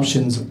your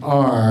options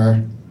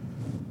are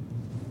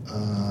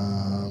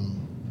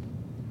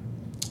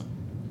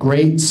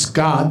Great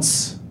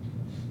Scots.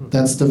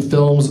 That's the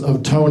films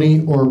of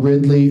Tony or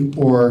Ridley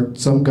or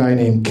some guy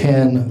named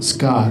Ken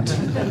Scott.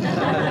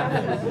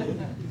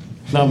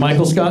 Not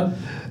Michael Scott?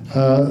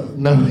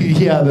 No,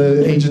 yeah,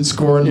 the Agent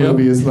Scorn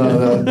movie is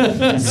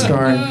not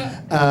Scarn.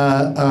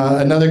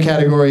 Another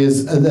category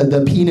is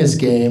the penis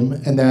game,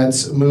 and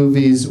that's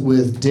movies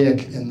with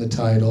dick in the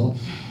title.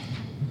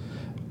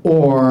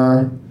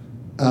 Or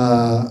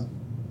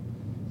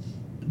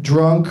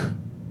drunk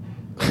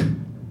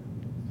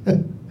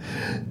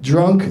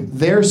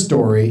their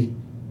story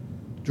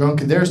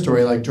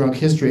like Drunk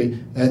History.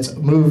 That's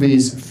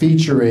movies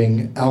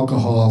featuring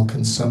alcohol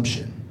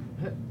consumption,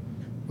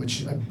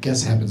 which I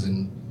guess happens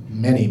in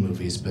many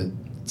movies, but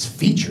it's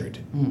featured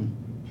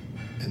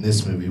in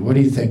this movie. What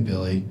do you think,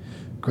 Billy?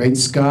 Great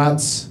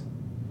Scots,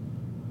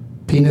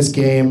 penis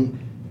game,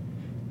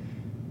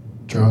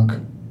 drunk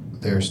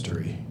their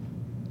story.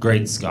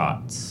 Great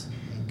Scots.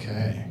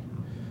 Okay.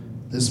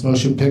 This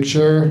motion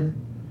picture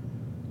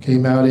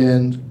came out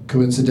in,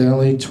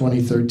 coincidentally,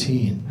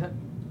 2013.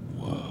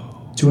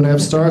 Whoa. 2.5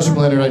 stars from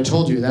Leonard. I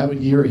told you that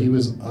year he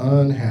was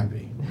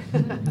unhappy.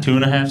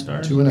 2.5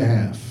 stars?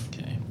 2.5.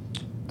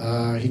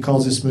 Okay. He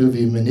calls this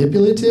movie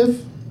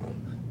manipulative.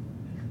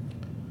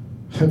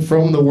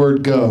 From the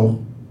word go.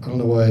 I don't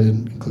know why I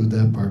didn't include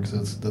that part,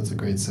 because that's a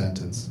great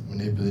sentence.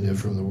 Manipulative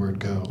from the word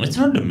go. It's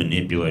hard to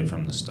manipulate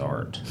from the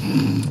start.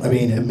 I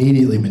mean,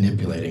 immediately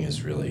manipulating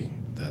is really,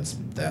 that's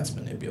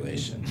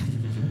manipulation.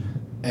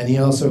 And he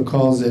also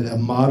calls it a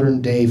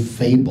modern day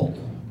fable.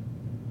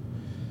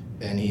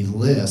 And he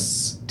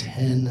lists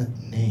 10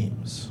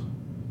 names.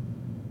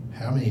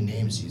 How many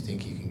names do you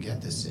think you can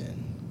get this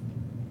in?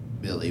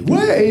 Billy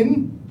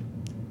Wayne?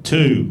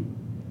 2.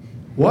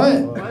 What?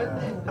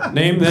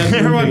 Name that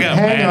Everyone movie. got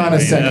Hang mad on at a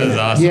me. That second. was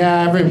awesome.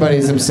 Yeah,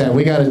 everybody's upset.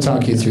 We got to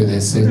talk you through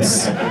this.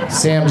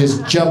 Sam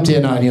just jumped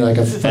in on you like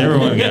a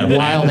Everyone got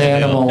wild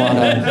mad. animal on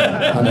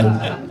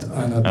a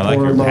I like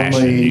poor your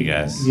passion, lonely. you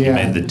guys. Yeah. You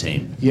made the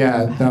team.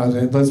 Yeah, no,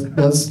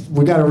 let's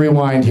we got to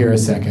rewind here a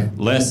second.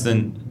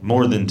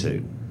 More than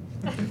 2.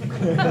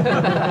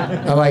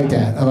 I like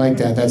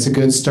that. That's a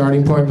good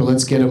starting point, but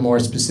let's get a more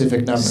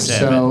specific number.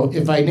 7. So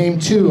if I name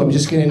 2, I'm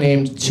just going to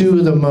name 2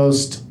 of the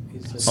most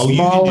Oh, you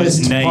can smallest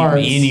just name parts.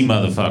 any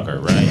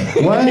motherfucker,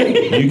 right? What?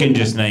 You can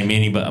just name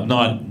anybody.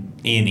 Not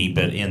any,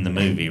 but in the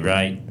movie,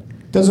 right?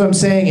 That's what I'm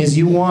saying is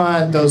you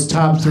want those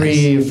top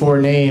 3 or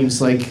 4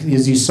 names, like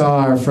as you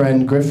saw our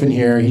friend Griffin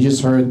here, he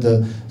just heard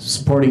the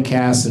supporting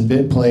cast and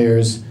bit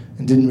players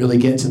and didn't really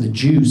get to the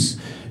juice.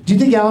 Do you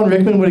think Alan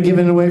Rickman would have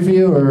given it away for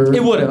you? Or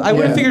It would have. I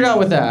would have figured it out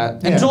with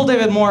that. And Yeah. Joel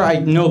David Moore, I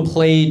know,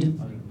 played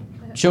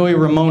Joey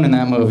Ramone in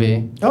that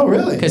movie. Oh,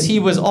 really? Because he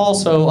was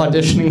also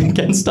auditioning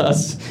against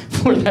us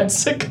for that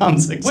sitcom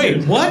success.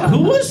 Wait, what?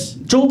 Who was?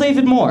 Joel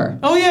David Moore.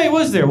 Oh, yeah, he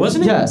was there,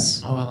 wasn't he?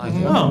 Yes. Oh, I like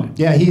it. Oh.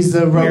 Yeah, he's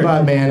the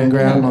robot man in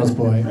Grandma's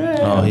Boy.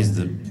 Oh, he's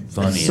the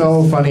funniest.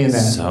 So funny in that.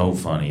 So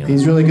funny in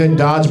He's really good in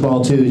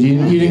Dodgeball, too.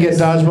 You didn't get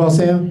Dodgeball,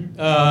 Sam?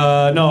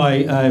 No,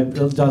 I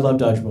love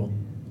Dodgeball.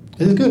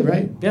 It's good,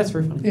 right? Yeah, it's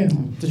very funny. Yeah.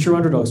 It's a true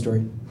underdog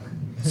story.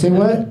 Say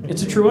what?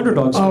 It's a true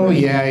underdog story. Oh,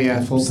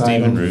 yeah, full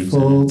Stephen title. Root's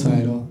Full in it.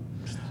 title.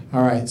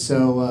 All right,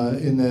 so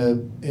in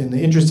the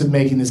interest of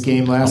making this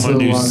game last a I'm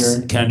little gonna do.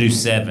 longer, Can I do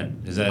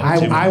 7? Is that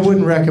too much? I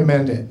wouldn't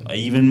recommend it.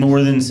 Even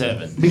more than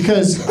 7.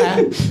 Because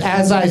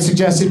as I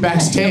suggested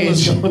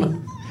backstage,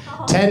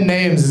 10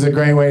 names is a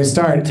great way to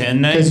start.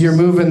 10 names? Because you're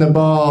moving the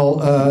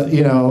ball,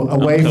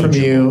 away from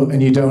you,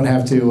 and you don't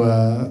have to.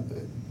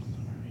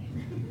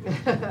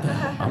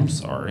 I'm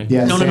sorry.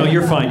 Yeah, No,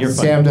 you're fine. You're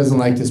fine. Sam doesn't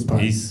like this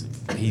part. He's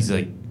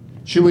like,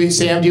 Should we,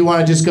 Sam? Do you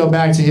want to just go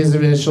back to his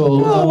initial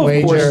No, of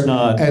wager, course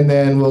not. and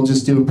then we'll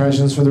just do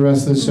impressions for the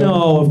rest of the show?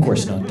 No, of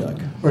course not,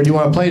 Doug. Or do you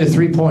want to play to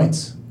 3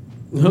 points?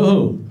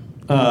 Oh.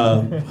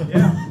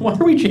 Why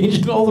are we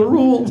changing all the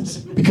rules?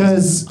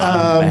 Because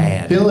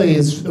mad. Billy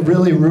is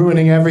really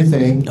ruining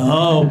everything.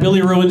 Oh,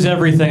 Billy ruins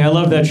everything. I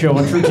love that show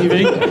on True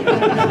TV.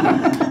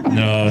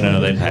 no,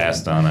 they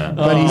passed on it.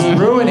 But he's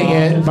ruining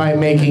it by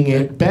making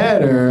it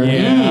better.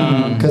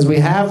 Yeah. Because we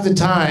have the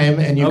time,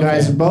 and you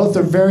guys both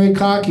are very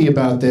cocky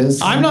about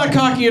this. I'm not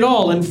cocky at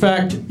all. In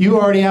fact, You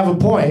already have a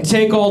point.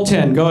 take all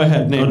 10. Go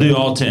ahead, name I'll it. do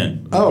all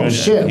 10. Oh, Good.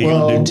 shit. He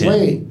gonna Well, do 10.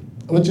 wait.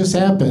 What just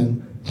happened?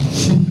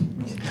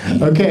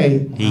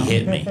 Okay. He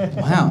hit me.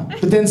 Wow.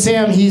 But then,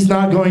 Sam, he's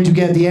not going to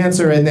get the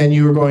answer, and then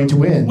you are going to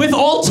win. With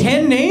all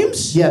 10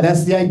 names? Yeah,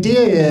 that's the idea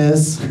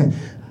is...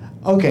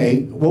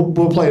 Okay, we'll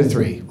play to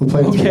 3. We'll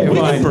play to 3.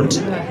 Okay, fine.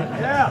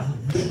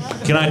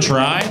 Can I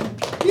try?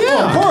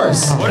 Yeah, of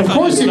course. What Of if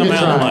course I you just can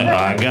come out and I'm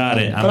try. like, I got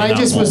it.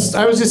 But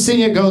I was just seeing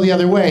it go the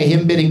other way,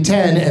 him bidding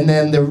 10, and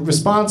then the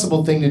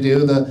responsible thing to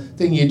do, the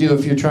thing you do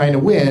if you're trying to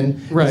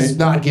win, Right. is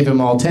not give him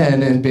all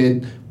 10 and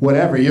bid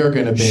whatever you're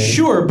going to bid.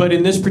 Sure, but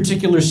in this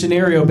particular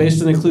scenario, based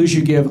on the clues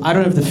you give, I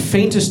don't have the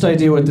faintest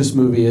idea what this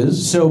movie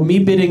is. So me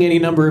bidding any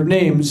number of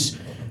names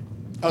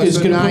is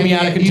so going to put 9 me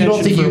out of names- contention. You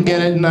don't think you can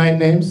get it in 9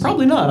 names?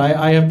 Probably not.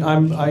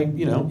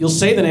 You'll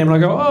say the name and I'll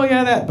go, oh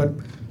yeah, that. But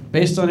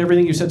based on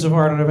everything you said so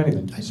far, I don't have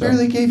anything. I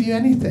barely gave you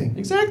anything.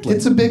 Exactly.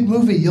 It's a big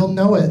movie. You'll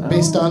know it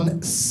based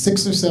on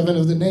 6 or 7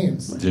 of the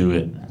names. Do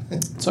it.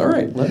 It's all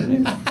right. Let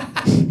me.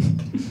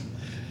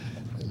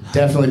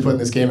 Definitely putting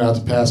this game out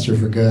to pasture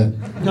for good.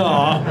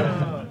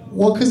 Aw.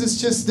 Well, because it's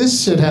just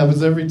this shit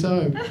happens every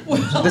time.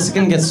 This is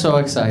gonna get so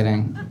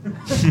exciting.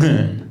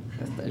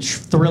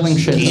 Thrilling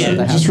shit is about to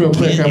happen. Just real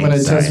quick, I'm going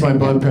to test my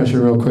blood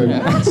pressure real quick.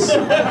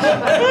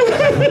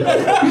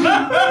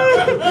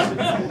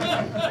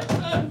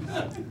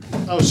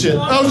 Oh shit!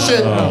 Oh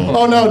shit!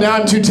 Oh no! Now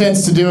I'm too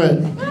tense to do it.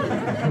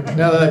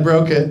 Now that I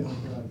broke it.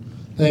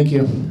 Thank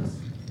you.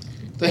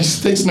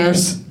 Thanks,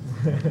 nurse.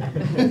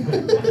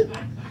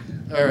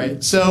 All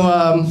right.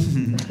 So,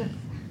 Do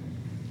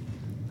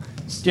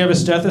you have a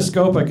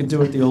stethoscope? I could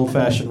do it the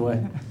old-fashioned way.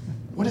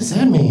 what does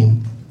that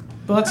mean?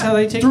 Well, that's how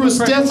they take Through a blood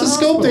pressure in the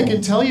stethoscope, they hospital.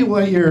 can tell you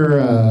what your.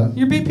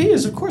 Your BP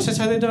is, of course. That's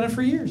how they've done it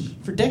for years,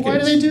 for decades. Why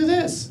do they do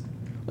this?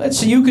 That's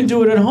so you can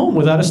do it at home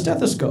without a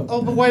stethoscope.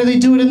 Oh, but why do they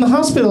do it in the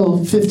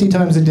hospital 50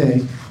 times a day?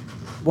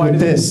 Why With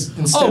do they- this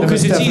instead Oh, of a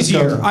because it's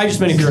stethoscope? easier. I just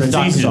meant if you're in a It's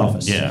doctor's easier,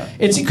 office. yeah.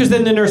 It's because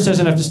then the nurse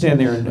doesn't have to stand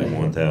there and.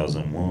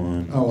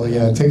 1001. Oh well,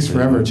 yeah, it takes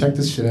forever. Check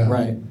this shit out.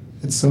 Right.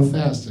 It's so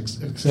fast,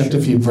 except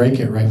if you break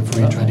it right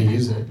before you try to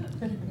use it.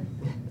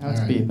 Now it's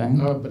All right.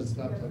 beeping. Oh, but it's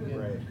not plugged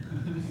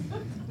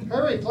in.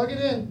 Hurry, plug it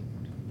in.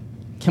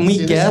 Can we See,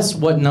 this guess is-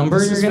 what number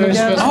this you're is gonna very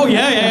get? stressful. Oh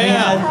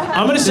yeah.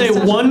 I'm gonna say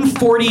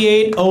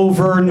 148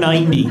 over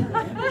 90.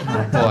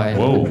 Oh boy.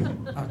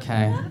 Whoa.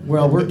 Okay.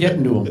 Well, we're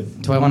getting to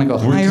them. Do I want to go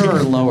higher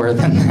or lower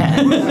than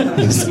that?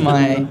 Is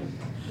my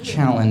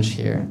challenge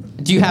here.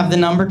 Do you have the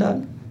number,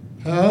 Doug?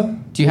 Huh?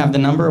 Do you have the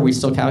number? Are we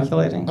still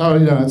calculating? Oh,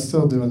 yeah, it's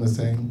still doing the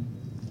thing.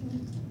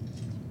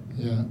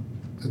 Yeah,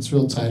 it's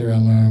real tight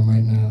around my arm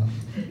right now.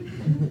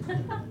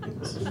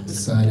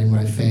 Deciding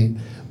my fate.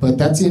 But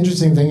that's the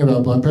interesting thing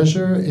about blood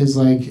pressure is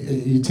like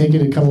you take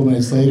it a couple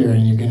minutes later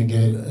and you're going to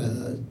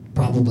get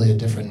probably a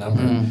different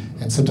number.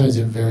 And sometimes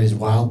it varies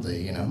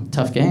wildly, you know.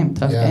 Tough game.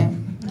 Tough Yeah.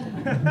 game.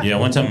 Yeah,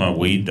 one time my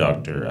weed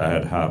doctor, I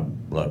had high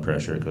blood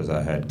pressure because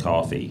I had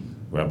coffee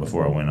right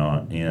before I went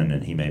on in,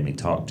 and he made me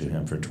talk to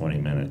him for 20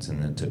 minutes,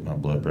 and then took my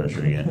blood pressure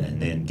again,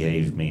 and then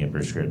gave me a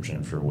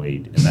prescription for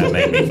weed, and that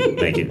made me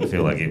make it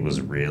feel like it was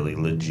really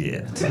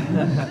legit.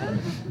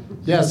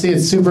 Yeah, see,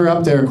 it's super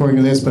up there according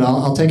to this, but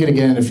I'll take it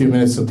again in a few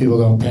minutes so people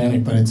don't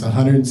panic. But it's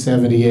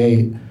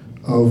 178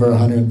 over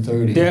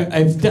 130.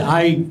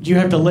 You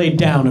have to lay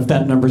down if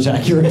that number's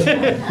accurate.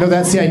 No,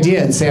 that's the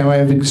idea, Sam. I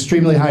have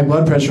extremely high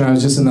blood pressure. I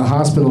was just in the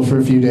hospital for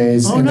a few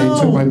days, Oh, and no.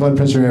 they took my blood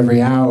pressure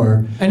every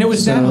hour. And it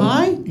was that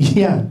high?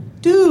 Yeah,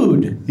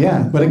 Dude.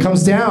 yeah. But it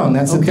comes down.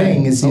 That's the Okay,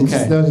 thing. Is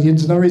okay.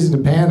 there's no reason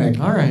to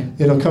panic. All right.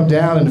 It'll come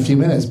down in a few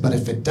minutes. But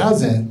if it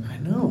doesn't, I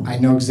know. I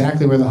know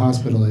exactly where the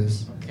hospital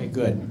is. Okay,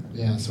 good.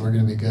 Yeah, so we're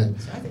gonna be good.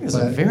 I think it's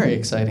a very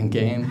exciting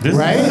game. This-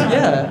 Right?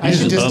 Yeah. I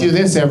should just do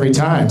this every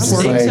time. Just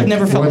Stakes have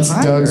never felt what's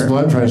higher. Doug's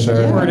blood pressure?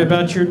 I'm worried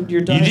about your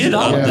You diet. did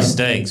up Yeah. the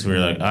stakes. We were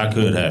like, I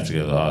could have to go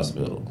to the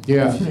hospital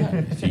Yeah.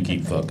 if you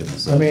keep fucking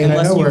this I up. mean, I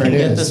Unless know you where can it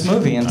get is. this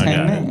movie in 10 I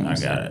got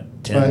names. it. I got it.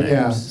 10 But names.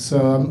 yeah,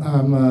 so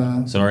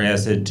I'm Sorry, I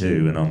said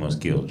 2 and almost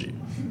killed you.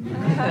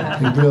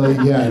 it really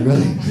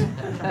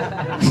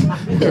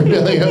it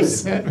really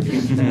upset me.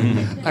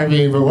 I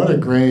mean, but what a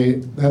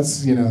great,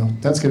 that's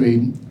gonna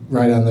be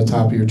right on the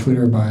top of your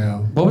Twitter bio.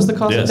 What was the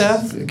cause Yes. of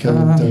death?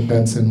 Killing Doug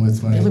Benson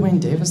with Billy Wayne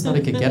Davis thought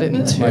he could get it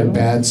in 2. my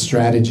bad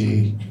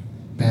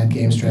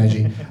game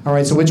strategy. All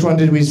right, so which one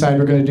did we decide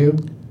we're gonna do?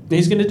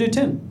 He's going to do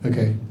 10.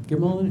 Okay. Give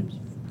him all the names.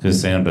 Because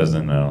Sam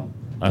doesn't know.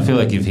 I feel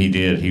like if he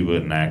did, he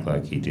wouldn't act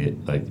like he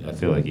did. Like I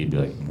feel like he'd be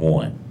like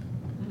 1.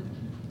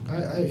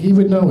 He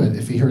would know it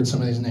if he heard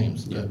some of these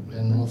names,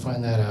 and we'll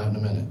find that out in a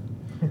minute.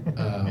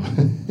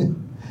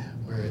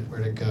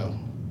 Where'd it go?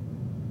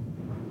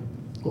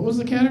 What was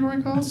the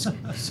category called?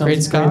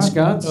 Great Scott.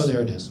 Scots. Oh,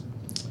 there it is.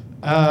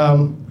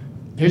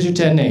 Here's your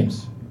 10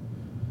 names.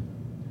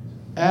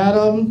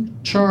 Adam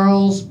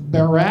Charles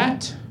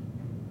Barat,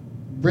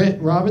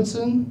 Britt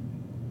Robinson,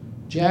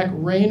 Jack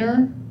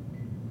Rayner,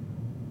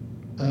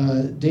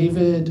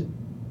 David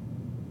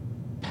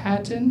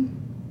Patton,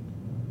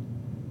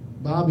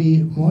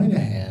 Bobby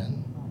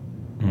Moynihan,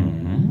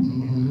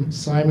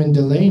 Simon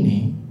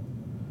Delaney,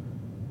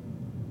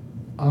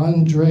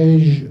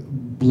 Andrzej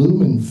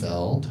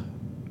Blumenfeld,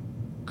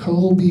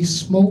 Colby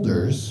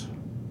Smulders,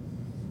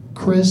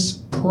 Chris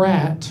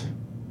Pratt,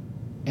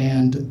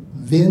 and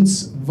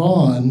Vince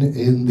Vaughn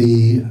in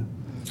the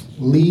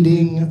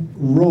leading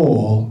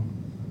role.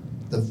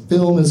 The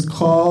film is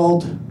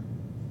called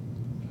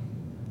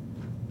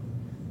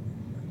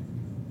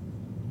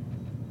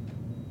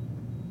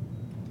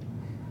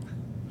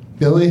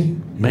Billy?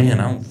 Man,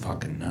 I don't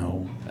fucking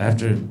know.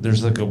 After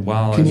there's like a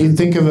while. Can you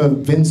think of a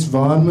Vince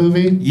Vaughn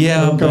movie?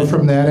 Yeah, Go but-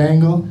 from that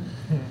angle?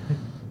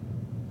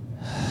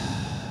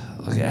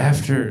 Like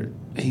after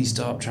he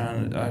stopped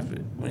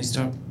when he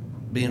stopped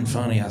being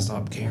funny, I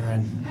stopped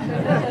caring.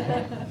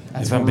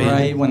 That's If I'm being-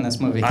 right when this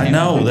movie came I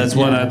know. out. That's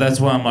Yeah. that's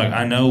why I'm like,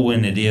 I know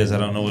when it is. I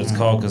don't know what it's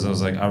called because I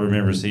was like, I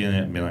remember seeing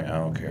it and being like, I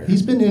don't care.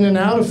 He's been in and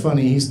out of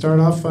funny. He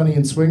started off funny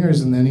in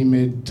Swingers, and then he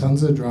made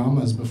tons of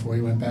dramas before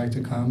he went back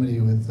to comedy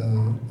with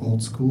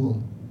Old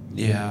School.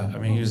 Yeah, I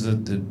mean, he was the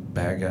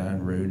bad guy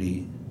in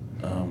Rudy.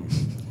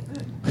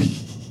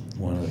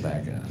 One of the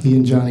bad guys. He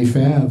and Johnny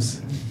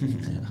Favs.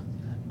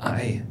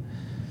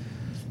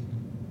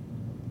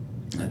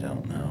 I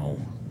don't know.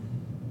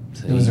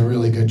 It was a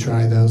really good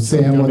try, though.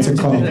 Sam, what's it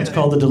called? It's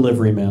called The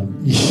Delivery Man.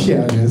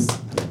 Yeah, it is.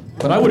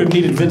 But I would have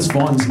needed Vince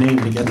Vaughn's name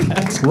to get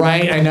that.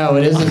 Right, I know.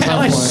 It is a tough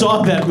I one.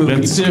 saw that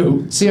movie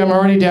too. See, I'm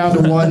already down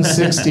to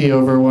 160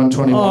 over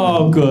 121.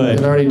 Oh, good.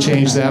 It already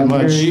changed that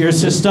much. Your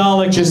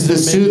systolic. Just the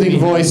soothing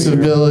voice of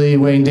Billy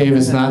Wayne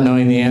Davis not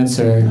knowing the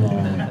answer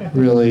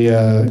really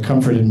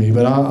comforted me.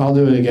 But I'll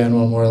do it again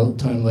one more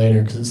time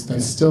later because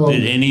that's still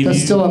Did any of you-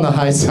 still on the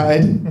high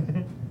side.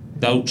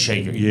 Don't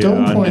shake it. Yeah,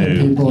 Don't I point at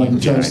knew. people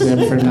and judge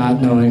them for not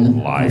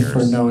knowing Liars.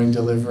 for knowing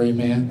Delivery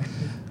Man.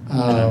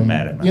 I'm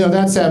mad at myself. You know,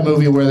 that's that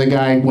movie where the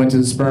guy went to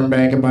the sperm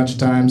bank a bunch of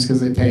times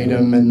because they paid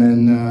him, and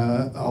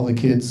then all the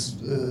kids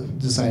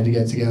decided to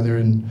get together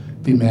and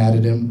be mad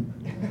at him.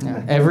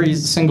 Yeah, every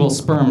single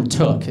sperm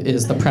took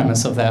is the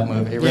premise of that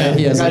movie, right? Yeah.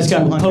 He has The like guy's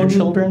got 200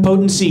 children.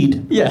 potent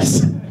seed.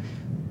 Yes.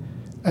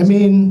 I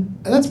mean,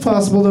 that's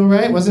possible though,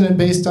 right? Wasn't it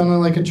based on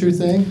like a true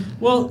thing?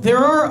 Well, there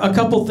are a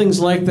couple things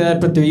like that,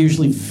 but they're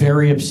usually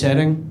very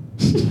upsetting.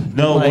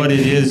 No, Like- what it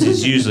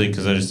is usually,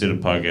 because I just did a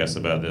podcast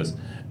about this,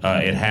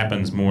 it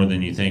happens more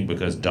than you think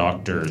because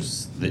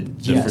doctors, the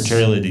Yes.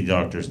 fertility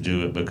doctors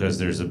do it because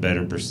there's a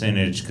better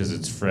percentage because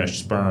it's fresh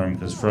sperm,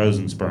 because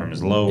frozen sperm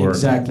is lower.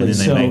 Exactly, And then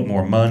they so- make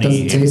more money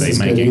Doesn't if taste they as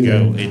make good it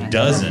go. either. It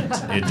doesn't.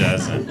 It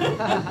doesn't.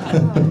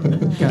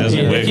 It doesn't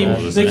Yeah,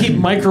 wiggle. they keep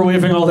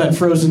microwaving all that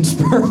frozen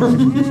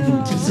sperm.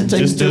 It takes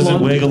just too doesn't long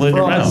to wiggle in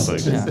your mouth.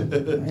 defrost. Like,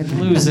 Yeah. It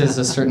loses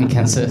a certain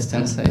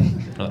consistency.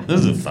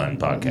 This is a fun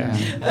podcast.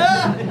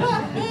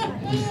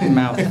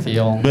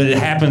 Mouthfeel. But it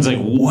happens like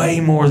way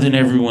more than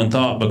everyone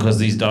thought because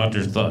these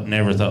doctors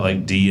never thought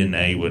like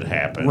DNA would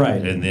happen.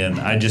 Right. And then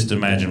I just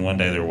imagine one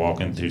day they're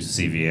walking through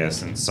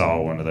CVS and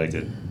saw one of like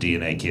a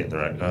DNA kit.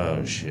 They're like,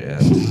 oh shit,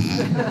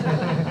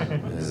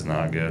 this is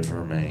not good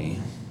for me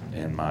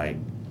and my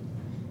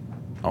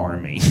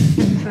army.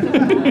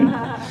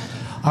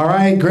 All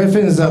right,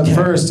 Griffin is up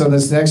first on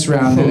this next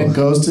round, and it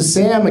goes to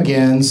Sam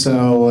again.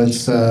 So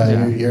it's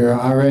you're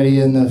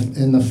already in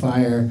the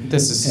fire.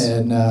 This is.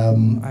 And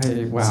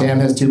Wow. Sam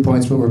has 2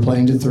 points, but we're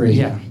playing to 3.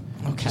 Yeah.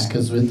 Okay. Just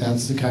because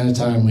that's the kind of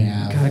time we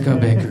have. Gotta go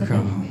big or go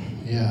home.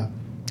 Yeah.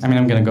 I mean,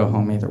 I'm gonna go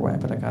home either way,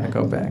 but I gotta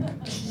go big.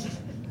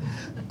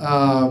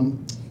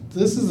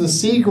 This is the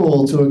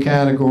sequel to a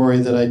category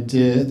that I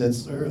did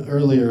that's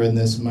earlier in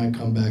this. Might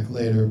come back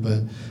later,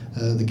 but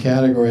the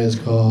category is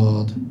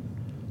called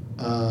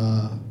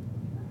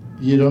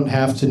You Don't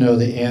Have to Know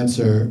the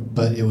Answer,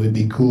 but It Would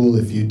Be Cool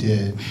If You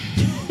Did.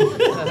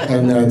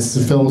 And that's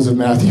the films of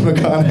Matthew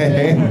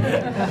McConaughey.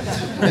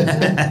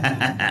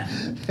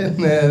 And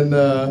then,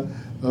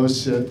 oh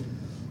shit,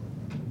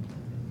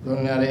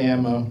 running out of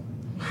ammo.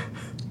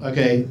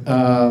 Okay.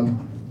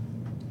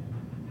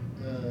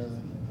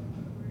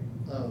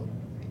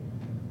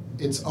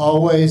 It's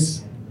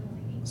always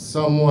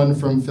someone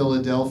from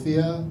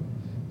Philadelphia.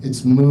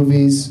 It's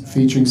movies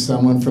featuring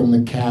someone from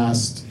the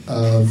cast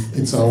of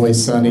It's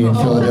Always Sunny in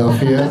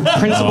Philadelphia.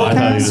 Principal I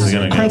thought he was cast.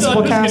 gonna go.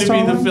 Principal It's cast.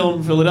 going to be the only?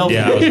 film Philadelphia.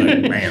 Yeah, I was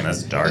like, man,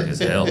 that's dark as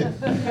hell.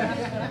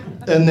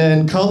 And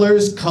then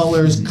Colors,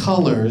 Colors,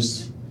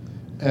 Colors.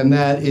 And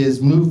that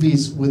is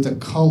movies with a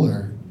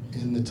color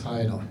in the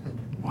title.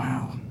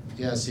 Wow.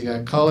 Yes, you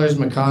got Colors,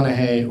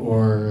 McConaughey,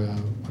 or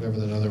whatever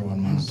that other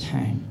one was.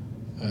 Okay.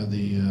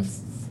 The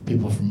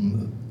people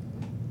from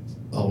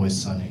Always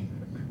Sunny.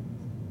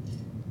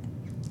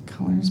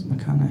 Colors,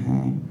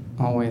 McConaughey,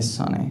 Always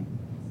Sunny.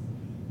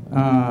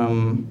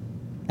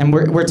 And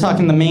we're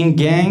talking the main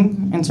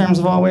gang in terms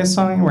of Always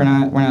Sunny. We're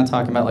not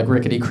talking about like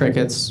rickety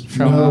crickets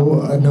showing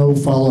up. No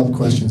follow-up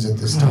questions at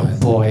this time. Oh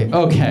boy.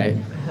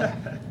 Okay.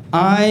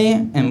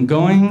 I am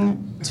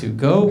going to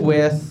go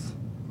with.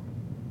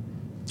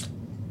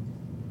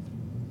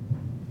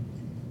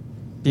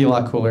 Be a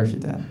lot cooler if you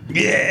did.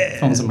 Yeah.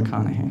 Films of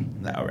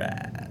McConaughey. All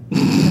right.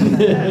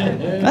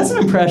 That's an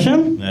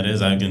impression. That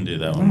is, I can do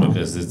that one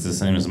because it's the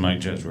same as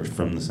Mike Judge. We're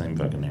from the same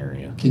fucking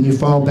area. Can you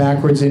fall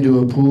backwards into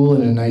a pool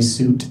in a nice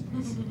suit?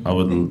 I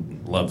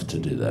would love to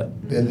do that.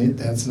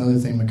 That's another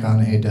thing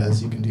McConaughey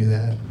does. You can do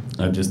that.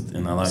 I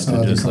like Saw to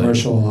the just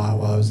commercial a lot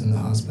while I was in the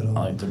hospital.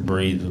 I like to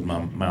breathe with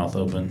my mouth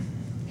open.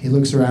 He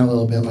looks around a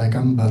little bit like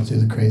I'm about to do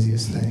the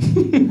craziest thing.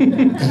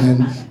 And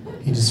then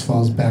he just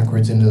falls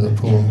backwards into the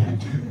pool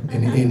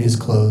in his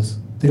clothes.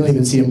 They don't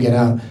even see him get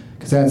out.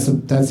 Because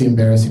that's the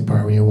embarrassing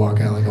part when you walk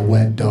out like a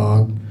wet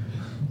dog.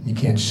 You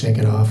can't shake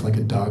it off like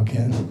a dog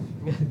can.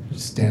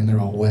 Just stand there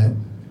all wet.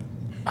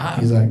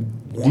 He's like,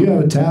 do you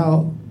have a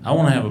towel? I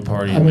want to have a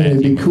party I and mean, it'd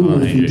Matthew be cool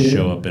if McConaughey you just did.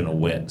 show up in a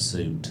wet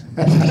suit.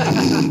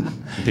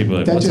 People are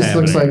like, That what's just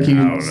happening? looks like I you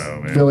don't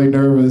know, man. really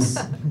nervous.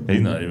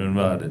 He's not even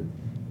invited.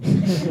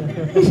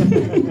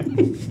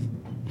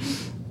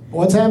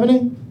 What's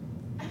happening?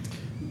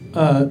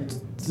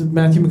 The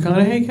Matthew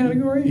McConaughey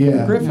category?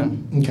 Yeah.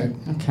 Griffin. Okay.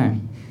 Okay.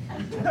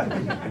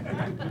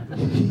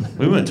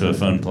 We went to a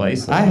fun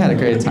place. I had a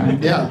great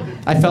time. Yeah.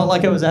 I felt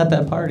like I was at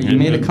that party. You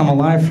made it come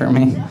alive for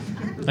me.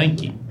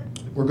 Thank you.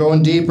 We're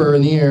going deeper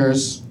in the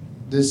years.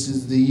 This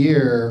is the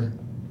year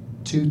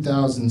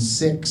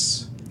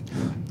 2006.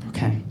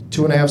 Okay.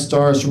 2.5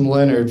 stars from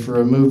Leonard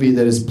for a movie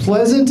that is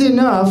pleasant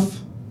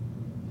enough.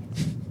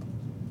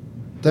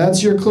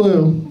 That's your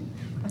clue.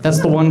 That's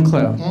the one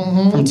clue.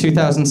 From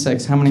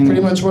 2006. How many? Pretty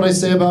much what I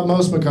say about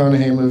most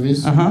McConaughey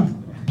movies. Uh-huh.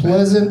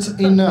 Pleasant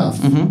enough.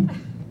 Mm-hmm.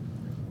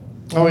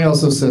 Oh, he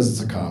also says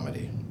it's a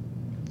comedy.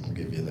 I'll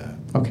give you that.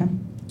 Okay.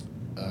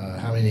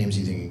 How many names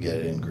do you think you can get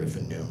it in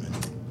Griffin Newman?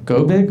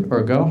 Go big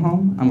or go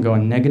home? I'm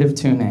going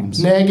 -2 names.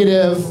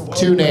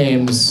 -2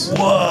 names.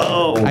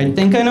 Whoa! I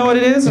think I know what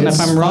it is, and It's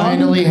if I'm wrong,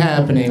 finally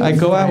happening. I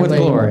go out with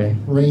Finally glory.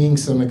 Wringing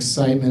some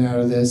excitement out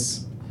of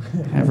this.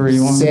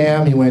 Everyone.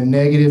 Sam, he went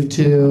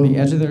 -2. The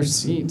edge of their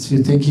seats. Do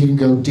you think you can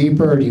go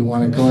deeper, or do you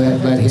want to go ahead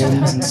and let him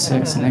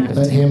 2006 -2.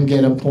 let him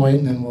get a point,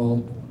 and then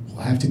we'll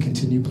have to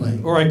continue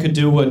playing? Or I could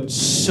do what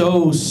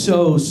so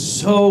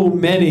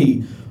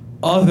many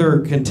other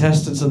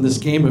contestants in this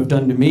game have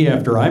done to me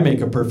after I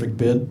make a perfect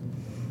bid.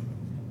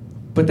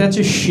 But that's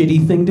a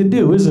shitty thing to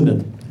do, isn't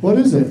it? What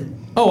is it?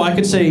 Oh, I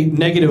could say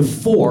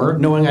 -4,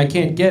 knowing I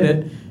can't get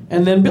it,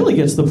 and then Billy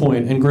gets the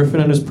point, and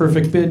Griffin on his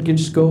perfect bid can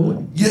just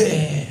go,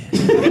 yeah!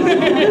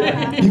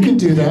 You can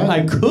do that.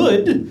 I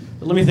could.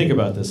 But let me think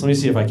about this. Let me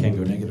see if I can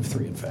go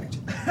 -3, in fact.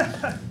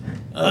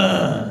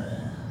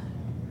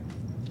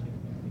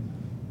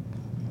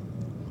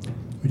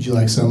 Would you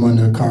like someone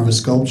to carve a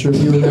sculpture of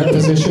you in that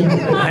position?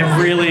 I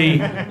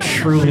really,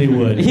 truly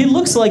would. He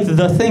looks like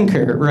the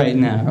thinker right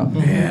now.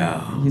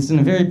 Yeah. He's in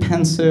a very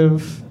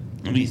pensive.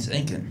 What are you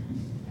thinking?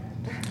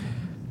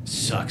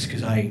 Sucks,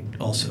 because I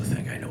also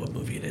think I know what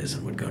movie it is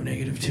and would go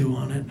 -2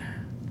 on it.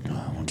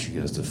 Oh, I want you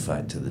guys to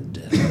fight to the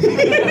death.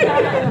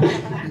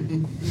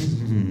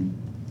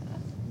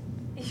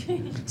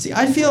 See,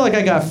 I feel like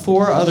I got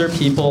 4 other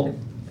people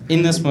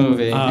in this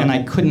movie, and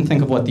I couldn't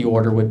think of what the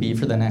order would be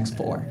for the next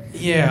 4.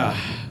 Yeah.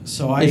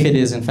 So If it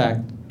is, in fact.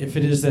 If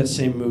it is that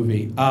same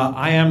movie,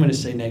 I am going to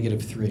say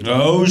 -3.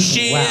 Oh,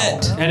 shit!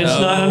 Wow. And it's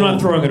not. I'm not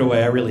throwing it away.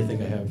 I really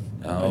think I have.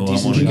 Oh, a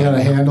decent You got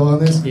a handle on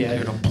this?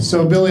 Yeah.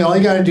 So, Billy, all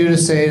you got to do to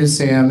say to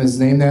Sam is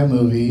name that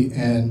movie,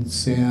 and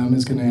Sam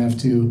is going to have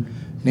to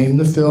name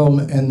the film,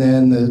 and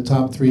then the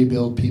top 3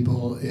 billed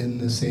people in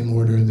the same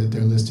order that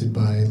they're listed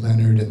by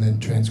Leonard, and then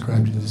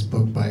transcribed in this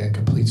book by a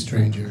complete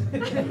stranger.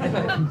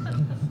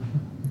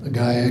 A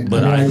guy,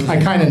 I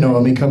kind of know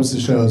him. He comes to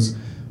shows,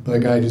 but a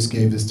guy just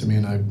gave this to me,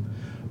 and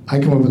I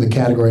come up with the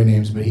category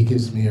names, but he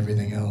gives me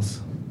everything else.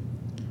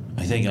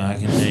 I think I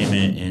can name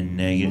it in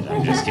negative.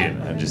 I'm just kidding.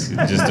 I'm just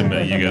to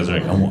make you guys are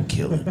like, I won't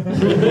kill it.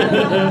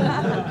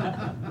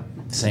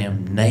 Sam,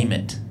 name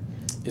it.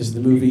 Is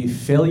the movie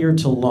Failure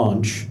to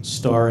Launch,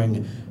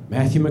 starring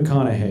Matthew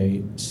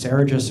McConaughey,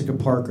 Sarah Jessica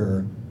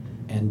Parker,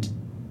 and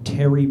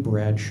Terry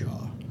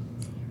Bradshaw.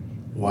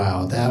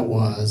 Wow, that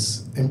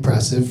was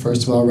impressive.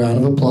 First of all, round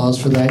of applause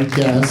for that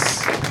guess.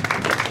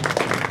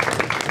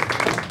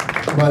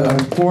 But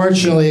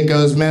unfortunately, it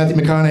goes Matthew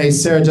McConaughey,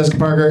 Sarah Jessica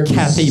Parker,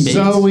 Kathy Bates.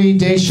 Zoe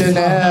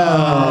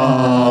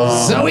Deschanel.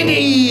 Zoe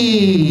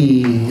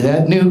D!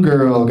 That new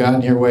girl got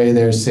in your way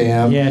there,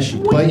 Sam. Yeah, she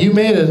did. But you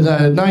made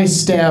a nice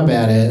stab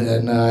at it,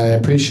 and I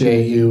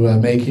appreciate you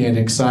making it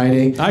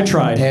exciting. I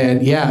tried.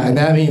 And yeah, and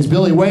that means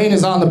Billy Wayne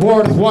is on the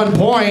board with 1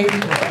 point.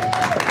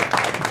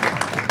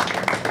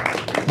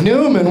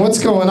 Newman,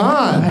 what's going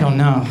on? I don't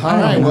know. All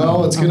right,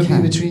 well, it's going to Okay.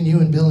 be between you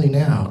and Billy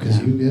now, because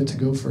you get to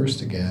go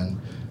first again.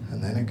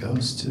 And then it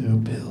goes to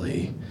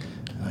Billy.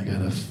 And I got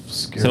to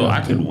scare So up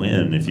I could the-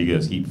 win if you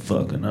guys keep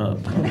fucking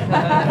up.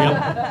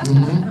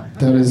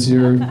 That is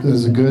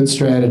a good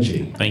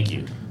strategy. Thank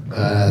you.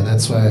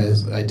 That's why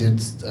I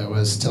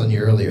was telling you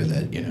earlier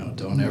that,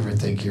 don't ever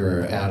think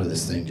you're out of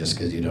this thing just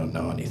because you don't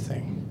know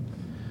anything.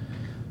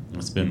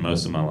 It's been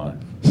most of my life.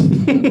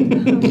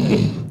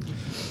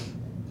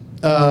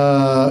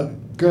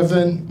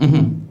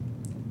 Griffin,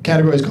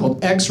 category is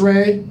called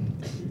X-Ray,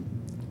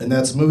 and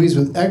that's movies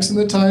with X in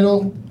the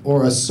title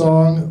or a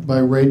song by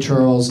Ray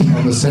Charles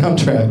on the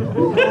soundtrack.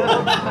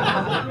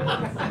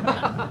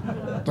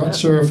 Not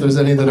sure if there's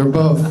any that are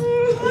both.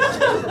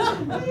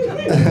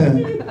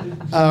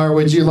 Or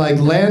would you like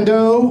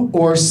Lando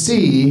or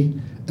C,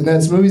 and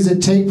that's movies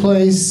that take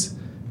place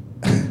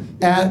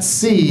at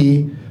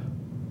sea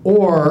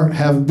or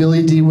have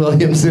Billy D.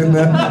 Williams in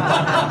them.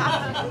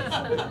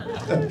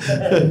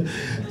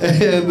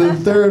 And the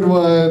third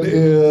one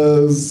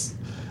is,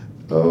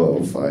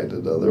 find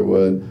another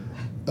one.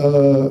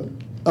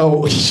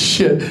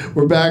 Shit,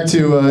 we're back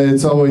to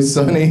It's Always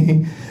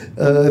Sunny.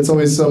 It's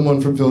Always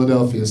Someone from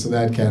Philadelphia, so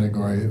that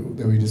category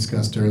that we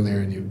discussed earlier,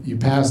 and you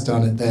passed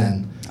on it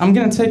then. I'm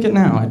gonna take it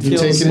now. It You're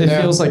feels taking it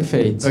now? feels like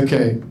fate.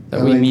 Okay.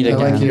 That we meet I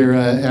like again. your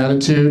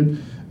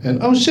attitude.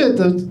 And oh shit,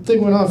 the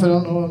thing went off. I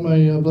don't know what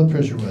my blood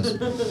pressure was.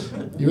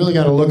 You really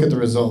got to look at the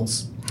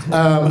results.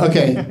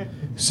 Okay.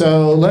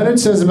 So Leonard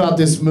says about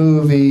this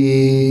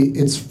movie,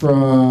 it's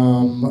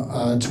from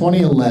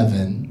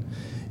 2011.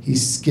 He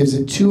gives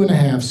it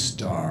 2.5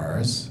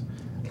 stars.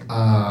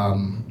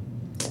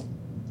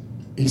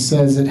 He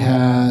says it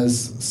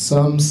has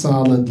some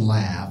solid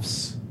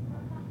laughs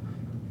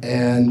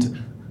and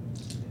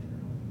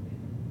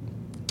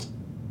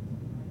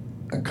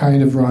a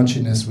kind of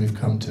raunchiness we've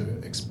come to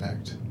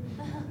expect.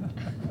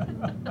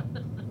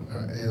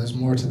 There's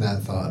more to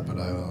that thought, but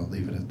I'll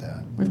leave it at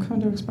that. We've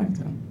come to expect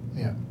it.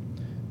 Yeah.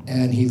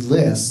 And he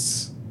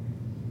lists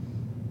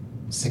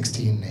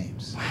 16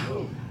 names.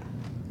 Wow.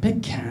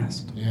 Big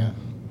cast. Yeah.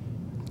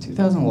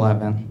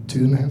 2011.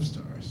 2.5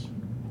 stars.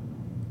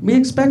 We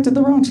expected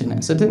the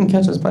raunchiness. It didn't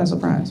catch us by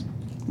surprise.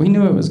 We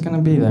knew it was going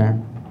to be there.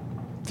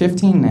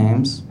 15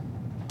 names.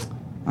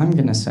 I'm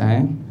going to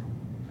say...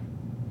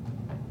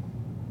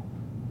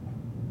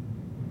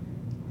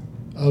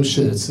 Oh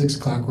shit, it's 6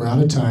 o'clock. We're out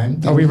of time.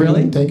 Are we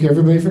really? Thank you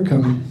everybody for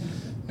coming.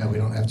 No, we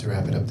don't have to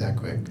wrap it up that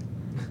quick.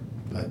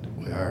 But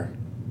we are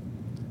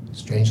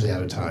strangely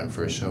out of time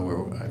for a show where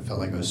I felt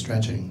like I was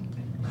stretching.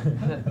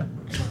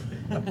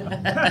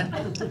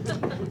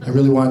 I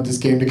really wanted this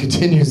game to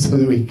continue so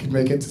that we could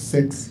make it to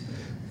 6.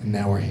 And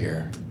now we're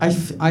here.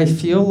 I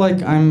feel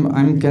like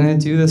I'm gonna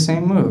do the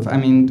same move. I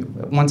mean,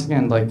 once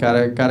again, like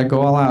gotta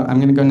go all out. I'm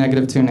gonna go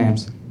 -2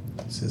 names.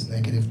 This is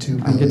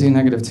 -2. I'm gonna do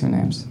 -2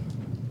 names.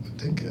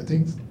 I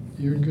think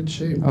you're in good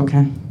shape.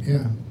 Okay.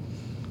 Yeah.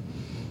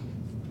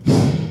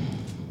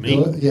 Me?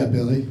 Billy? Yeah,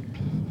 Billy.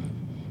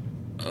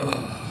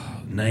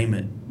 Name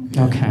it.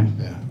 Okay.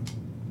 Yeah.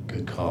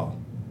 Good call.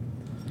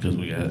 Because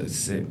we got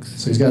 6.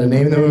 So he's got to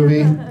name the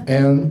movie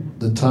and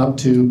the top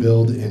 2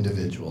 billed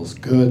individuals.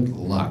 Good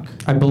luck.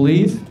 I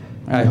believe,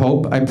 I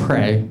hope, I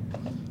pray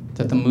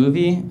that the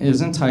movie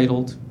is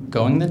entitled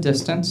Going the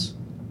Distance,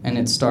 and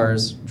it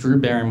stars Drew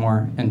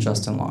Barrymore and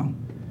Justin Long.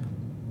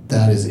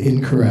 That is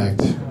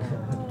incorrect.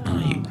 Oh,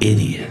 you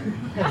idiot.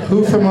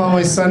 Who from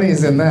Always Sunny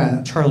is in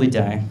that? Charlie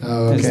Day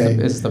Oh, okay.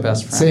 is the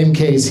best friend. Same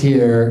case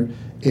here.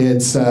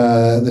 It's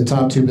the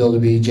top 2 billed to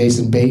be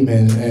Jason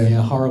Bateman and,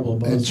 Horrible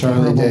and boss.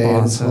 Charlie Horrible Day.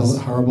 Bosses.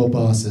 It's horrible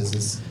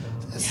bosses.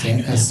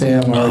 As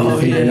Sam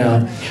already figured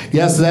out.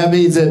 Yes, so that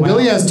means that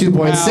Billy has 2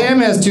 points, Wow. Sam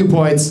has 2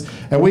 points,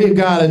 and we've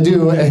got to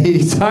do a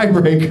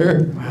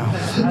tiebreaker. Wow.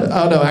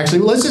 Oh no, actually,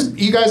 let's just.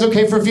 You guys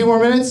okay for a few more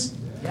minutes?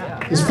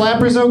 Yeah. Is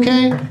Flappers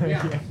okay?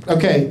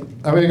 Okay,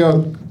 I'm gonna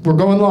go. We're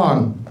going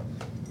long.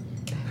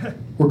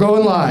 We're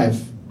going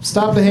live.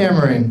 Stop the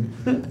hammering.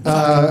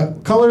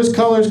 Colors.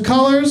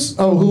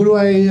 Oh, who do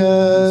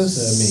I?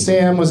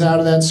 Sam was out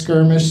of that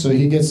skirmish, so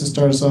he gets to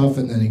start us off,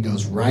 and then he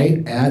goes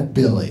right at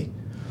Billy.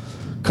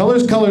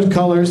 Colors.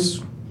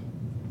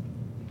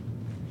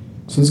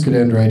 So this could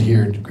end right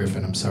here,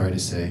 Griffin. I'm sorry to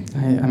say.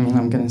 I mean,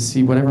 I'm going to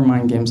see whatever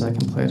mind games I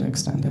can play to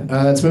extend it.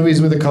 It's movies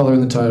with a color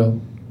in the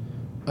title.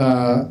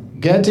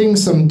 Getting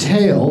Some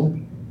Tail.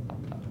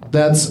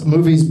 That's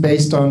movies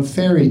based on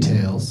fairy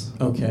tales.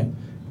 Okay.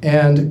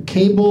 And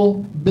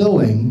Cable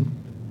Billing.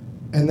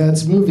 And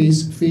that's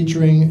movies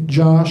featuring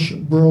Josh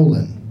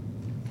Brolin.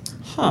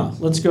 Huh.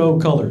 Let's go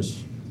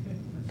colors.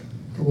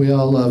 We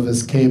all love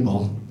his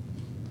Cable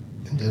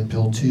in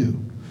Deadpool 2.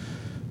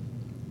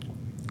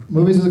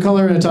 Movies with a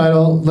color in a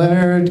title.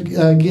 Leonard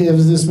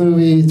gives this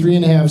movie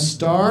 3.5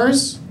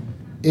 stars.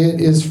 It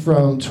is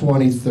from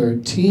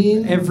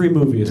 2013. Every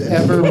movie is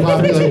Ever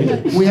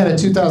popular. We had a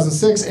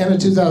 2006 and a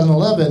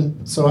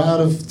 2011, so out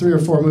of 3 or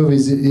 4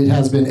 movies, it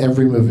has been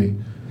every movie.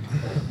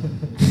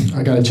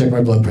 I gotta check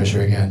my blood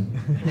pressure again.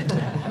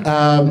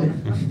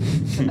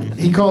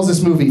 He calls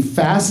this movie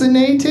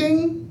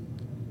fascinating,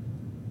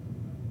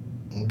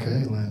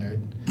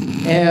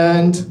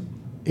 And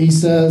he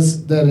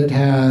says that it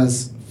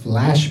has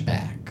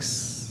flashbacks.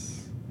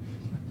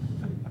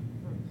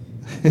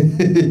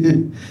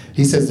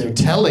 He says they're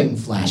telling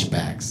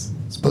flashbacks,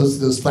 as opposed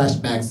to those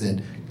flashbacks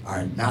that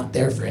are not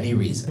there for any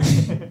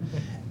reason.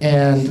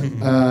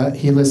 And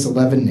he lists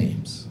 11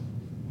 names.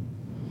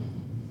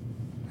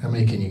 How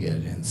many can you get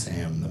it in,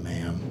 Sam the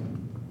man?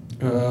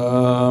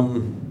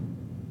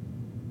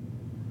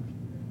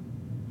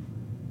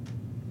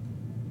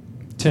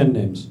 10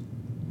 names.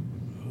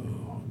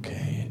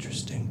 Okay,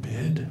 interesting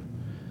bid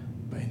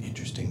by an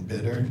interesting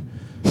bidder.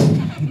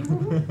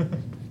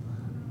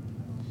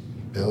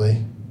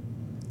 Billy?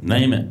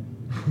 Name it.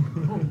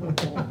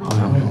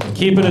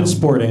 Keeping it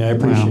sporting. I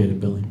appreciate it,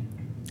 Billy.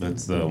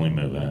 That's the only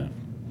move I have.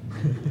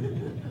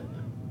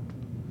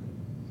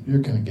 You're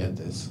going to get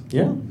this.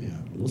 Yeah? Yeah.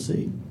 We'll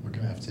see. We're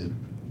going to have to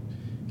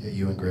get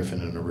you and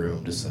Griffin in a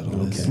room to settle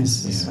Okay.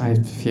 this. I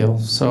feel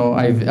so.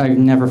 I've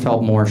never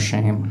felt more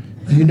shame.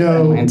 You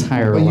know, My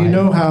entire but life. you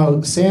know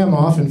how Sam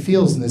often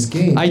feels in this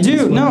game. I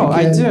do. When No, you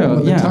I get- do.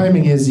 When Yeah. the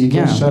timing is, you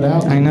get Yeah, shut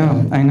out. I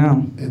know. I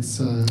know.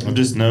 It's I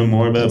just know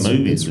more about It's-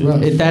 movies. it's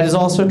rough. That is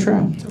also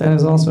true. That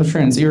is also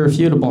true. It's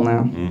irrefutable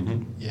now.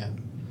 Mm-hmm. yeah.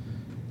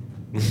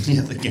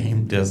 Yeah, the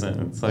game doesn't.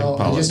 It's like Well, I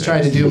politics. just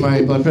tried to do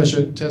my blood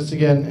pressure test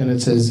again, and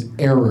it says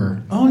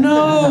error. Oh,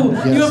 no!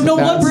 Yes, You have no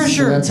blood that's-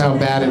 pressure! That's how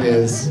bad it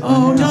is.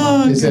 Oh,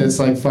 Doug! They said it's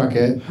like fuck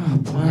it.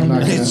 I'm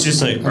not gonna, It's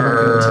just like, I'm not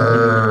gonna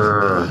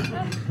tell you.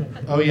 "Err."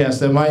 Oh yes,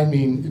 that might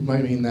mean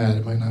that.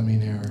 It might not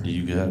mean error.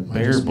 You got Might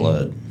bear just mean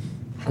blood.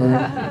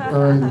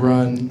 Earned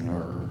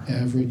run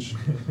average.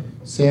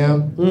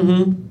 Sam,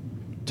 Mm-hmm.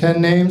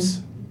 10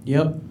 names.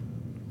 Yep.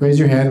 Raise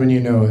your hand when you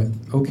know it.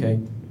 Okay.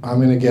 I'm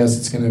gonna guess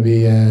it's gonna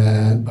be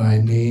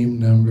by name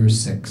number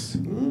 6.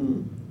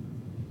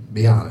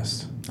 Be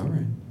honest. All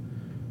right.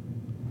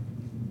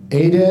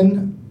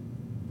 Aiden,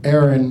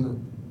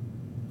 Aaron,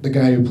 the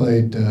guy who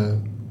played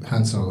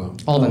Han Solo.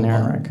 Alden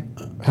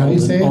Ehrenreich. How do you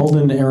say it?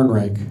 Alden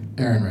Ehrenreich.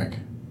 Ehrenreich.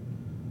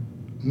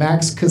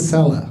 Max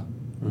Casella.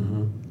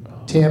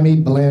 Mm-hmm. Tammy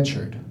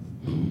Blanchard.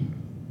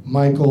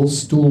 Michael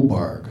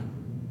Stuhlbarg.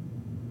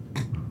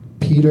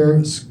 Peter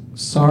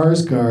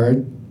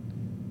Sarsgaard.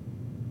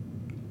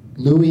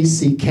 Louis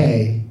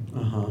C.K.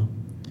 Uh-huh.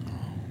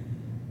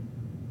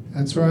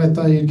 That's where I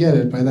thought you'd get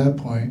it by that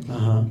point.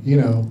 Uh-huh. You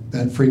know,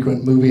 that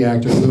frequent movie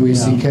actor, Louis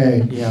Yeah.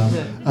 C.K.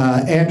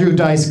 Yeah. Andrew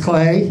Dice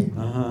Clay.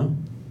 Uh-huh.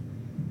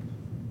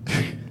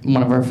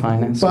 One of our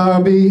finest.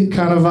 Bobby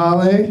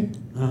Cannavale.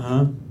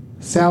 Uh-huh.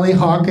 Sally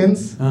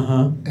Hawkins.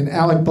 Uh-huh. And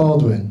Alec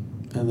Baldwin.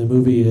 And the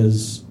movie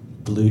is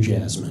Blue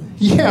Jasmine.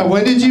 Yeah,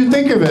 when did you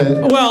think of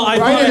it? Well, I Right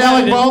thought at I had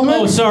Alec it- Baldwin?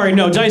 Oh, sorry,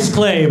 no, Dice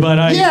Clay, but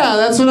I... Yeah,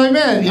 that's what I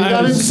meant. You I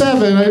got it was-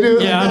 7. I do.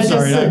 Yeah, I I'm guess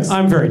sorry. 6.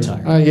 I'm very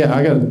tired. Yeah,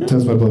 I got to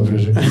test my blood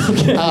pressure.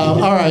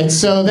 All right,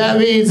 so that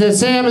means that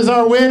Sam is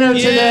our winner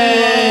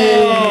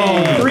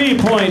today.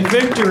 3-point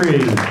victory.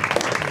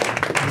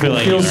 I feel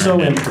like Feels you so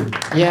earned it. empty.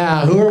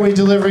 Yeah, who are we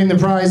delivering the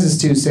prizes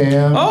to,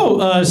 Sam?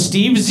 Oh,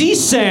 Steve Z.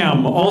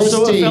 Sam,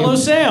 also Steve. a fellow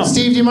Sam.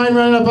 Steve, do you mind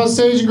running up on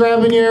stage and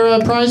grabbing your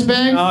prize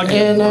bag?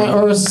 Okay. And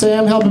or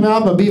Sam, help him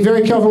out, but be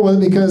very careful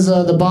with it because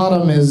the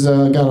bottom is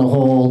got a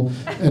hole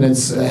and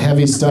it's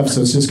heavy stuff,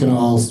 so it's just gonna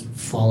all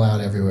fall out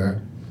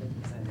everywhere.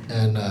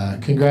 And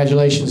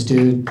congratulations,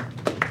 dude.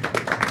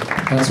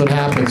 That's what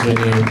happens when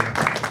you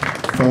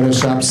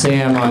Photoshop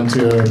Sam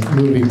onto a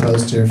movie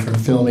poster for a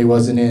film he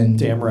wasn't in.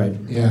 Damn right.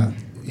 Yeah,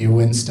 you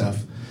win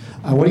stuff.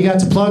 What do you got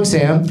to plug,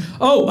 Sam?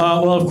 Oh,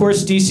 well, of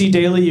course, DC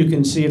Daily. You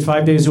can see it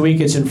 5 days a week.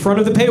 It's in front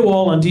of the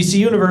paywall on DC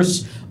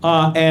Universe.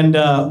 And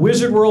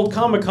Wizard World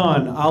Comic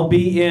Con. I'll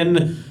be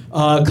in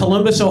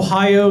Columbus,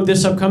 Ohio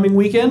this upcoming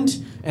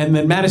weekend. And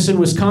then Madison,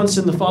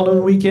 Wisconsin the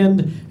following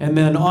weekend. And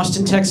then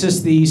Austin,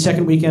 Texas the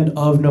second weekend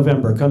of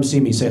November. Come see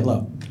me. Say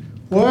hello.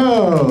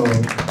 Whoa.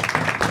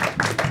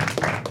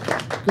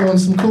 Going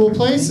some cool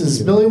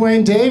places. Billy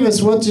Wayne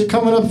Davis, what's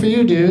coming up for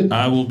you, dude?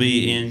 I will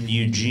be in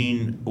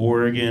Eugene,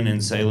 Oregon,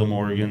 and Salem,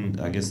 Oregon,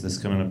 I guess this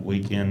coming up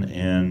weekend,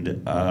 and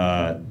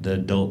the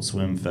Adult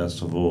Swim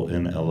Festival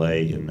in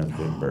LA in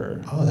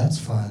November. Oh, that's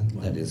fun.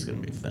 That is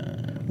going to be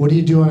fun. What do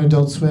you do on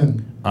Adult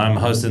Swim? I'm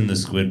hosting the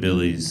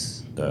Squidbillies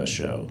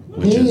show,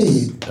 which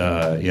is,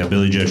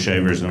 Billy Joe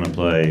Shaver's going to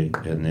play,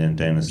 and then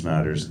Dana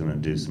Snyder's going to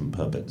do some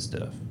puppet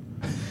stuff.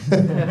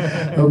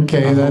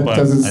 Okay,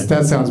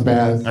 that sounds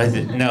bad.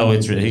 No,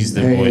 he's the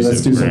Hey, voice let's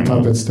of do some Grandma.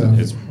 puppet stuff.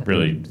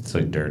 It's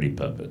like dirty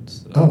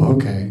puppets. So. Oh,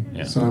 okay.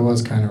 Yeah. So I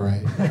was kind of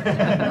right.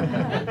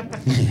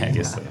 Yeah, I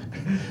guess so.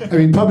 I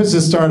mean, puppets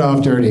just start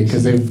off dirty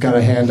because they've got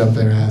a hand up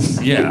their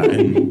ass. Yeah,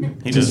 and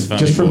he does funny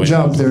Just from voices.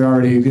 jump,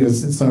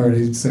 it's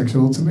already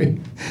sexual to me.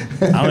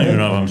 I don't even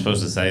know if I'm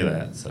supposed to say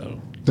that, so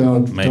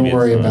Don't Maybe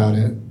worry it's fun.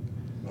 about it.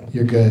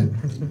 You're good.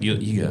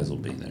 you guys will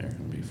be there.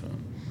 It'll be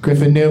fun.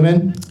 Griffin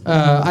Newman.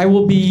 I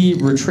will be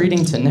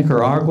retreating to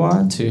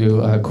Nicaragua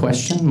to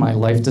question my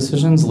life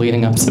decisions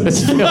leading up to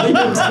this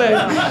failure today.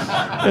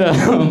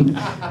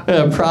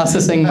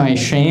 Processing my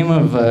shame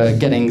of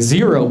getting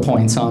 0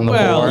 points on the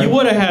board. Well, you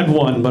would have had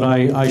one, but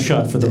I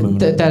shot for the moon.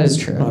 That is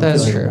true. That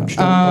is true.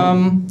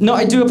 No,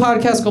 I do a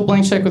podcast called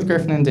Blank Check with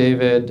Griffin and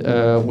David,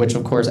 which,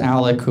 of course,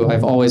 Alec, who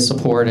I've always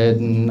supported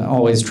and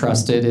always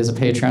trusted, is a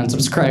Patreon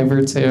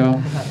subscriber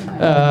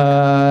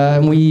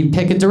to. We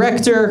pick a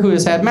director who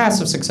has had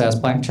massive success,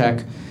 Blank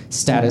Check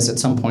status at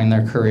some point in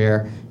their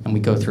career, and we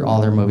go through all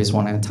their movies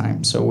one at a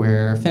time. So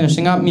we're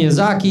finishing up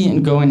Miyazaki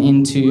and going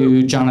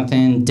into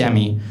Jonathan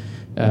Demme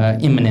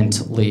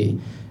imminently.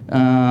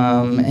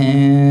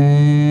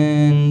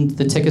 And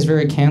the tick is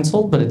very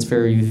canceled, but it's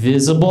very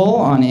visible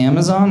on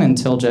Amazon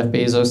until Jeff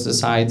Bezos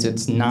decides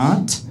it's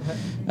not.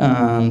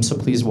 So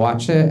please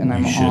watch it. And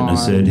You shouldn't have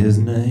said his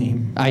name.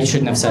 I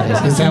shouldn't have said his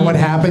name. Is that what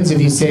happens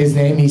if you say his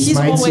name? He He's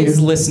smites always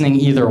you? listening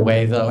either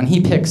way, though, and he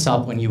picks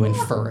up when you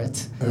infer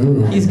it.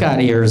 Ooh. He's got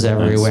ears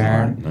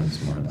everywhere. That's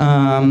smart.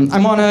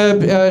 I'm on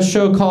a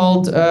show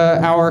called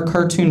Our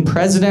Cartoon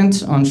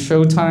President on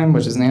Showtime,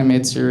 which is an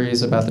animated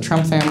series about the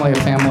Trump family, a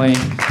family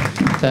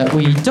that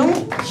we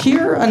don't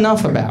hear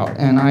enough about.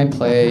 And I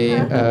play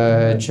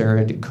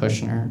Jared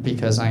Kushner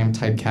because I am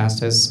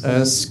typecast as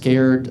a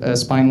scared,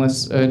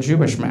 spineless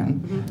Jewish man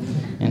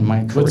in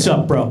my career. What's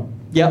up, bro?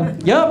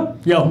 Yep. Yo,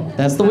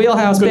 That's the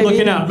wheelhouse, good baby.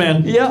 looking out,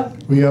 man.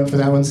 Yep. Were you up for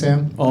that one,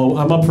 Sam? Oh,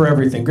 I'm up for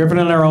everything. Griffin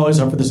and I are always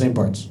up for the same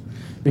parts.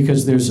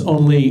 Because there's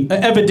only,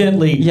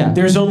 evidently,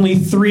 there's only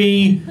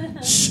 3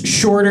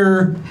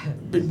 shorter,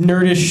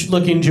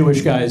 nerdish-looking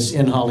Jewish guys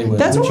in Hollywood.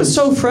 That's what was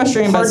so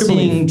frustrating about hard to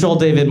seeing believe. Joel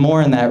David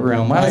Moore in that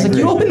room. I was like,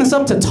 agree. you open this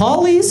up to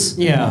tallies?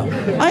 Yeah.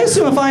 I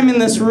assume if I'm in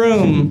this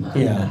room,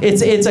 Yeah.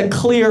 it's a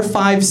clear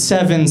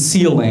 5'7"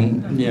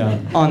 ceiling Yeah.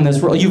 on this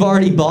roll. You've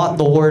already bought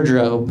the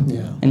wardrobe,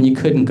 Yeah. and you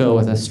couldn't go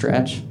with a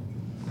stretch.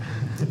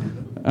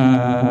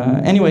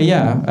 Anyway,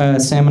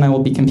 Sam and I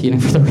will be competing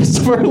for the rest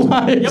of our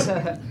lives.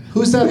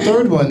 Who's that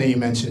third one that you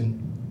mentioned?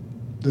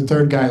 The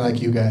third guy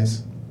like you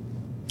guys.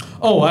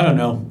 Oh, I don't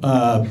know.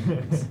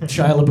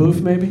 Shia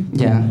LaBeouf, maybe?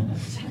 Yeah.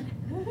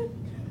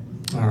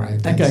 All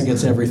right. That guy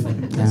gets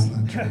everything. That's Yeah.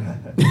 not true.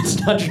 It's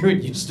not true.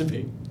 It used to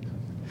be.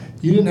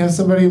 You didn't have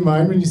somebody in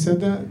mind when you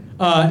said that?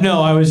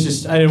 No, I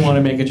didn't want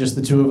to make it just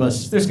the 2 of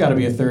us. There's got to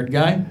be a third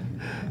guy.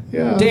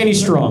 Yeah. Danny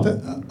Strong.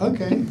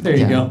 Okay. There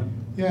you Yeah. go.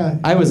 Yeah.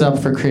 I was up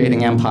for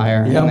creating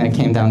Empire, Yep. and then it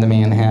came down to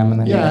me and him. And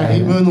then Yeah,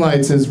 he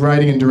moonlights as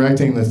writing and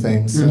directing the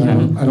thing. So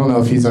Mhm. I don't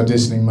know if he's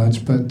auditioning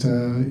much, but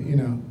you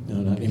know, No,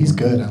 not anymore. he's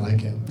good. I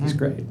like him. He's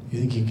great. You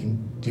think he can?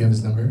 Do you have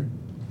his number?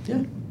 Yeah,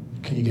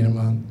 Can you get him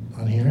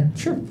on here?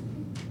 sure.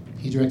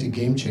 He directed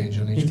Game Change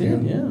on HBO. He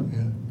did, yeah.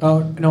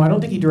 Oh, no, I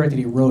don't think he directed.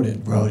 He wrote it.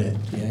 Wrote it.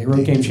 Yeah, he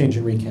wrote Game Change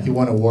and Recap. He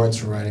won awards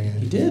for writing it.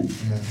 He did.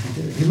 Yeah.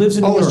 He did. He lives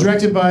in New Oh, it was York.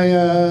 directed by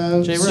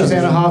Jay Rose.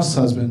 Susanna Hoffs'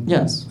 husband.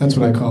 Yes. That's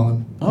what I call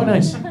him. Oh,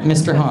 nice.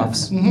 Mr.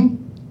 Hoffs. Mm-hmm.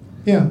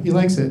 Yeah, he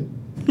likes it.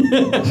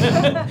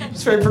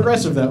 It's very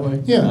progressive that way.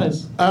 Yeah.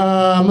 Nice.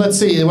 Let's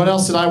see. What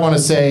else did I want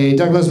to say?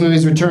 Doug Loves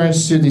Movies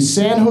returns to the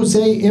San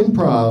Jose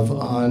Improv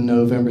on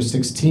November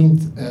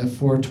 16th at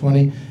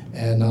 4:20,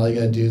 and all you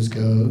gotta do is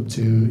go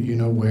to you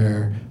know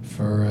where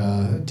for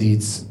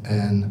dates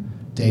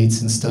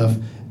and stuff.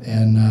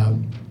 And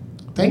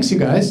thanks, you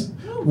guys.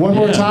 One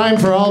more time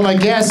for all my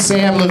guests: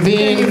 Sam Thank you,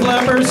 Levine,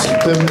 Flappers.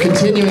 the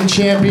continuing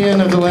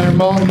champion of the Leonard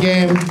Maltin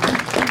game,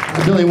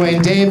 Billy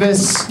Wayne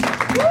Davis.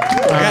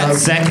 I got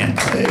second.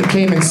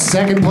 Came in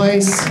second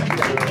place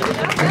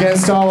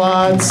against all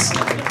odds.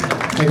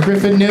 And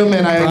Griffin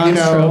Newman, Bronze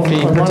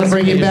trophy, I want to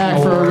bring you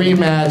back for a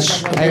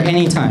rematch. At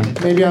any time.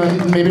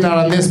 Maybe not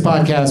on this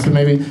podcast, but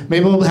maybe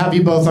we'll have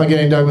you both on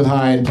Getting Dug with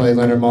High and play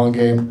Leonard Maltin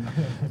game.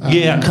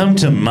 Yeah, come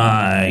to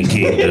my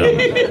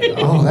kingdom.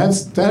 Oh,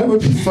 that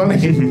would be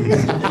funny.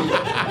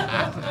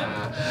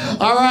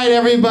 All right,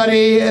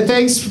 everybody.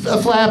 Thanks,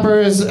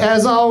 Flappers.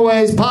 As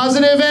always,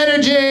 positive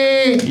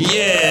energy.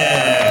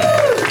 Yeah.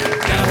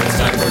 Now it's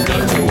time for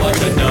Doug to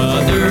watch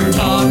another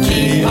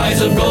talkie.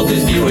 Eyes of gold,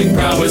 his viewing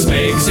prowess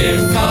makes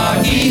him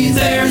cocky.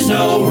 There's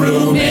no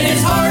room in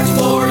his heart.